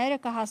դիմումները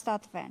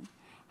կհաստատվեն։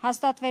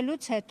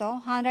 Հաստատվելուց հետո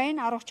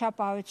հանրային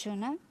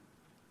առողջապահությունը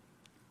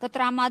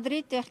կտրամադրի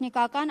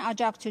տեխնիկական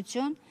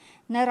աջակցություն,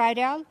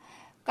 ներառյալ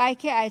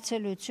կայքի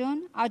այցելություն,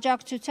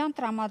 աջակցության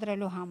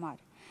տրամադրելու համար։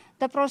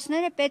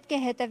 Դպրոցները պետք է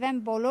հետևեն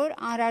բոլոր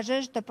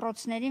անհրաժեշտ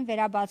դպրոցներին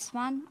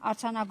վերաբացման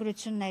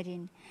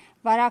արձանագրություններին,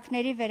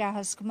 վարակների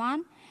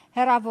վերահսկման,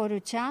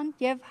 հեռավորության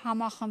եւ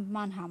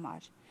համախմբման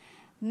համար։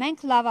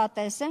 Մենք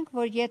լավատես ենք,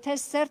 որ եթե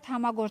սերտ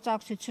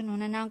համագործակցություն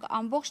ունենանք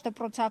ամբողջ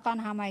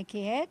դպրոցական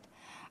համայնքի հետ,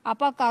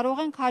 ապա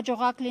կարող ենք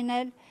հաջողակ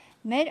լինել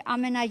մեր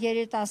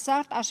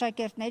ամենաերիտասարդ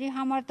աշակերտների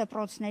համար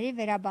դպրոցների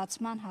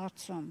վերաբացման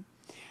հարցում,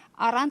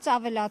 առանց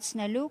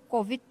ավելացնելու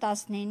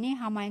COVID-19-ի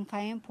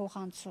համայնքային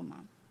փոխանցումը։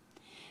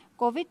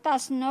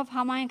 COVID-19-ով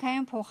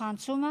համայնքային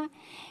փոխանցումը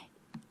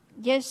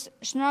ես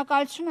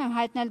շնորհակալություն եմ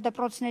հայտնել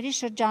դպրոցների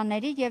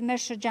շրջանների եւ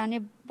մեր շրջանի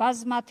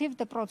բազմաթիվ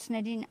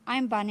դպրոցներին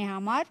այն բանի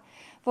համար,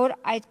 որ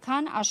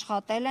այդքան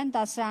աշխատել են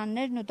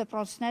դասարաններն ու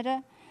դպրոցները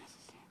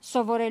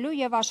սովորելու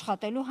եւ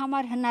աշխատելու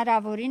համար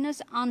հնարավորինս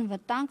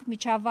անվտանգ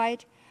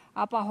միջավայր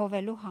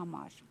ապահովելու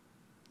համար։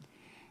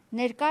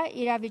 Ներկա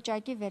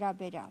իրավիճակի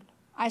վերաբերյալ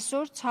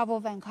այսօր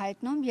ցավով ենք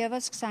հայտնում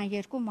եւս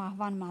 22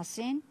 մահվան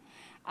մասին,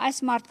 այս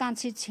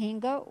մարդկանցից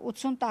 5-ը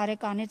 80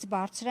 տարեկանից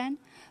բարձր են,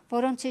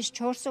 որոնցից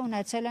 4-ը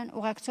ունեցել են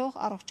ուղեկցող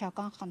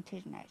առողջական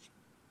խնդիրներ։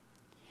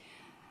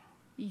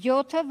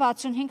 7-ը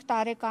 65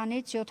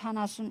 տարեկանից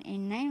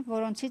 79 են,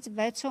 որոնցից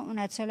 6-ը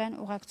ունեցել են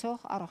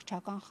ուղեկցող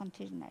առողջական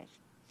խնդիրներ։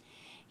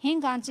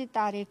 5 անձի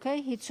տարիքը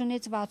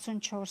 50-ից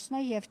 64-ն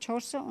է եւ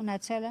 4-ը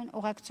ունեցել են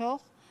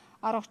ուղեկցող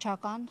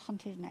առողջական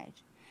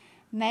խնդիրներ։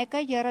 1-ը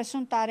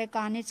 30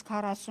 տարեկանից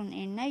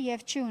 49 է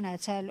եւ չի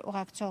ունեցել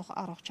ուղեկցող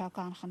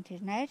առողջական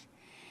խնդիրներ։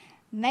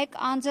 1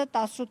 անձը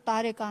 18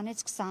 տարեկանից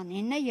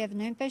 29 է եւ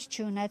նույնպես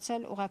չի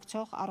ունեցել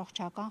ուղեկցող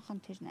առողջական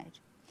խնդիրներ։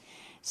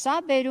 Սա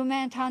բերում է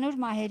ընդհանուր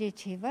մահերի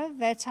թիվը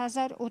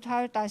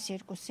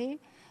 6812-ի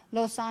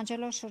Լոս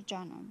Անջելես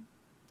շրջանում։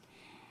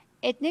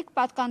 Էթնիկ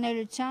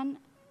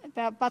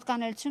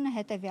պատկանելությունը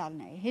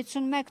հետևյալն է.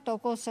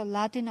 51%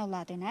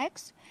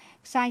 լատինո-լատինեքս,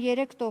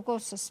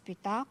 23%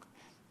 սպիտակ,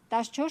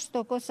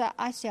 14%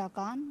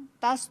 ասիական,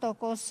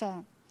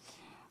 10%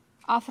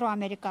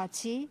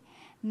 աֆրոամերիկացի,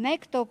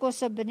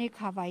 1% բնիկ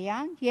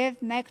հավայան եւ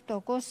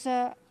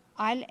 1%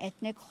 այլ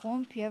էթնիկ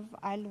խումբ եւ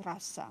այլ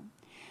ռասա։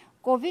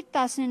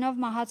 COVID-19-ով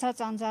մահացած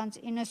անձանց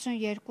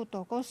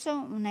 92%-ը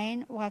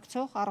ունեին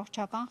ուղեկցող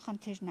առողջական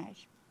խնդիրներ։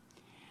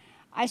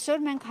 Այսօր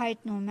մենք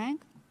հայտնում ենք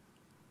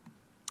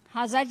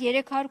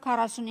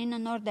 1349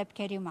 նոր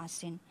դեպքերի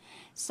մասին։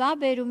 Սա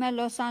բերում է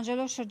Լոս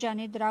Անջելես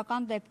շրջանի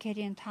դրական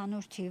դեպքերի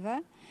ընդհանուր թիվը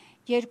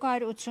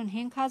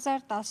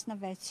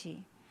 285016-ի։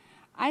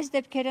 Այս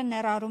դեպքերը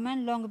ներառում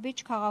են Լոնգ Բիչ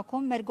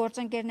քաղաքում մեր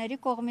գործընկերների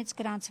կողմից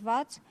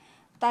գրանցված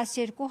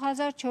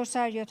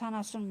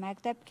 12471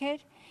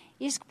 դեպքեր,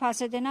 իսկ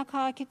Փասեդենա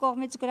քաղաքի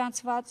կողմից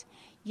գրանցված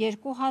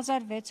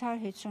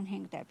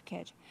 2655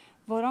 դեպքեր,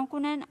 որոնք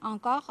ունեն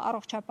անկախ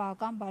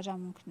առողջապահական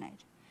բաժանմունքներ։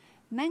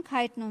 Մենք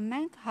հայտնում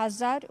ենք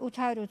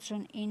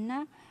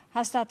 1889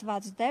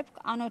 հաստատված դեպք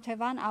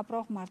անօթևան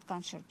ապրող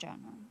մարդկանց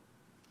շրջանում։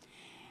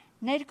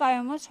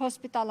 Ներկայումս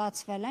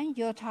հոսպիտալացվել են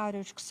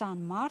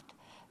 720 մարդ,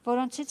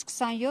 որոնցից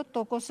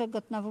 27%-ը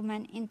գտնվում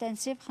են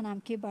ինտենսիվ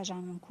խնամքի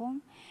բաժանմունքում,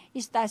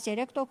 իսկ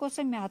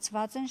 13%-ը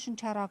միացված են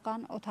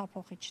շնչառական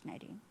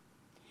օդափոխիչների։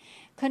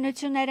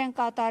 Քննություններ են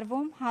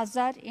կատարվում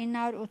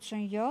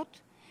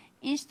 1987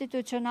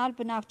 ինստիտուցիոնալ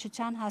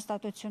բնակչության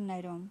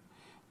հաստատություններում։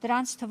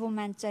 Դրանց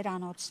թվում են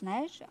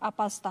ծերանոցներ,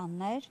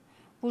 ապաստաններ,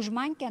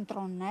 բուժման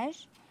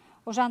կենտրոններ,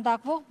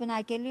 օժանդակվող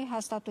բնակելի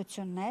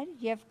հաստատություններ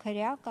եւ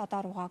քրյա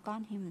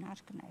կատարողական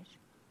հիմնարկներ։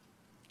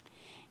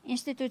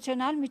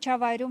 Ինստիտուցիոնալ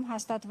միջավայրում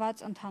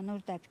հաստատված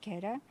ընդհանուր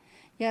դեպքերը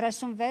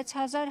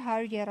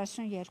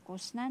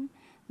 36132-ն են,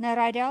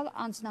 ներառյալ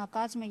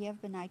անձնակազմը եւ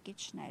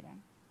բնակիչները։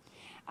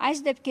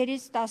 Այս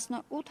դեպքերից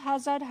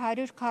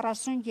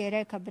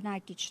 18143-ը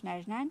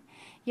բնակիչներն են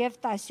եւ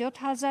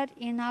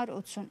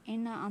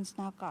 17989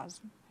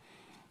 անձնակազմ։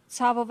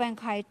 Ցավով ենք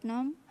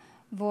հայտնում,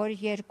 որ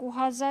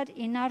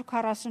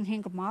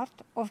 2945 մարդ,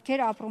 ովքեր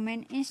ապրում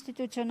են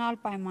ինստիտուցիոնալ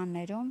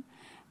պայմաններում,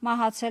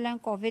 մահացել են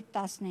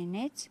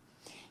COVID-19-ից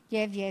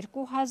եւ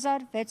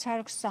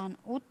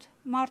 2628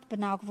 մարդ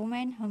բնակվում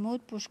են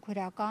հմուտ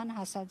բուժքույրական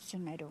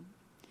հաստատություններում։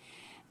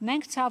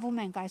 Մենք ցավում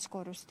ենք այս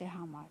կորուստի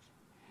համար։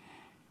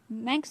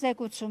 Մենք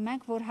զեկուցում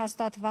ենք, որ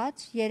հաստատված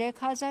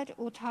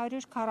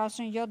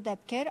 3847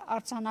 դեպքեր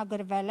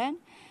արձանագրվել են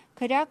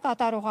քրյա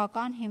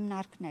կատարողական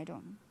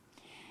հիմնարկներում,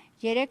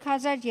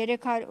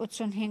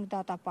 3385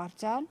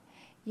 դատապարտյալ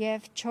եւ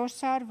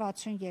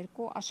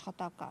 462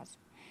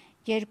 աշխատակազմ,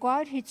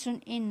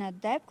 259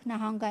 դեպք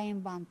նահանգային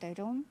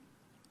բանտերում,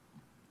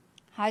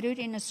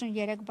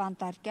 193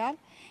 բանտարկյալ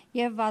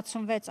եւ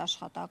 66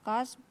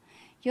 աշխատակազմ,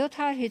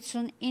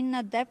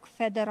 759 դեպք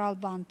ֆեդերալ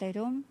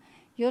բանտերում,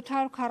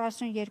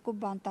 742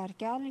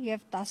 բանտարկյալ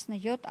եւ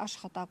 17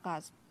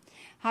 աշխատակազմ,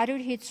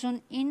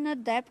 159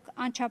 դեպք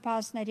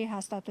անչափահասների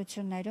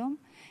հաստատություններում,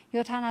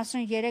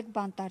 73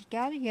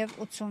 բանտարկյալ եւ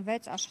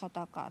 86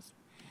 աշխատակազմ։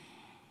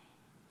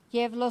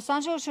 Եվ Լոս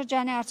Անջելես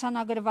շրջանի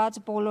արձանագրված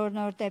բոլոր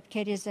նոր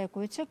դեպքերի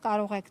զեկույցը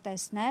կարող եք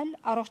տեսնել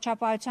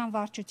առողջապահության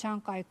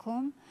վարչության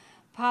կայքում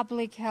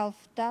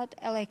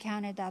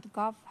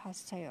publichealth.lacounty.gov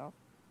հասցեով։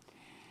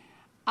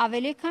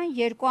 Ավելի քան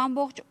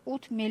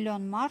 2.8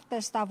 միլիոն մարդ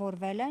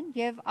տեստավորվել են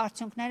եւ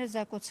արդյունքները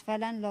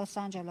զեկուցվել են Լոս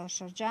Անջելես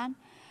շրջան,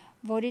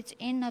 որից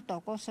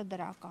 9%-ը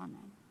դրական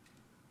են։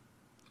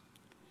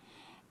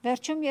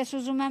 Վերջում ես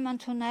ուզում եմ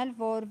ընդունել,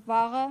 որ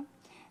վաղը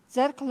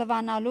ձեռք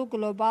լվանալու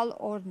գլոբալ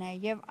օրն է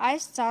եւ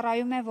այս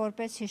ծառայում է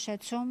որպես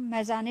հիշեցում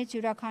մեզանից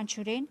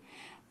յուրաքանչյուրին,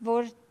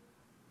 որ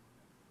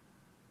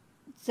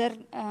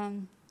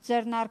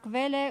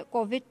ձեռնարկվել է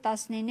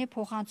COVID-19-ի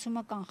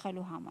փոխանցումը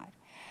կանխելու համար։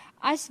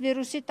 Այս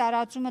վիրուսի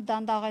տարածումը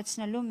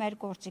դանդաղեցնելու մեր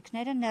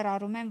գործիքները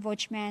ներառում են ոչ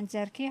միայն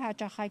ձեռքի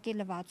հաճախակի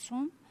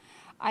լվացում,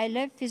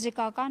 այլև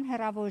ֆիզիկական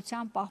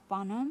հեռավորության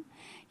պահպանում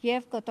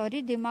եւ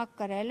կտորի դիմակ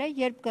կրելը,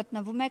 երբ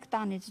գտնվում եք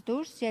տանից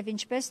դուրս եւ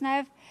ինչպես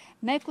նաեւ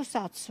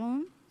մեկուսացում,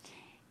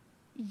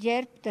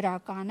 երբ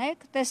դրական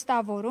եք,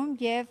 տեստավորում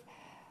եւ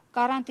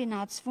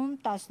կարանտինացվում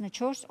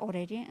 14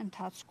 օրերի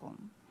ընթացքում։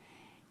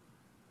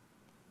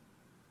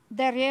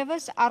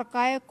 Դեռևս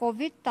արկա է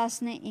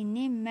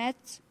COVID-19-ի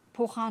մեծ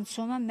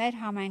փոխանցումը մեր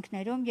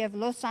համայնքներում եւ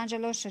Լոս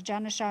Անջելես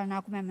շրջանը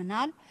շարունակում է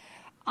մնալ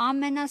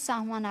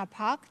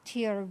ամենասահմանափակ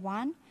Tier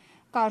 1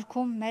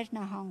 կարգում մեր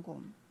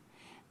նահանգում։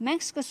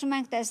 Մենք սկսում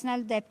ենք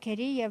տեսնել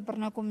դեպքերի եւ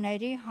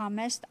բռնկումների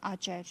համեստ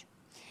աճեր։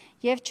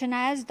 Եվ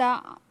չնայած դա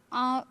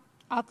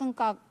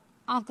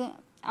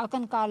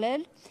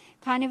ակնկալել,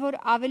 քանի որ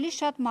ավելի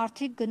շատ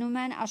մարդիկ գնում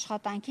են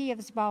աշխատանքի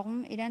եւ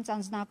զբաղվում իրենց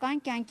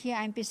անձնական կյանքի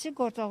այնպիսի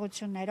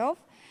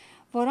գործողություններով,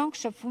 որոնք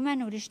շփվում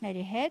են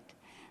ուրիշների հետ,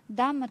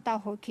 դա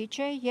մտահոգիչ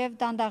է եւ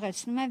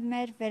դանդաղեցնում է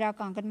մեր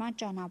վերականգնման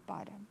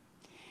ճանապարհը։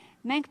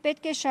 Մենք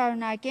պետք է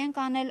շարունակենք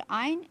անել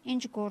այն,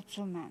 ինչ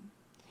գործում է։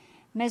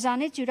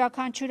 Մեզանից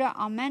յուրաքանչյուրը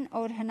ամեն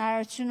օր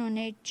հնարավորություն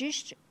ունի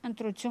ճիշտ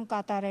ընտրություն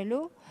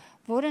կատարելու,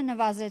 որը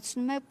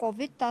նվազեցնում է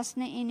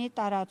COVID-19-ի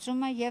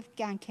տարածումը եւ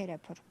կյանքեր է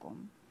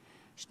փրկում։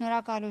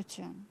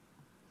 Շնորհակալություն։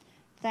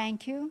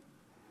 Thank you.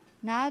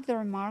 Now the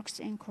remarks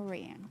in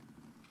Korean.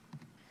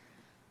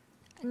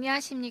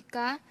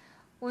 안녕하십니까.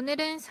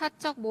 오늘은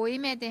사적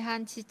모임에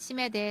대한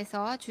지침에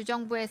대해서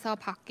주정부에서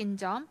바뀐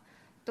점,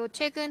 또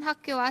최근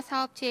학교와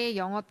사업체의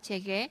영업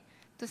재개,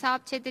 또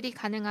사업체들이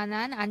가능한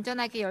한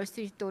안전하게 열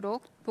수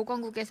있도록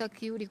보건국에서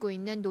기울이고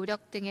있는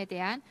노력 등에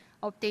대한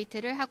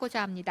업데이트를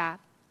하고자 합니다.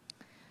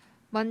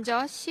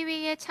 먼저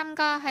시위에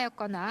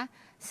참가하였거나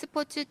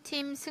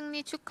스포츠팀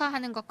승리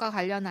축하하는 것과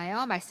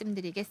관련하여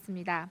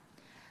말씀드리겠습니다.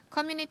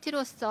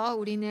 커뮤니티로서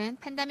우리는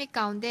팬데믹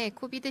가운데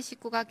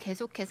코비드-19가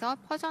계속해서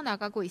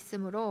퍼져나가고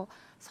있으므로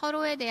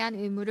서로에 대한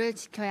의무를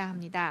지켜야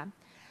합니다.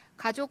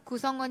 가족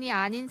구성원이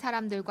아닌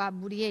사람들과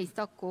무리에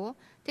있었고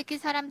특히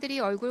사람들이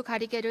얼굴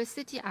가리개를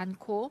쓰지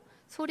않고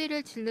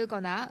소리를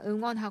지르거나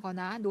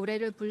응원하거나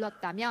노래를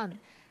불렀다면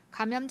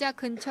감염자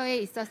근처에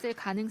있었을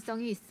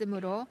가능성이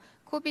있으므로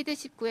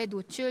코비드-19에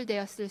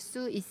노출되었을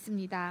수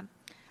있습니다.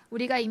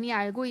 우리가 이미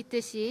알고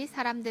있듯이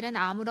사람들은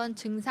아무런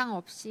증상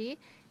없이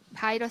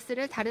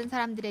바이러스를 다른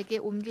사람들에게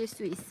옮길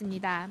수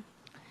있습니다.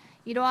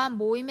 이러한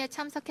모임에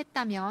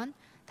참석했다면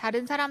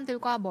다른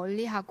사람들과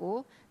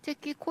멀리하고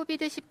특히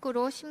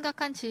코비드-19로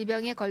심각한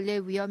질병에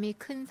걸릴 위험이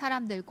큰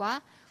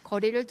사람들과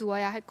거리를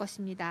두어야 할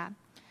것입니다.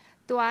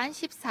 또한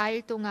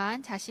 14일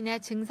동안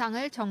자신의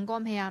증상을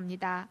점검해야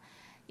합니다.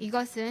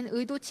 이것은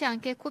의도치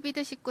않게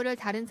코비드-19를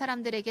다른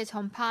사람들에게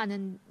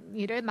전파하는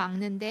일을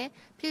막는 데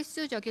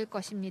필수적일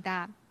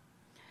것입니다.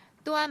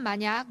 또한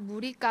만약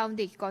무리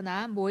가운데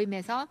있거나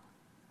모임에서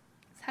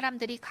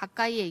사람들이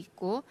가까이에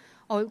있고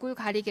얼굴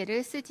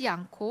가리개를 쓰지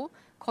않고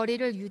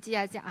거리를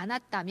유지하지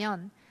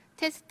않았다면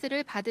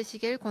테스트를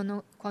받으시길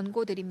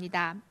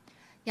권고드립니다.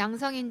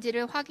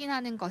 양성인지를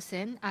확인하는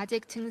것은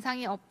아직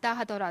증상이 없다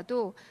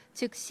하더라도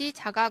즉시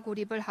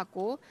자가고립을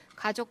하고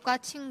가족과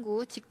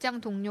친구, 직장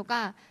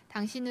동료가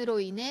당신으로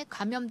인해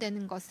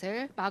감염되는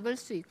것을 막을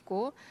수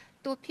있고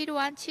또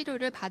필요한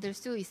치료를 받을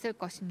수 있을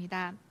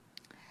것입니다.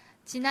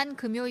 지난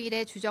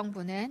금요일에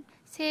주정부는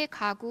새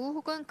가구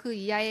혹은 그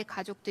이하의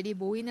가족들이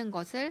모이는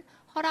것을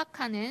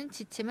허락하는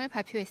지침을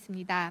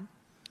발표했습니다.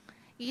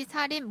 이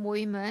사립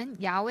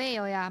모임은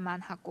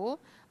야외여야만 하고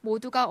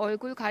모두가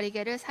얼굴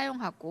가리개를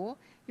사용하고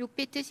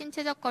 6피트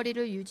신체적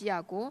거리를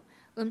유지하고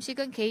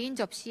음식은 개인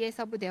접시에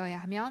서브되어야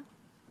하며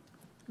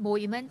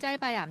모임은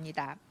짧아야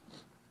합니다.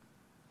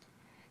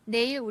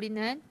 내일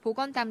우리는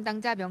보건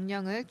담당자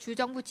명령을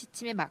주정부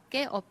지침에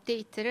맞게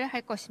업데이트를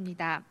할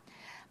것입니다.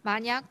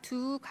 만약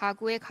두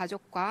가구의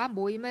가족과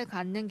모임을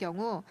갖는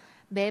경우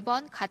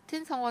매번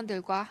같은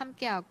성원들과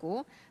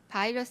함께하고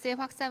바이러스의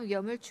확산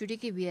위험을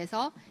줄이기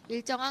위해서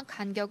일정한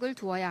간격을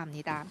두어야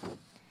합니다.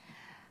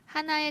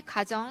 하나의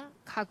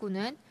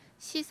가구는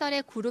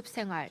시설의 그룹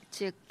생활,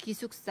 즉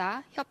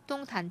기숙사,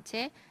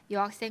 협동단체,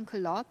 여학생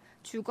클럽,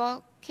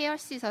 주거 케어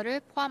시설을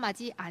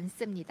포함하지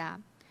않습니다.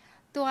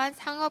 또한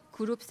상업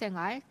그룹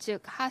생활,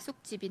 즉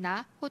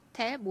하숙집이나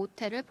호텔,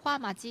 모텔을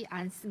포함하지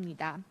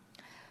않습니다.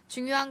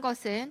 중요한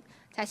것은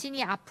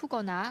자신이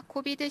아프거나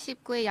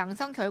코비드-19의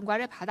양성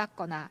결과를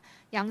받았거나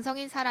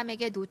양성인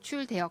사람에게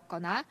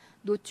노출되었거나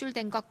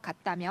노출된 것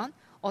같다면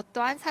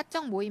어떠한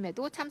사적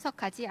모임에도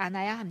참석하지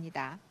않아야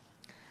합니다.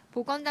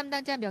 보건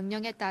담당자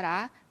명령에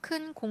따라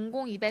큰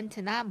공공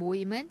이벤트나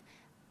모임은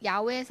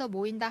야외에서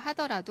모인다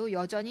하더라도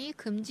여전히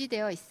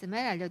금지되어 있음을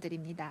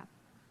알려드립니다.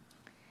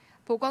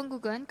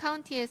 보건국은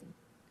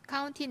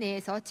카운티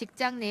내에서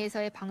직장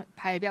내에서의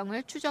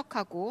발병을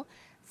추적하고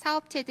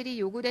사업체들이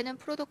요구되는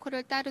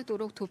프로토콜을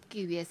따르도록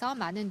돕기 위해서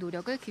많은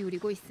노력을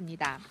기울이고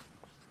있습니다.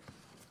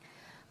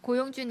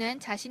 고용주는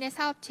자신의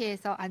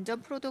사업체에서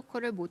안전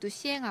프로토콜을 모두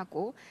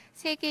시행하고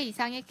 3개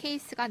이상의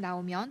케이스가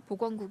나오면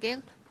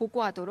보건국에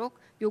보고하도록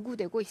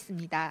요구되고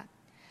있습니다.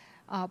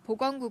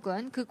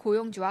 보건국은 그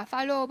고용주와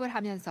팔로우업을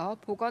하면서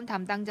보건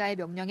담당자의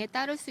명령에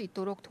따를 수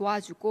있도록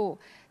도와주고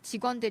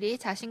직원들이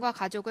자신과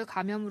가족을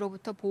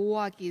감염으로부터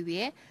보호하기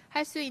위해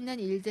할 수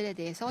있는 일들에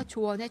대해서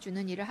조언해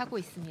주는 일을 하고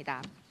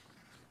있습니다.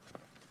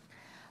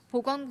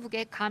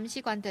 보건국의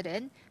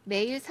감시관들은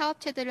매일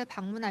사업체들을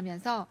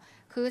방문하면서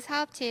그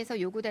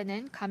사업체에서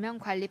요구되는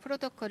감염관리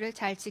프로토콜을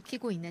잘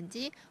지키고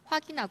있는지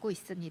확인하고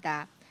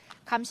있습니다.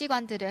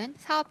 감시관들은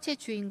사업체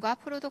주인과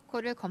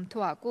프로토콜을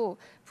검토하고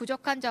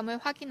부족한 점을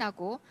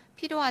확인하고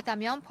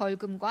필요하다면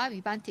벌금과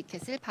위반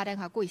티켓을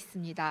발행하고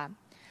있습니다.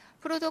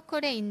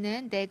 프로토콜에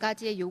있는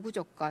 4가지의 요구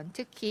조건,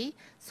 특히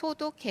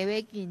소독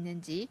계획이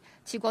있는지,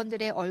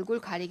 직원들의 얼굴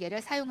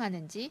가리개를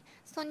사용하는지,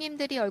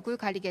 손님들이 얼굴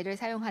가리개를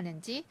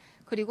사용하는지,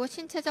 그리고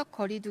신체적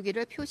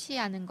거리두기를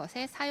표시하는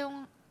것에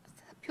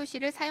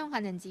표시를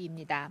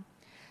사용하는지입니다.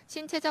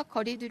 신체적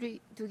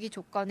거리두기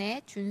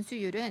조건의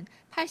준수율은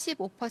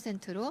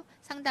 85%로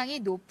상당히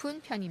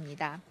높은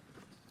편입니다.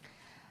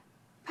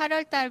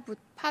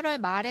 8월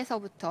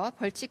말에서부터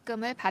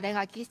벌칙금을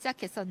발행하기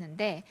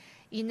시작했었는데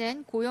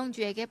이는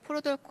고용주에게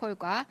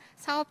프로토콜과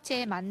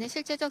사업체에 맞는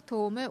실제적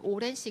도움을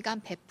오랜 시간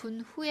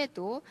베푼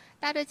후에도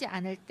따르지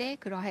않을 때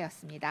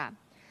그러하였습니다.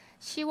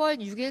 10월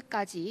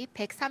 6일까지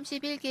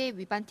 131개의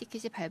위반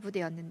티켓이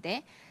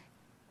발부되었는데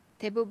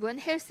대부분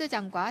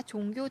헬스장과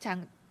종교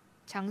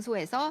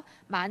장소에서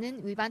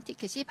많은 위반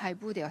티켓이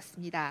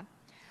발부되었습니다.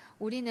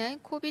 우리는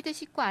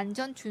코비드-19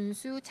 안전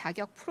준수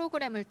자격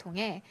프로그램을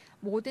통해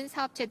모든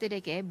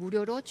사업체들에게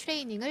무료로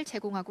트레이닝을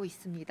제공하고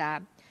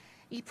있습니다.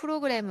 이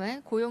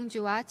프로그램은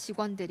고용주와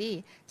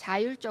직원들이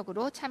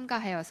자율적으로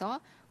참가하여서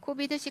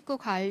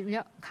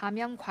코비드-19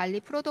 감염 관리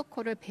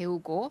프로토콜을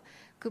배우고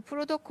그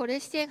프로토콜을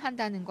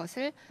시행한다는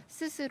것을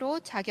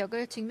스스로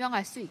자격을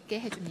증명할 수 있게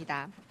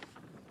해줍니다.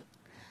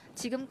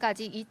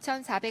 지금까지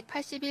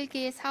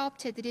 2,481개의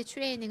사업체들이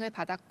트레이닝을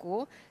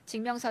받았고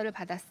증명서를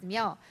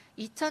받았으며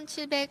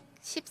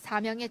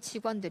 2,714명의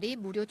직원들이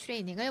무료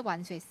트레이닝을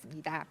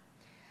완수했습니다.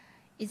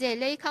 이제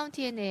LA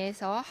카운티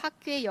내에서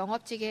학교의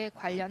영업직에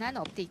관련한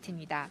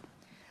업데이트입니다.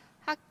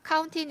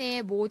 카운티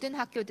내의 모든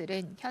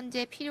학교들은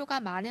현재 필요가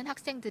많은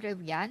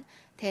학생들을 위한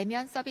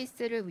대면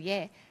서비스를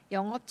위해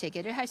영업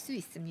재개를 할 수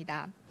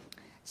있습니다.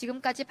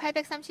 지금까지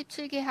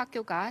 837개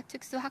학교가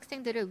특수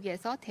학생들을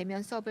위해서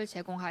대면 수업을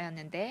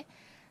제공하였는데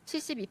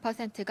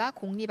 72%가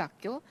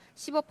공립학교,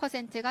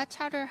 15%가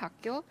차터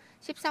학교,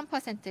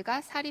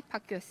 13%가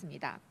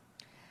사립학교였습니다.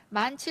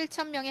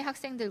 17,000명의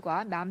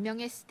학생들과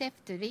 10,000명의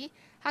스태프들이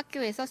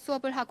학교에서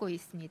수업을 하고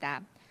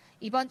있습니다.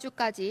 이번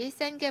주까지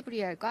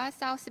샌게브리엘과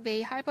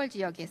사우스베이 할버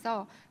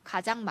지역에서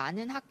가장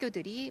많은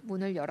학교들이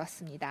문을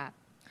열었습니다.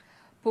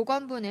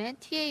 보건부는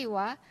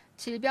TA와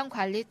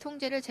질병관리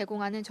통제를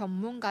제공하는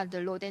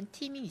전문가들로 된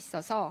팀이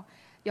있어서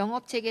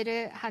영업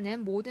재개를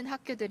하는 모든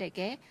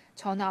학교들에게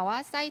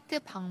전화와 사이트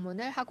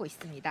방문을 하고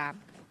있습니다.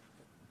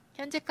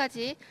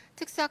 현재까지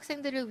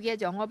특수학생들을 위해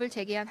영업을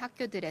재개한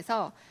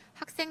학교들에서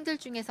학생들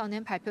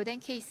중에서는 발표된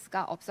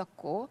케이스가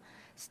없었고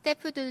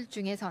스태프들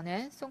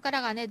중에서는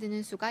손가락 안에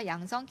드는 수가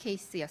양성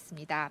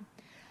케이스였습니다.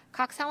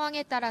 각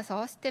상황에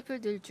따라서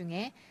스태프들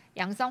중에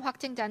양성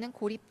확진자는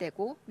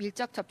고립되고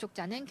밀접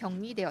접촉자는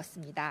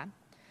격리되었습니다.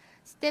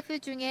 스태프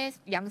중에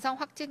양성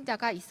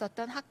확진자가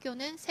있었던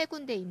학교는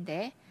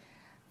 3군데인데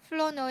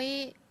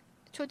플로노이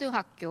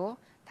초등학교,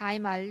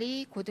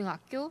 다이말리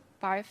고등학교,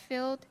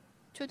 바필드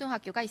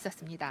초등학교가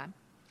있었습니다.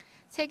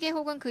 3개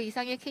혹은 그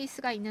이상의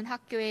케이스가 있는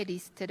학교의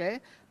리스트를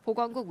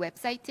보건국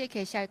웹사이트에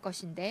게시할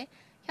것인데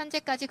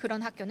현재까지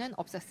그런 학교는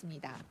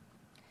없었습니다.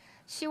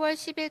 10월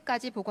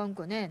 10일까지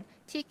보건국은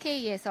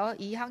TK에서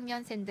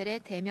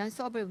 2학년생들의 대면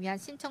수업을 위한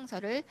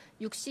신청서를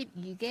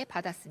 62개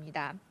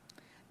받았습니다.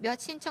 몇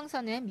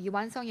신청서는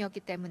미완성이었기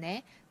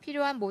때문에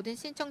필요한 모든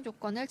신청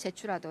조건을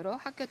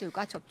제출하도록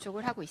학교들과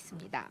접촉을 하고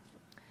있습니다.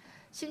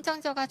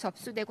 신청서가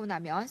접수되고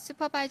나면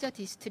슈퍼바이저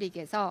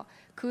디스트릭에서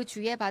그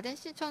주에 받은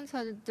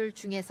신청서들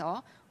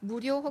중에서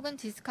무료 혹은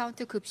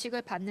디스카운트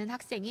급식을 받는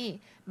학생이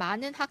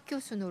많은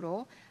학교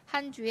순으로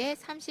한 주에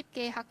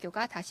 30개의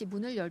학교가 다시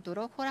문을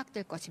열도록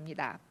허락될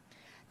것입니다.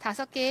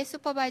 5개의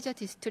슈퍼바이저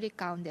디스트릭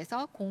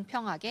가운데서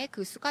공평하게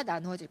그 수가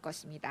나누어질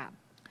것입니다.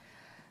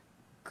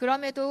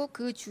 그럼에도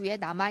그 주에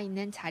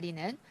남아있는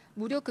자리는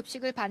무료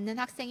급식을 받는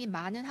학생이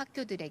많은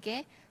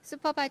학교들에게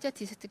슈퍼바이저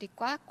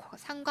디스트릭과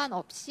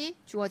상관없이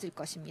주어질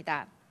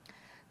것입니다.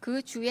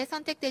 그 주에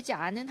선택되지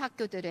않은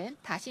학교들은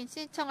다시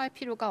신청할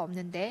필요가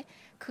없는데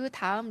그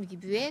다음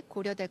리뷰에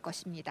고려될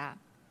것입니다.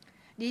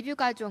 리뷰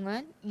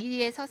과정은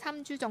 2에서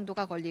 3주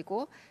정도가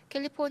걸리고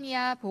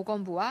캘리포니아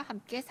보건부와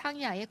함께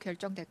상의하에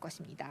결정될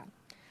것입니다.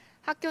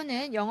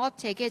 학교는 영업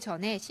재개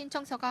전에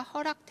신청서가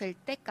허락될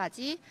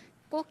때까지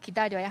꼭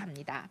기다려야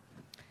합니다.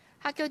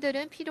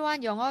 학교들은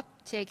필요한 영업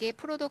재개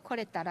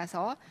프로토콜에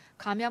따라서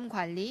감염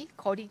관리,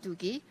 거리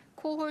두기,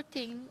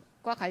 코홀팅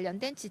과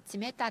관련된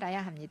지침에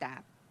따라야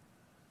합니다.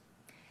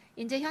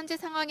 이제 현재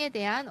상황에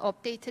대한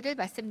업데이트를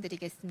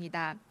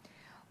말씀드리겠습니다.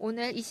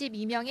 오늘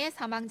 22명의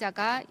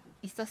사망자가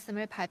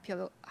있었음을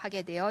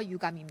발표하게 되어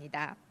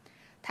유감입니다.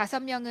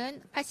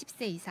 5명은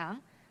 80세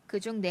이상,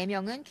 그중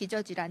 4명은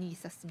기저질환이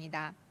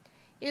있었습니다.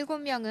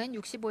 7명은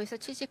 65에서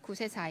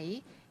 79세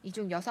사이, 이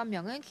중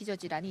 6명은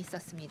기저질환이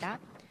있었습니다.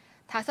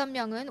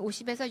 5명은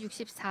 50에서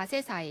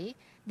 64세 사이,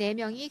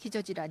 4명이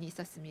기저질환이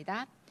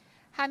있었습니다.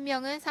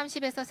 1명은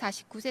 30에서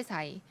 49세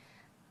사이,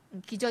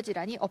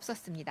 기저질환이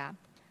없었습니다.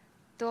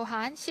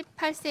 또한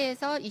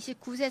 18세에서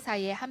 29세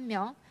사이에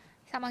 1명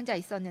사망자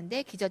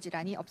있었는데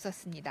기저질환이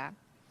없었습니다.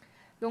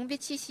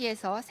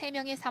 롱비치시에서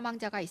 3명의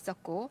사망자가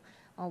있었고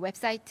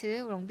웹사이트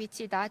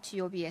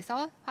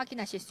longbeach.gov에서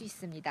확인하실 수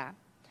있습니다.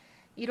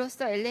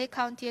 이로써 LA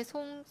카운티의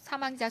총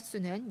사망자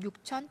수는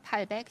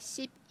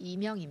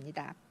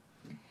 6,812명입니다.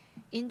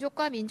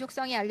 인종과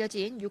민족성이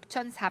알려진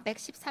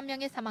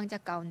 6,413명의 사망자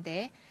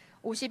가운데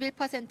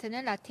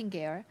 51%는 라틴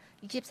계열,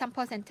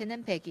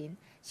 23%는 백인,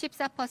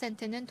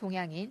 14%는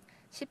동양인,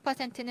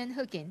 10%는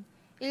흑인,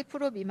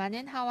 1%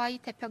 미만은 하와이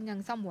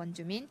태평양섬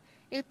원주민,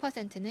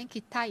 1%는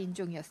기타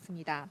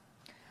인종이었습니다.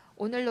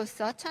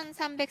 오늘로써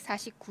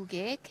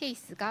 1,349개의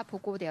케이스가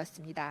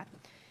보고되었습니다.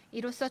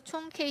 이로써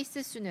총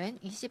케이스 수는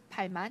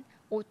 28만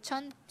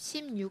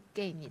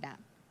 5,016개입니다.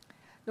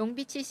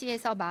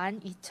 롱비치시에서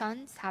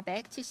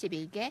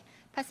 12,471개,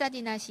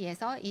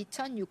 파사디나시에서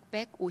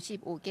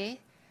 2,655개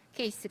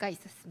케이스가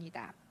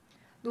있었습니다.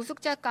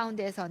 노숙자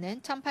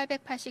가운데에서는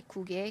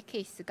 1,889개의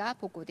케이스가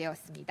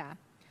보고되었습니다.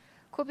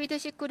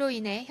 코비드-19로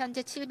인해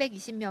현재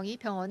 720명이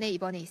병원에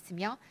입원해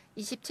있으며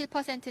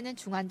 27%는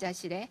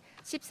중환자실에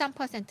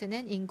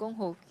 13%는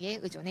인공호흡기에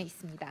의존해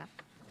있습니다.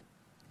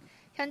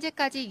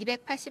 현재까지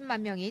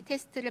 280만 명이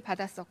테스트를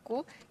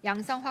받았었고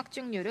양성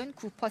확증률은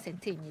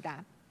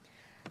 9%입니다.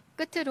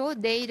 끝으로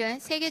내일은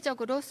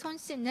세계적으로 손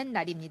씻는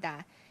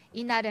날입니다.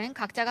 이날은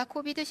각자가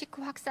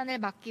코비드-19 확산을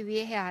막기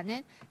위해 해야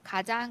하는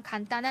가장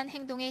간단한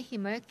행동의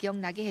힘을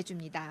기억나게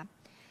해줍니다.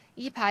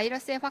 이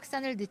바이러스의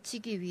확산을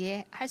늦추기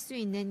위해 할 수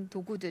있는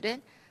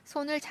도구들은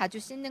손을 자주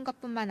씻는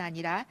것뿐만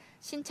아니라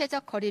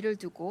신체적 거리를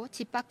두고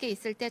집 밖에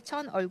있을 때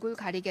얼굴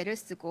가리개를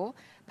쓰고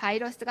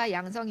바이러스가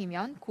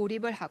양성이면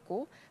고립을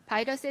하고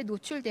바이러스에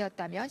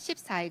노출되었다면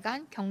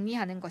 14일간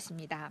격리하는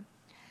것입니다.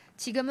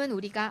 지금은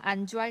우리가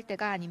안주할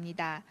때가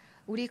아닙니다.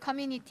 우리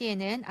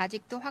커뮤니티에는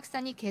아직도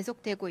확산이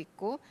계속되고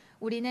있고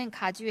우리는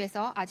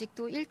가주에서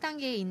아직도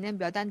 1단계에 있는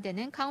몇 안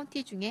되는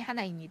카운티 중에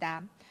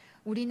하나입니다.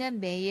 우리는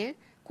매일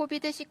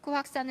코비드-19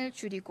 확산을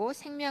줄이고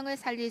생명을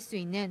살릴 수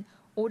있는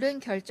옳은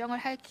결정을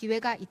할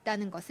기회가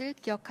있다는 것을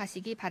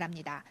기억하시기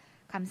바랍니다.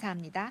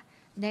 감사합니다.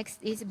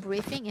 Next is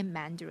briefing in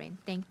Mandarin.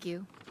 Thank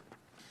you.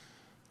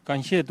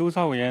 感谢督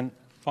察委员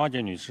巴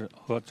杰女士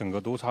和整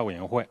个督察委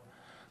员会，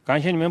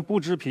感谢你们不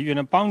知疲倦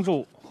的帮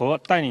助和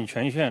带领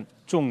全县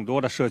众多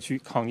的社区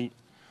抗疫。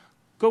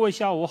各位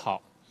下午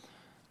好，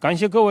感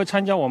谢各位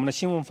参加我们的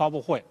新闻发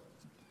布会。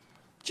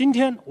今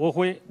天我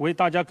会为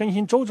大家更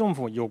新州政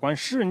府有关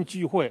私人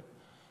聚会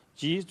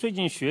及最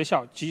近学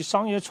校及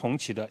商业重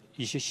启的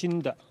一些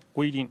新的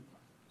规定，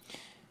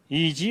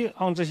以及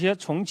让这些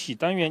重启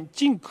单元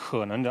尽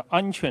可能的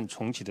安全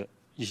重启的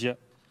一些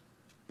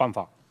办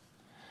法。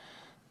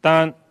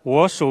但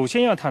我首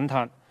先要谈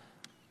谈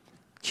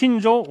庆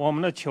州我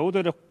们的球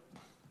队的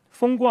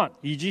封冠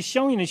以及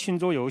相应的庆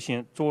州游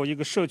行。作为一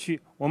个社区，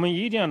我们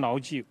一定要牢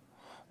记，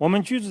我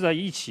们居住在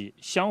一起，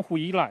相互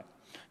依赖，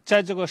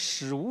在这个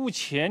史无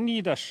前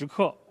例的时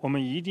刻，我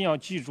们一定要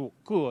记住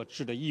各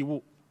自的义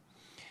务。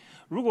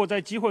如果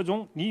在集会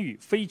中你与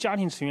非家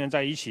庭成员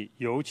在一起，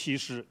尤其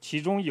是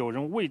其中有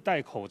人未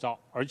戴口罩，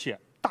而且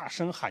大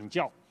声喊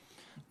叫、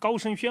高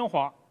声喧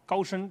哗、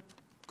高声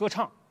歌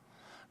唱，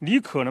你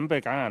可能被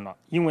感染了，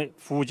因为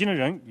附近的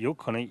人有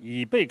可能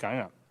已被感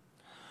染。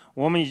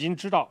我们已经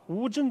知道，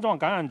无症状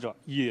感染者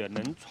也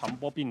能传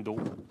播病毒。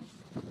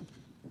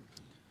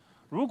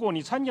如果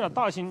你参加了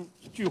大型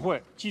聚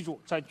会，记住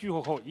在聚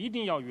会后一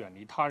定要远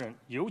离他人，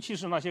尤其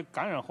是那些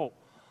感染后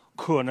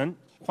可能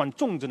患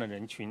重症的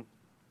人群，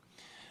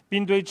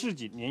并对自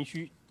己连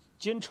续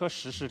监测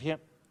14天，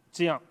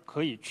这样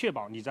可以确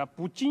保你在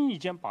不经意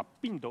间把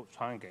病毒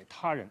传染给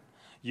他人，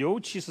尤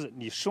其是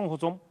你生活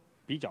中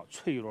比较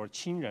脆弱的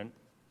亲人。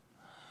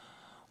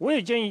我也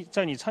建议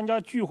在你参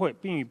加聚会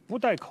并与不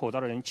戴口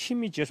罩的人亲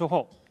密接触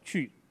后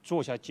去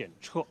做下检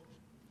测，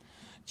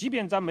即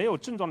便在没有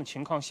症状的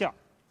情况下，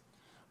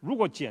如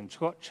果检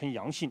测呈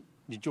阳性，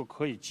你就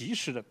可以及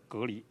时的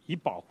隔离，以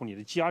保护你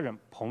的家人、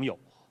朋友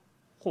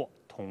或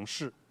同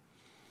事，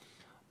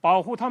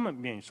保护他们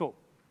免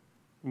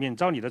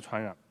遭你的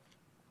传染，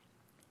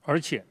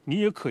而且你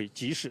也可以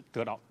及时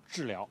得到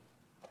治疗。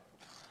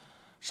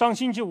上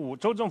星期五，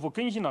州政府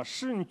更新了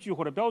私人聚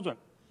会的标准，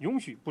允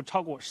许不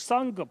超过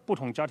3个不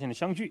同家庭的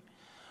相聚，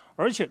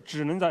而且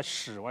只能在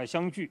室外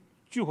相聚，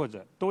聚会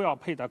者都要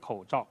佩戴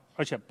口罩，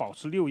而且保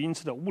持6英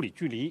尺的物理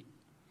距离。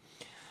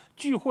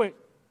聚会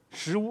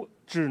食物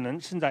只能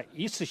盛在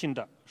一次性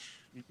的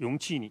容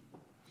器里，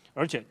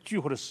而且聚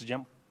会的时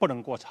间不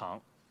能过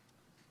长。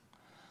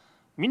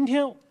明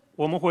天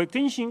我们会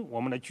更新我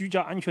们的居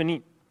家安全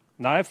令，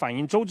来反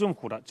映州政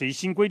府的这一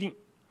新规定。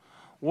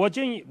我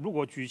建议，如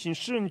果举行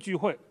私人聚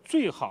会，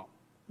最好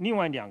另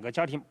外2个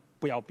家庭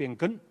不要变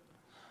更，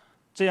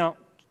这样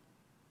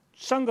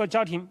3个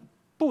家庭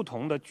不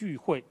同的聚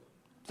会，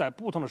在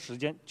不同的时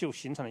间就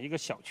形成了一个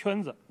小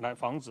圈子，来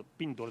防止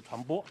病毒的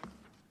传播。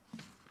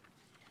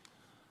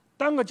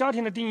单个家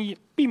庭的定义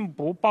并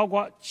不包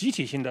括集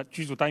体性的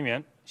居住单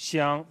元，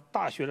像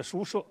大学的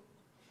宿舍、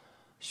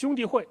兄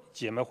弟会、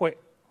姐妹会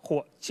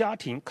或家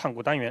庭看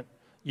护单元，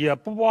也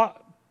不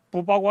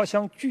包括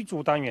像居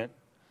住单元、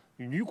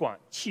旅馆、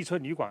汽车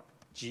旅馆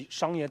及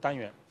商业单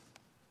元。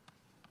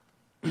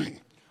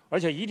而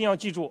且一定要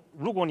记住，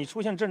如果你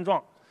出现症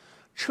状，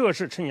测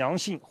试呈阳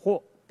性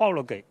或报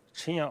了给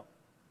呈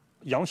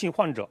阳性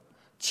患者，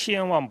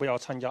千万不要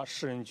参加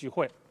私人聚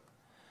会。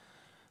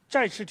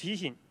再次提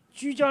醒，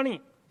居家令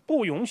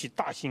不允许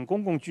大型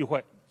公共聚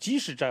会，即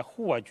使在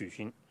户外举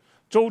行。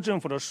州政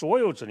府的所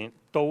有指令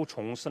都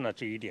重申了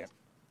这一点。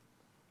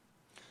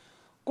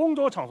工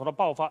作场所的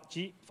爆发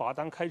及罚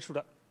单开出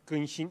的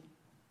更新。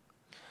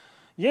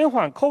延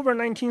缓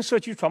COVID-19 社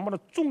区传播的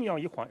重要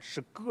一环是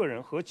个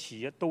人和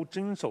企业都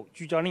遵守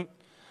居家令。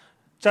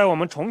在我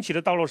们重启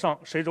的道路上，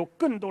随着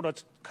更多的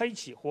开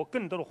启或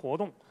更多的活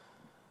动，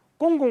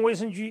公共卫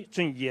生局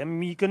正严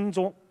密跟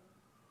踪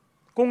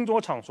工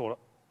作场所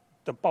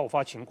的爆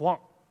发情况，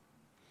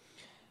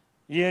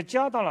也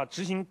加大了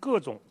执行各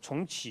种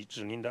重启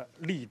指令的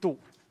力度。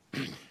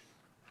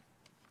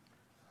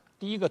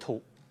第一个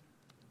图，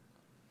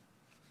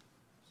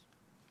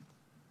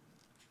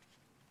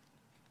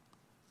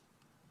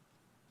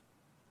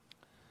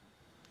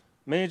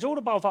每周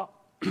的爆发。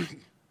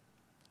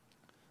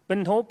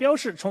本图标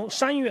示从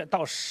3月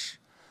到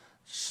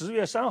10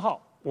月3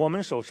号，我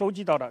们所收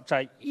集到的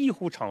在医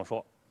护场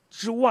所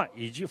之外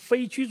以及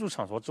非居住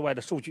场所之外的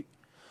数据。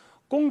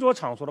工作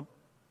场所的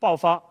爆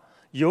发，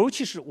尤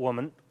其是我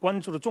们关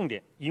注的重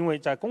点，因为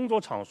在工作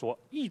场所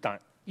一旦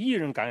一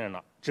人感染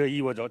了，这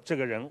意味着这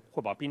个人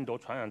会把病毒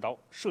传染到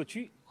社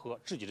区和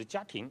自己的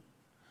家庭。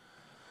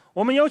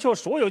我们要求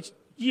所有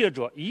业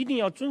者一定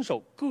要遵守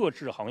各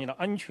自行业的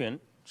安全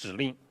指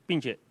令，并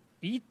且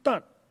一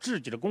旦自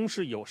己的公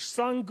司有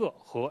3个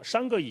和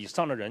3个以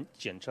上的人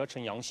检测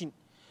呈阳性，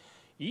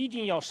一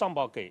定要上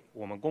报给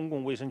我们公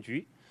共卫生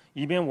局，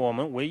以便我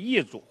们为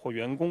业主或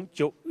员工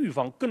就预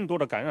防更多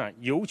的感染，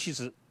尤其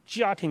是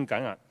家庭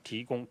感染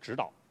提供指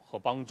导和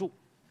帮助。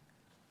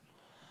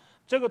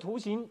这个图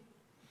形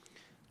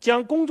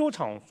将工作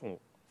场所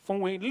分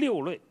为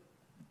6类，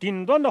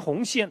顶端的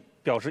红线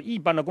表示一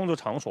般的工作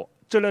场所，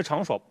这类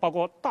场所包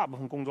括大部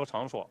分工作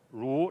场所，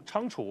如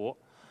仓储、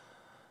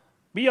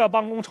必要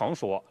办公场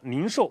所、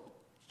零售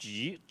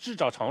及制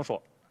造场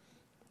所。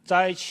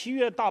在7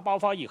月大爆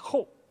发以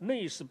后，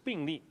类似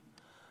病例、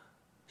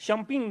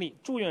像病例、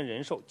住院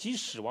人数及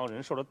死亡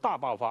人数的大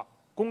爆发，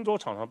工作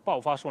场所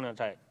爆发数量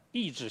在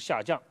一直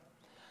下降，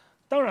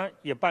当然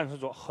也伴随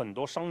着很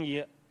多商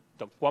业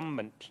的关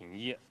门停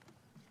业。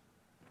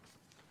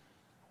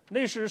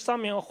类似上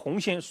面红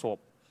线所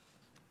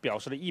表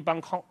示的一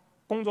般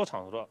工作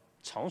场所的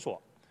场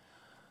所，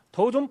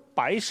图中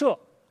白色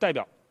代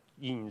表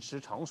饮食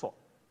场所，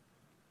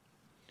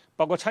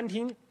包括餐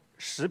厅、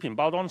食品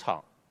包装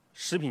厂、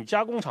食品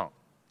加工厂、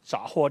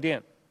杂货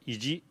店以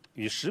及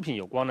与食品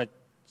有关的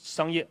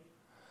商业。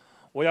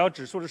我要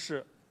指出的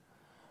是，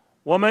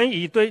我们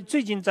已对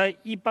最近在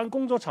一般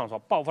工作场所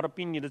爆发的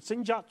病例的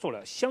增加做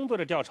了相对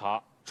的调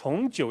查。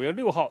从9月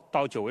6号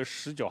到9月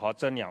19号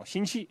这2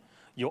星期，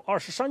有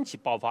23起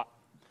爆发，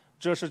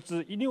这是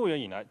自6月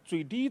以来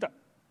最低的。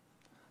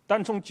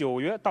但从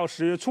9月到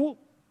10月初，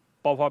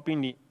爆发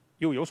病例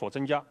又有所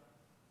增加，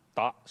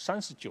达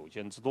39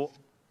件之多。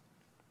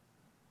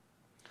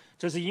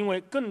这是因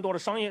为更多的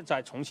商业在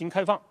重新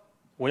开放。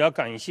我要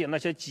感谢那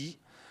些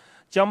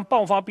将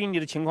爆发病例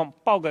的情况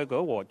报给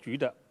我局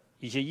的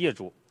一些业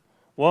主。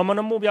我们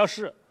的目标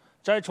是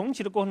在重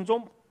启的过程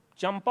中，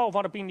将爆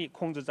发的病例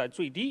控制在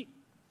最低。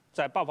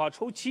在爆发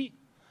初期，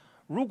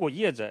如果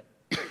业者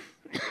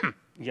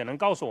也能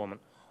告诉我们，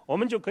我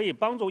们就可以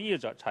帮助业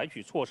者采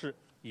取措施，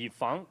以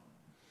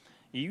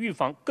预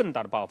防更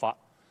大的爆发。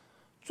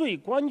最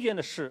关键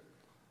的是，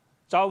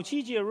早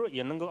期介入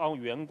也能够让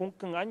员工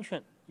更安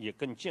全，也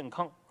更健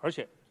康，而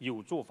且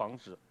有助防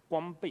止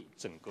关闭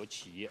整个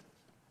企业。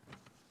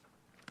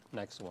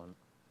Next one，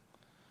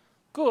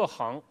 各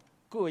行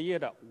各业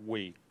的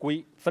违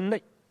规分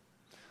类。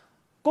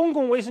公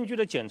共卫生局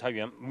的检查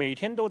员每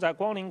天都在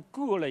光临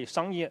各类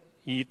商业，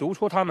以督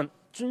促他们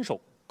遵守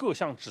各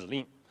项指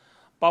令，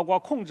包括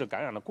控制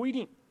感染的规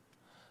定。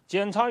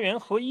检查员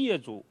和业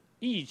主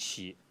一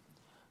起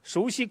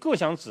熟悉各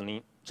项指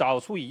令，找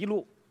出遗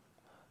漏，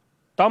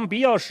当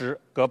必要时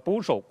给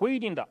不守规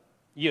定的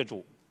业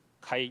主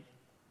开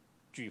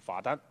具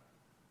罚单。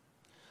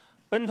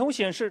本图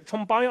显示，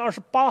从8月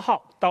28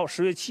号到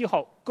10月7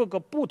号，各个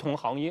不同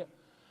行业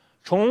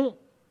从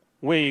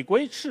违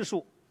规次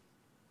数。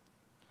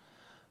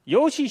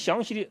尤其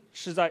详细的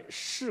是在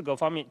4个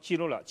方面记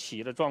录了企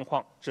业的状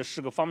况。这4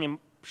个方面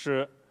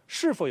是：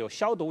是否有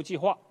消毒计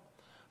划，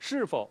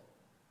是否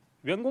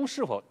员工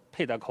是否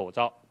佩戴口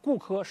罩，顾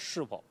客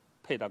是否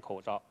佩戴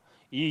口罩，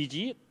以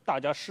及大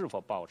家是否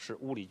保持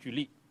物理距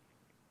离。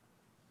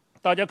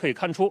大家可以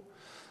看出，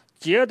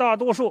绝大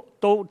多数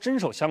都遵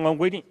守相关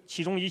规定，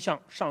其中一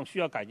项尚需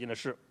要改进的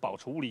是保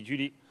持物理距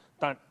离，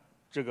但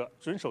这个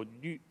遵守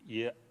率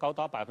也高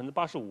达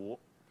85%。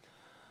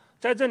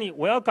在这里，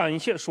我要感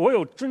谢所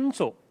有遵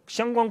守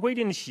相关规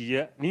定的企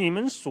业，你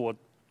们所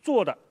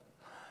做的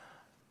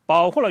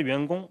保护了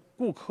员工、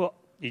顾客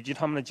以及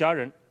他们的家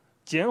人，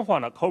减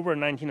缓了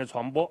COVID-19 的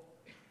传播，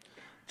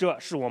这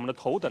是我们的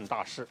头等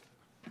大事。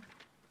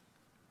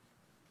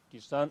第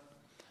三，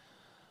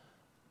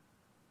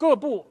各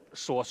部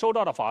所收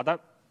到的罚单，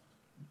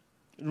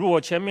如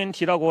我前面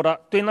提到过的，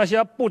对那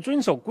些不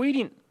遵守规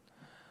定、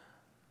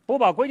不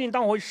把规定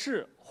当回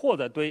事，或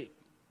者对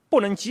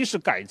不能及时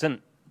改正、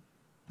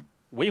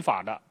违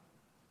法的、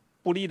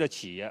不利的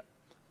企业，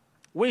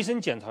卫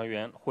生检查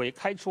员会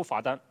开出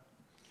罚单。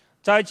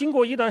在经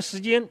过一段时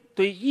间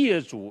对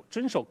业主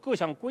遵守各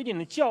项规定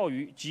的教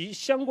育及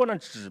相关的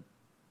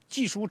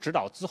技术指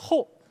导之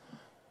后，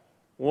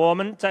我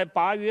们在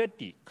8月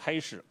底开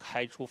始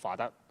开出罚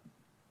单。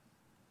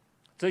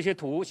这些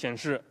图显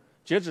示，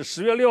截止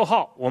10月6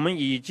号，我们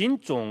已经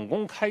总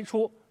共开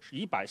出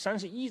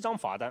131张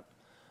罚单，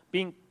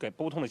并给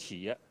不同的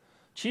企业，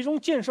其中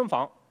健身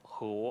房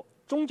和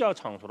宗教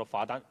场所的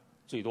罚单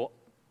最多。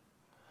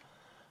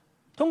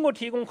通过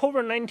提供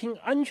COVID-19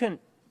 安全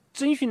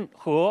征询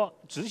和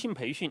执行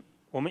培训，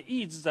我们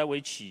一直在为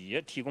企业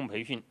提供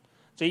培训。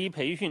这一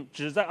培训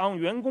旨在让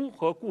员工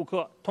和顾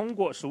客通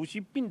过熟悉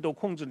病毒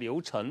控制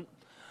流程，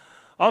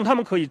让他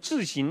们可以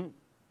自行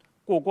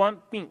过关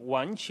并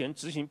完全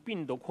执行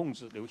病毒控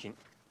制流程。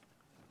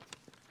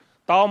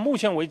到目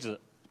前为止，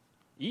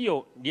已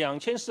有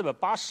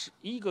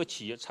2481个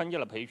企业参加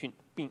了培训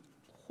并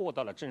获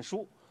得了证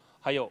书，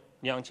还有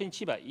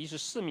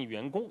2714名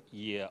员工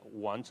也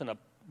完成了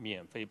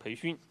免费培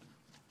训。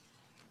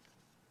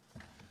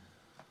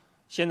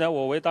现在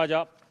我为大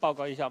家报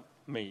告一下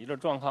每日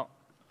状况。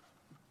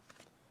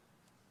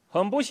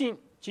很不幸，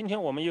今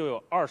天我们又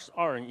有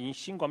22人因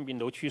新冠病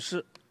毒去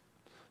世，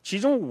其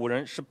中5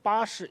人是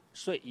80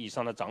岁以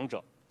上的长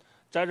者。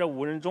在这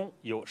5人中，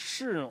有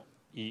4人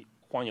已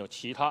患有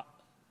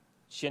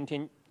先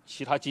天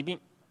其他疾病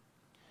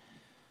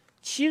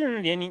，7人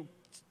的年龄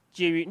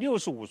介于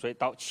65岁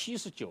到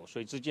79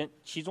岁之间，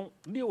其中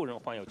6人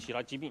患有其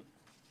他疾病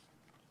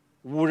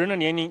；5人的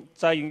年龄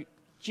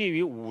介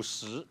于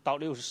50到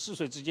64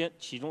岁之间，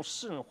其中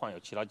4人患有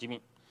其他疾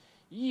病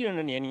；1人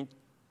的年龄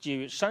介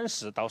于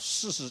30到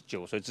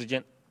49岁之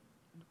间，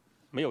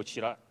没有其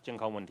他健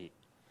康问题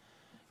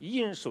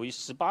；1人属于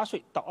18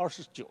岁到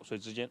29岁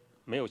之间，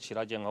没有其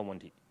他健康问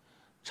题。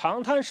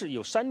长滩市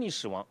有3例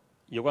死亡，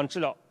有关资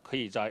料可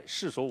以在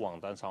市所网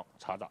站上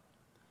查找。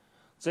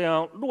这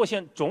样，洛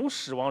县总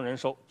死亡人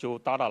数就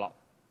达到了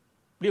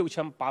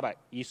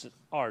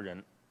6812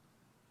人。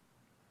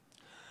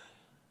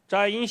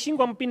在因新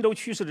冠病毒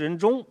去世的人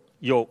中，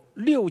有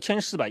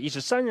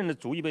6413人的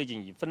族裔背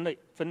景已分类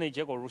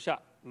结果如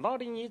下：拉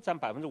丁裔占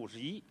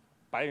51%，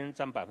白人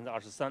占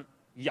23%，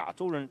亚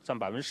洲人占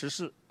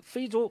14%，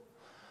非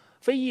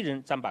裔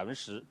人占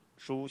10%，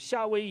属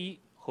夏威夷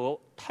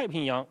和太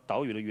平洋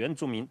岛屿的原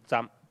住民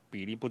占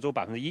比例不足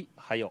1%，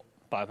还有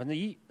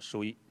1%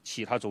属于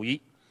其他族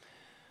裔。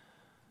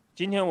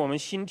今天我们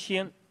新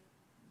添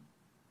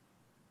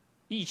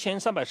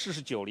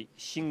1349例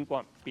新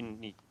冠病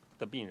例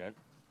的病人，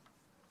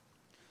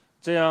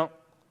这样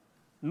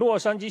洛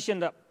杉矶县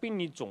的病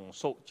例总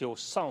数就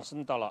上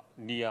升到了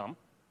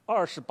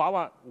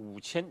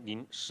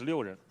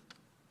285016人。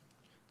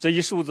这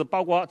一数字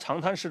包括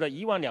长滩市的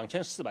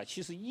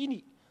12471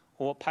例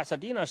和帕萨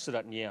迪纳市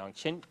的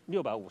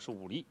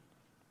2655例。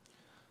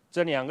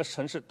这2个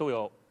城市都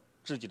有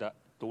自己的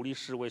独立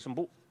市卫生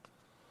部。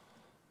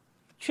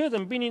确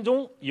诊病例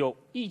中有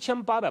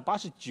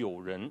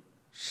1889人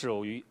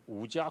属于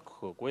无家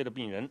可归的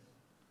病人。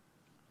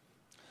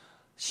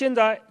现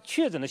在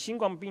确诊的新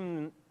冠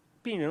病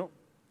人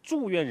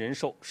住院人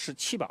数是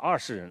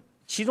720人，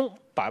其中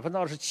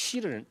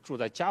27%的人住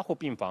在加护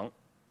病房，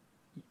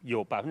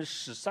有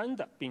13%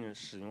的病人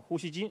使用呼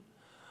吸机。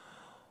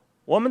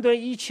我们对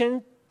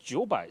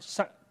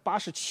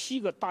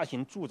1987个大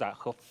型住宅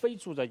和非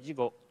住宅机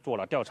构做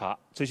了调查，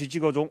这些机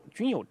构中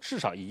均有至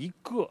少1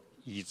个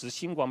已知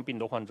新冠病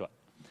毒患者，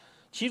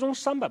其中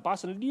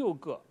386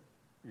个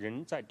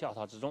人在调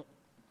查之中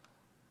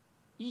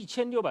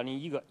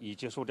，1601个已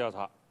结束调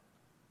查。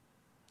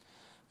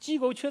机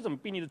构确诊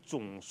病例的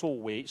总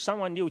数为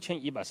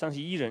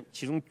36131人，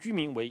其中居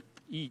民为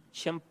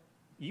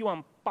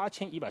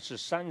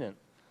18143人，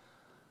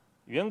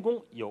员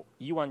工有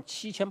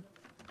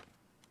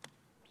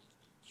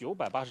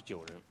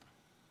17989人。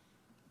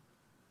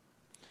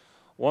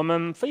我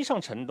们非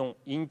常沉痛，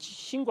因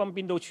新冠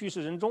病毒去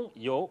世人中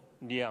有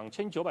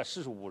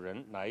2945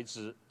人来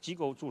自机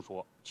构住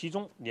所，其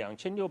中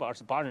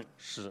2628人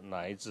是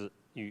来自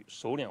于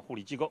首领护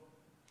理机构。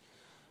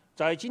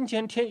在今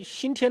天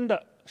新添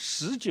的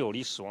19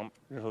例死亡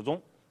人数中，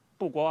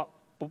不包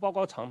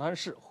括长滩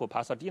市和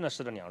帕萨蒂纳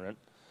市的2人。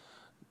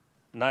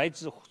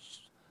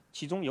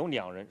其中有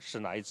2人是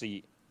来自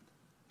于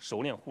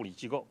熟练护理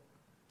机构。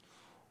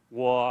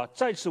我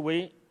再次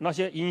为那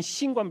些因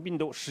新冠病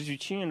毒失去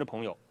亲人的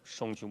朋友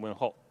送去问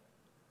候。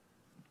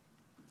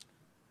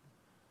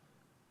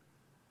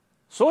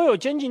所有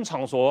监禁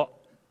场所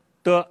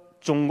的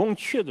总共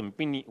确诊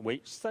病例为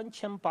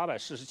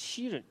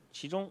3847人，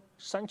其中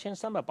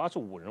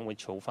3385人为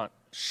囚犯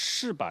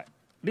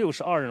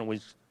，462人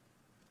为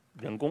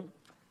员工。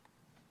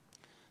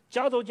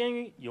加州监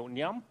狱有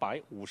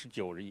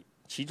259例，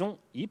其中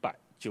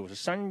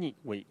193例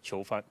为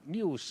囚犯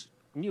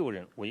，66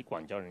人为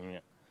管教人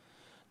员。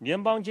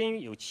联邦监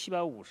狱有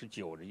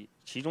759例，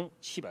其中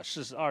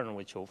742人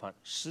为囚犯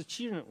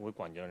，17人为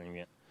管教人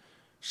员。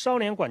少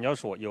年管教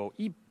所有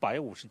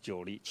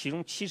159例，其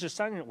中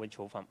73人为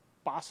囚犯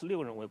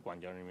，86人为管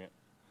教人员。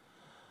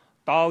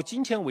到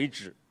今天为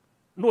止，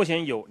洛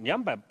县有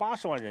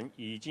280万人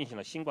已进行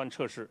了新冠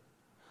测试，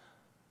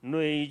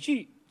累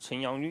计呈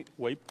阳率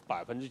为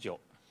9%。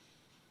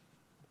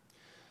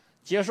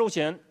结束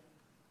前，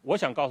我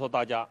想告诉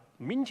大家，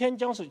明天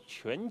将是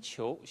全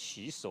球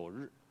洗手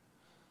日，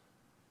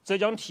这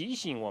将提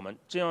醒我们，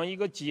这样一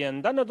个简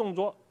单的动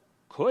作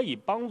可以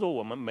帮助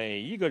我们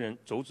每一个人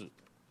阻止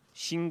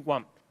新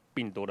冠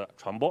病毒的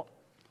传播。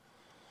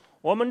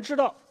我们知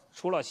道，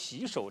除了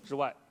洗手之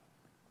外，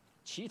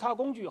其他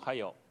工具还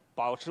有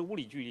保持物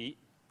理距离、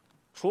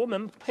出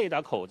门佩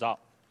戴口罩、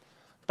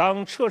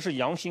当测试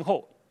阳性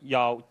后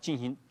要进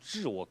行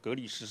自我隔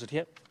离14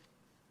天。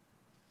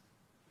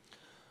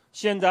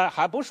现在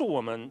还不是我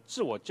们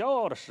自我骄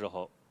傲的时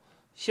候，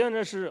现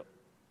在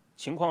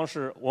情况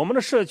是我们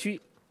的社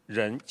区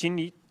仍经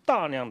历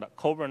大量的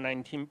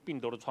COVID-19 病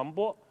毒的传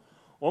播，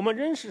我们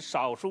仍是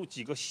少数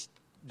几个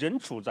人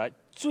处在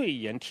最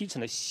严梯层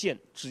的县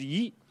之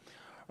一，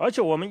而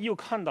且我们又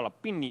看到了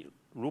病例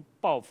如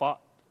爆发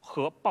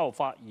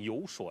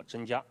有所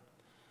增加。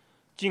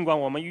尽管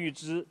我们预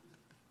知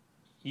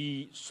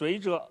已随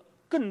着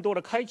更多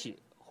的开启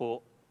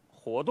和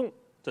活动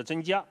的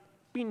增加，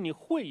病例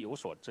会有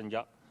所增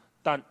加，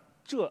但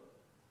这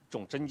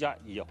种增加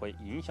也会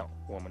影响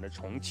我们的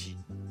重启。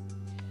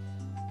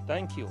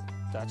Thank you.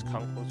 That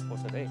concludes for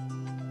today.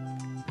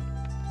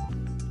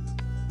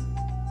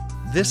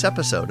 This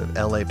episode of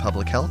LA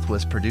Public Health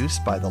was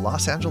produced by the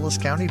Los Angeles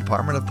County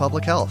Department of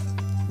Public Health.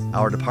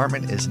 Our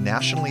department is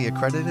nationally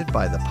accredited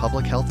by the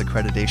Public Health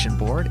Accreditation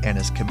Board and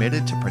is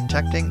committed to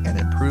protecting and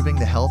improving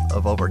the health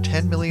of over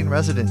 10 million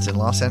residents in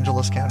Los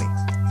Angeles County.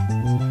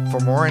 For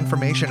more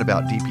information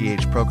about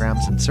DPH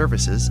programs and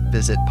services,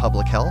 visit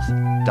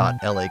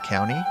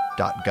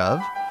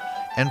publichealth.lacounty.gov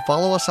and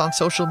follow us on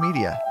social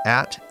media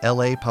at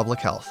LA Public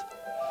Health.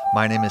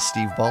 My name is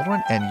Steve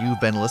Baldwin, and you've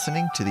been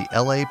listening to the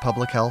LA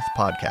Public Health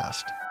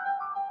Podcast.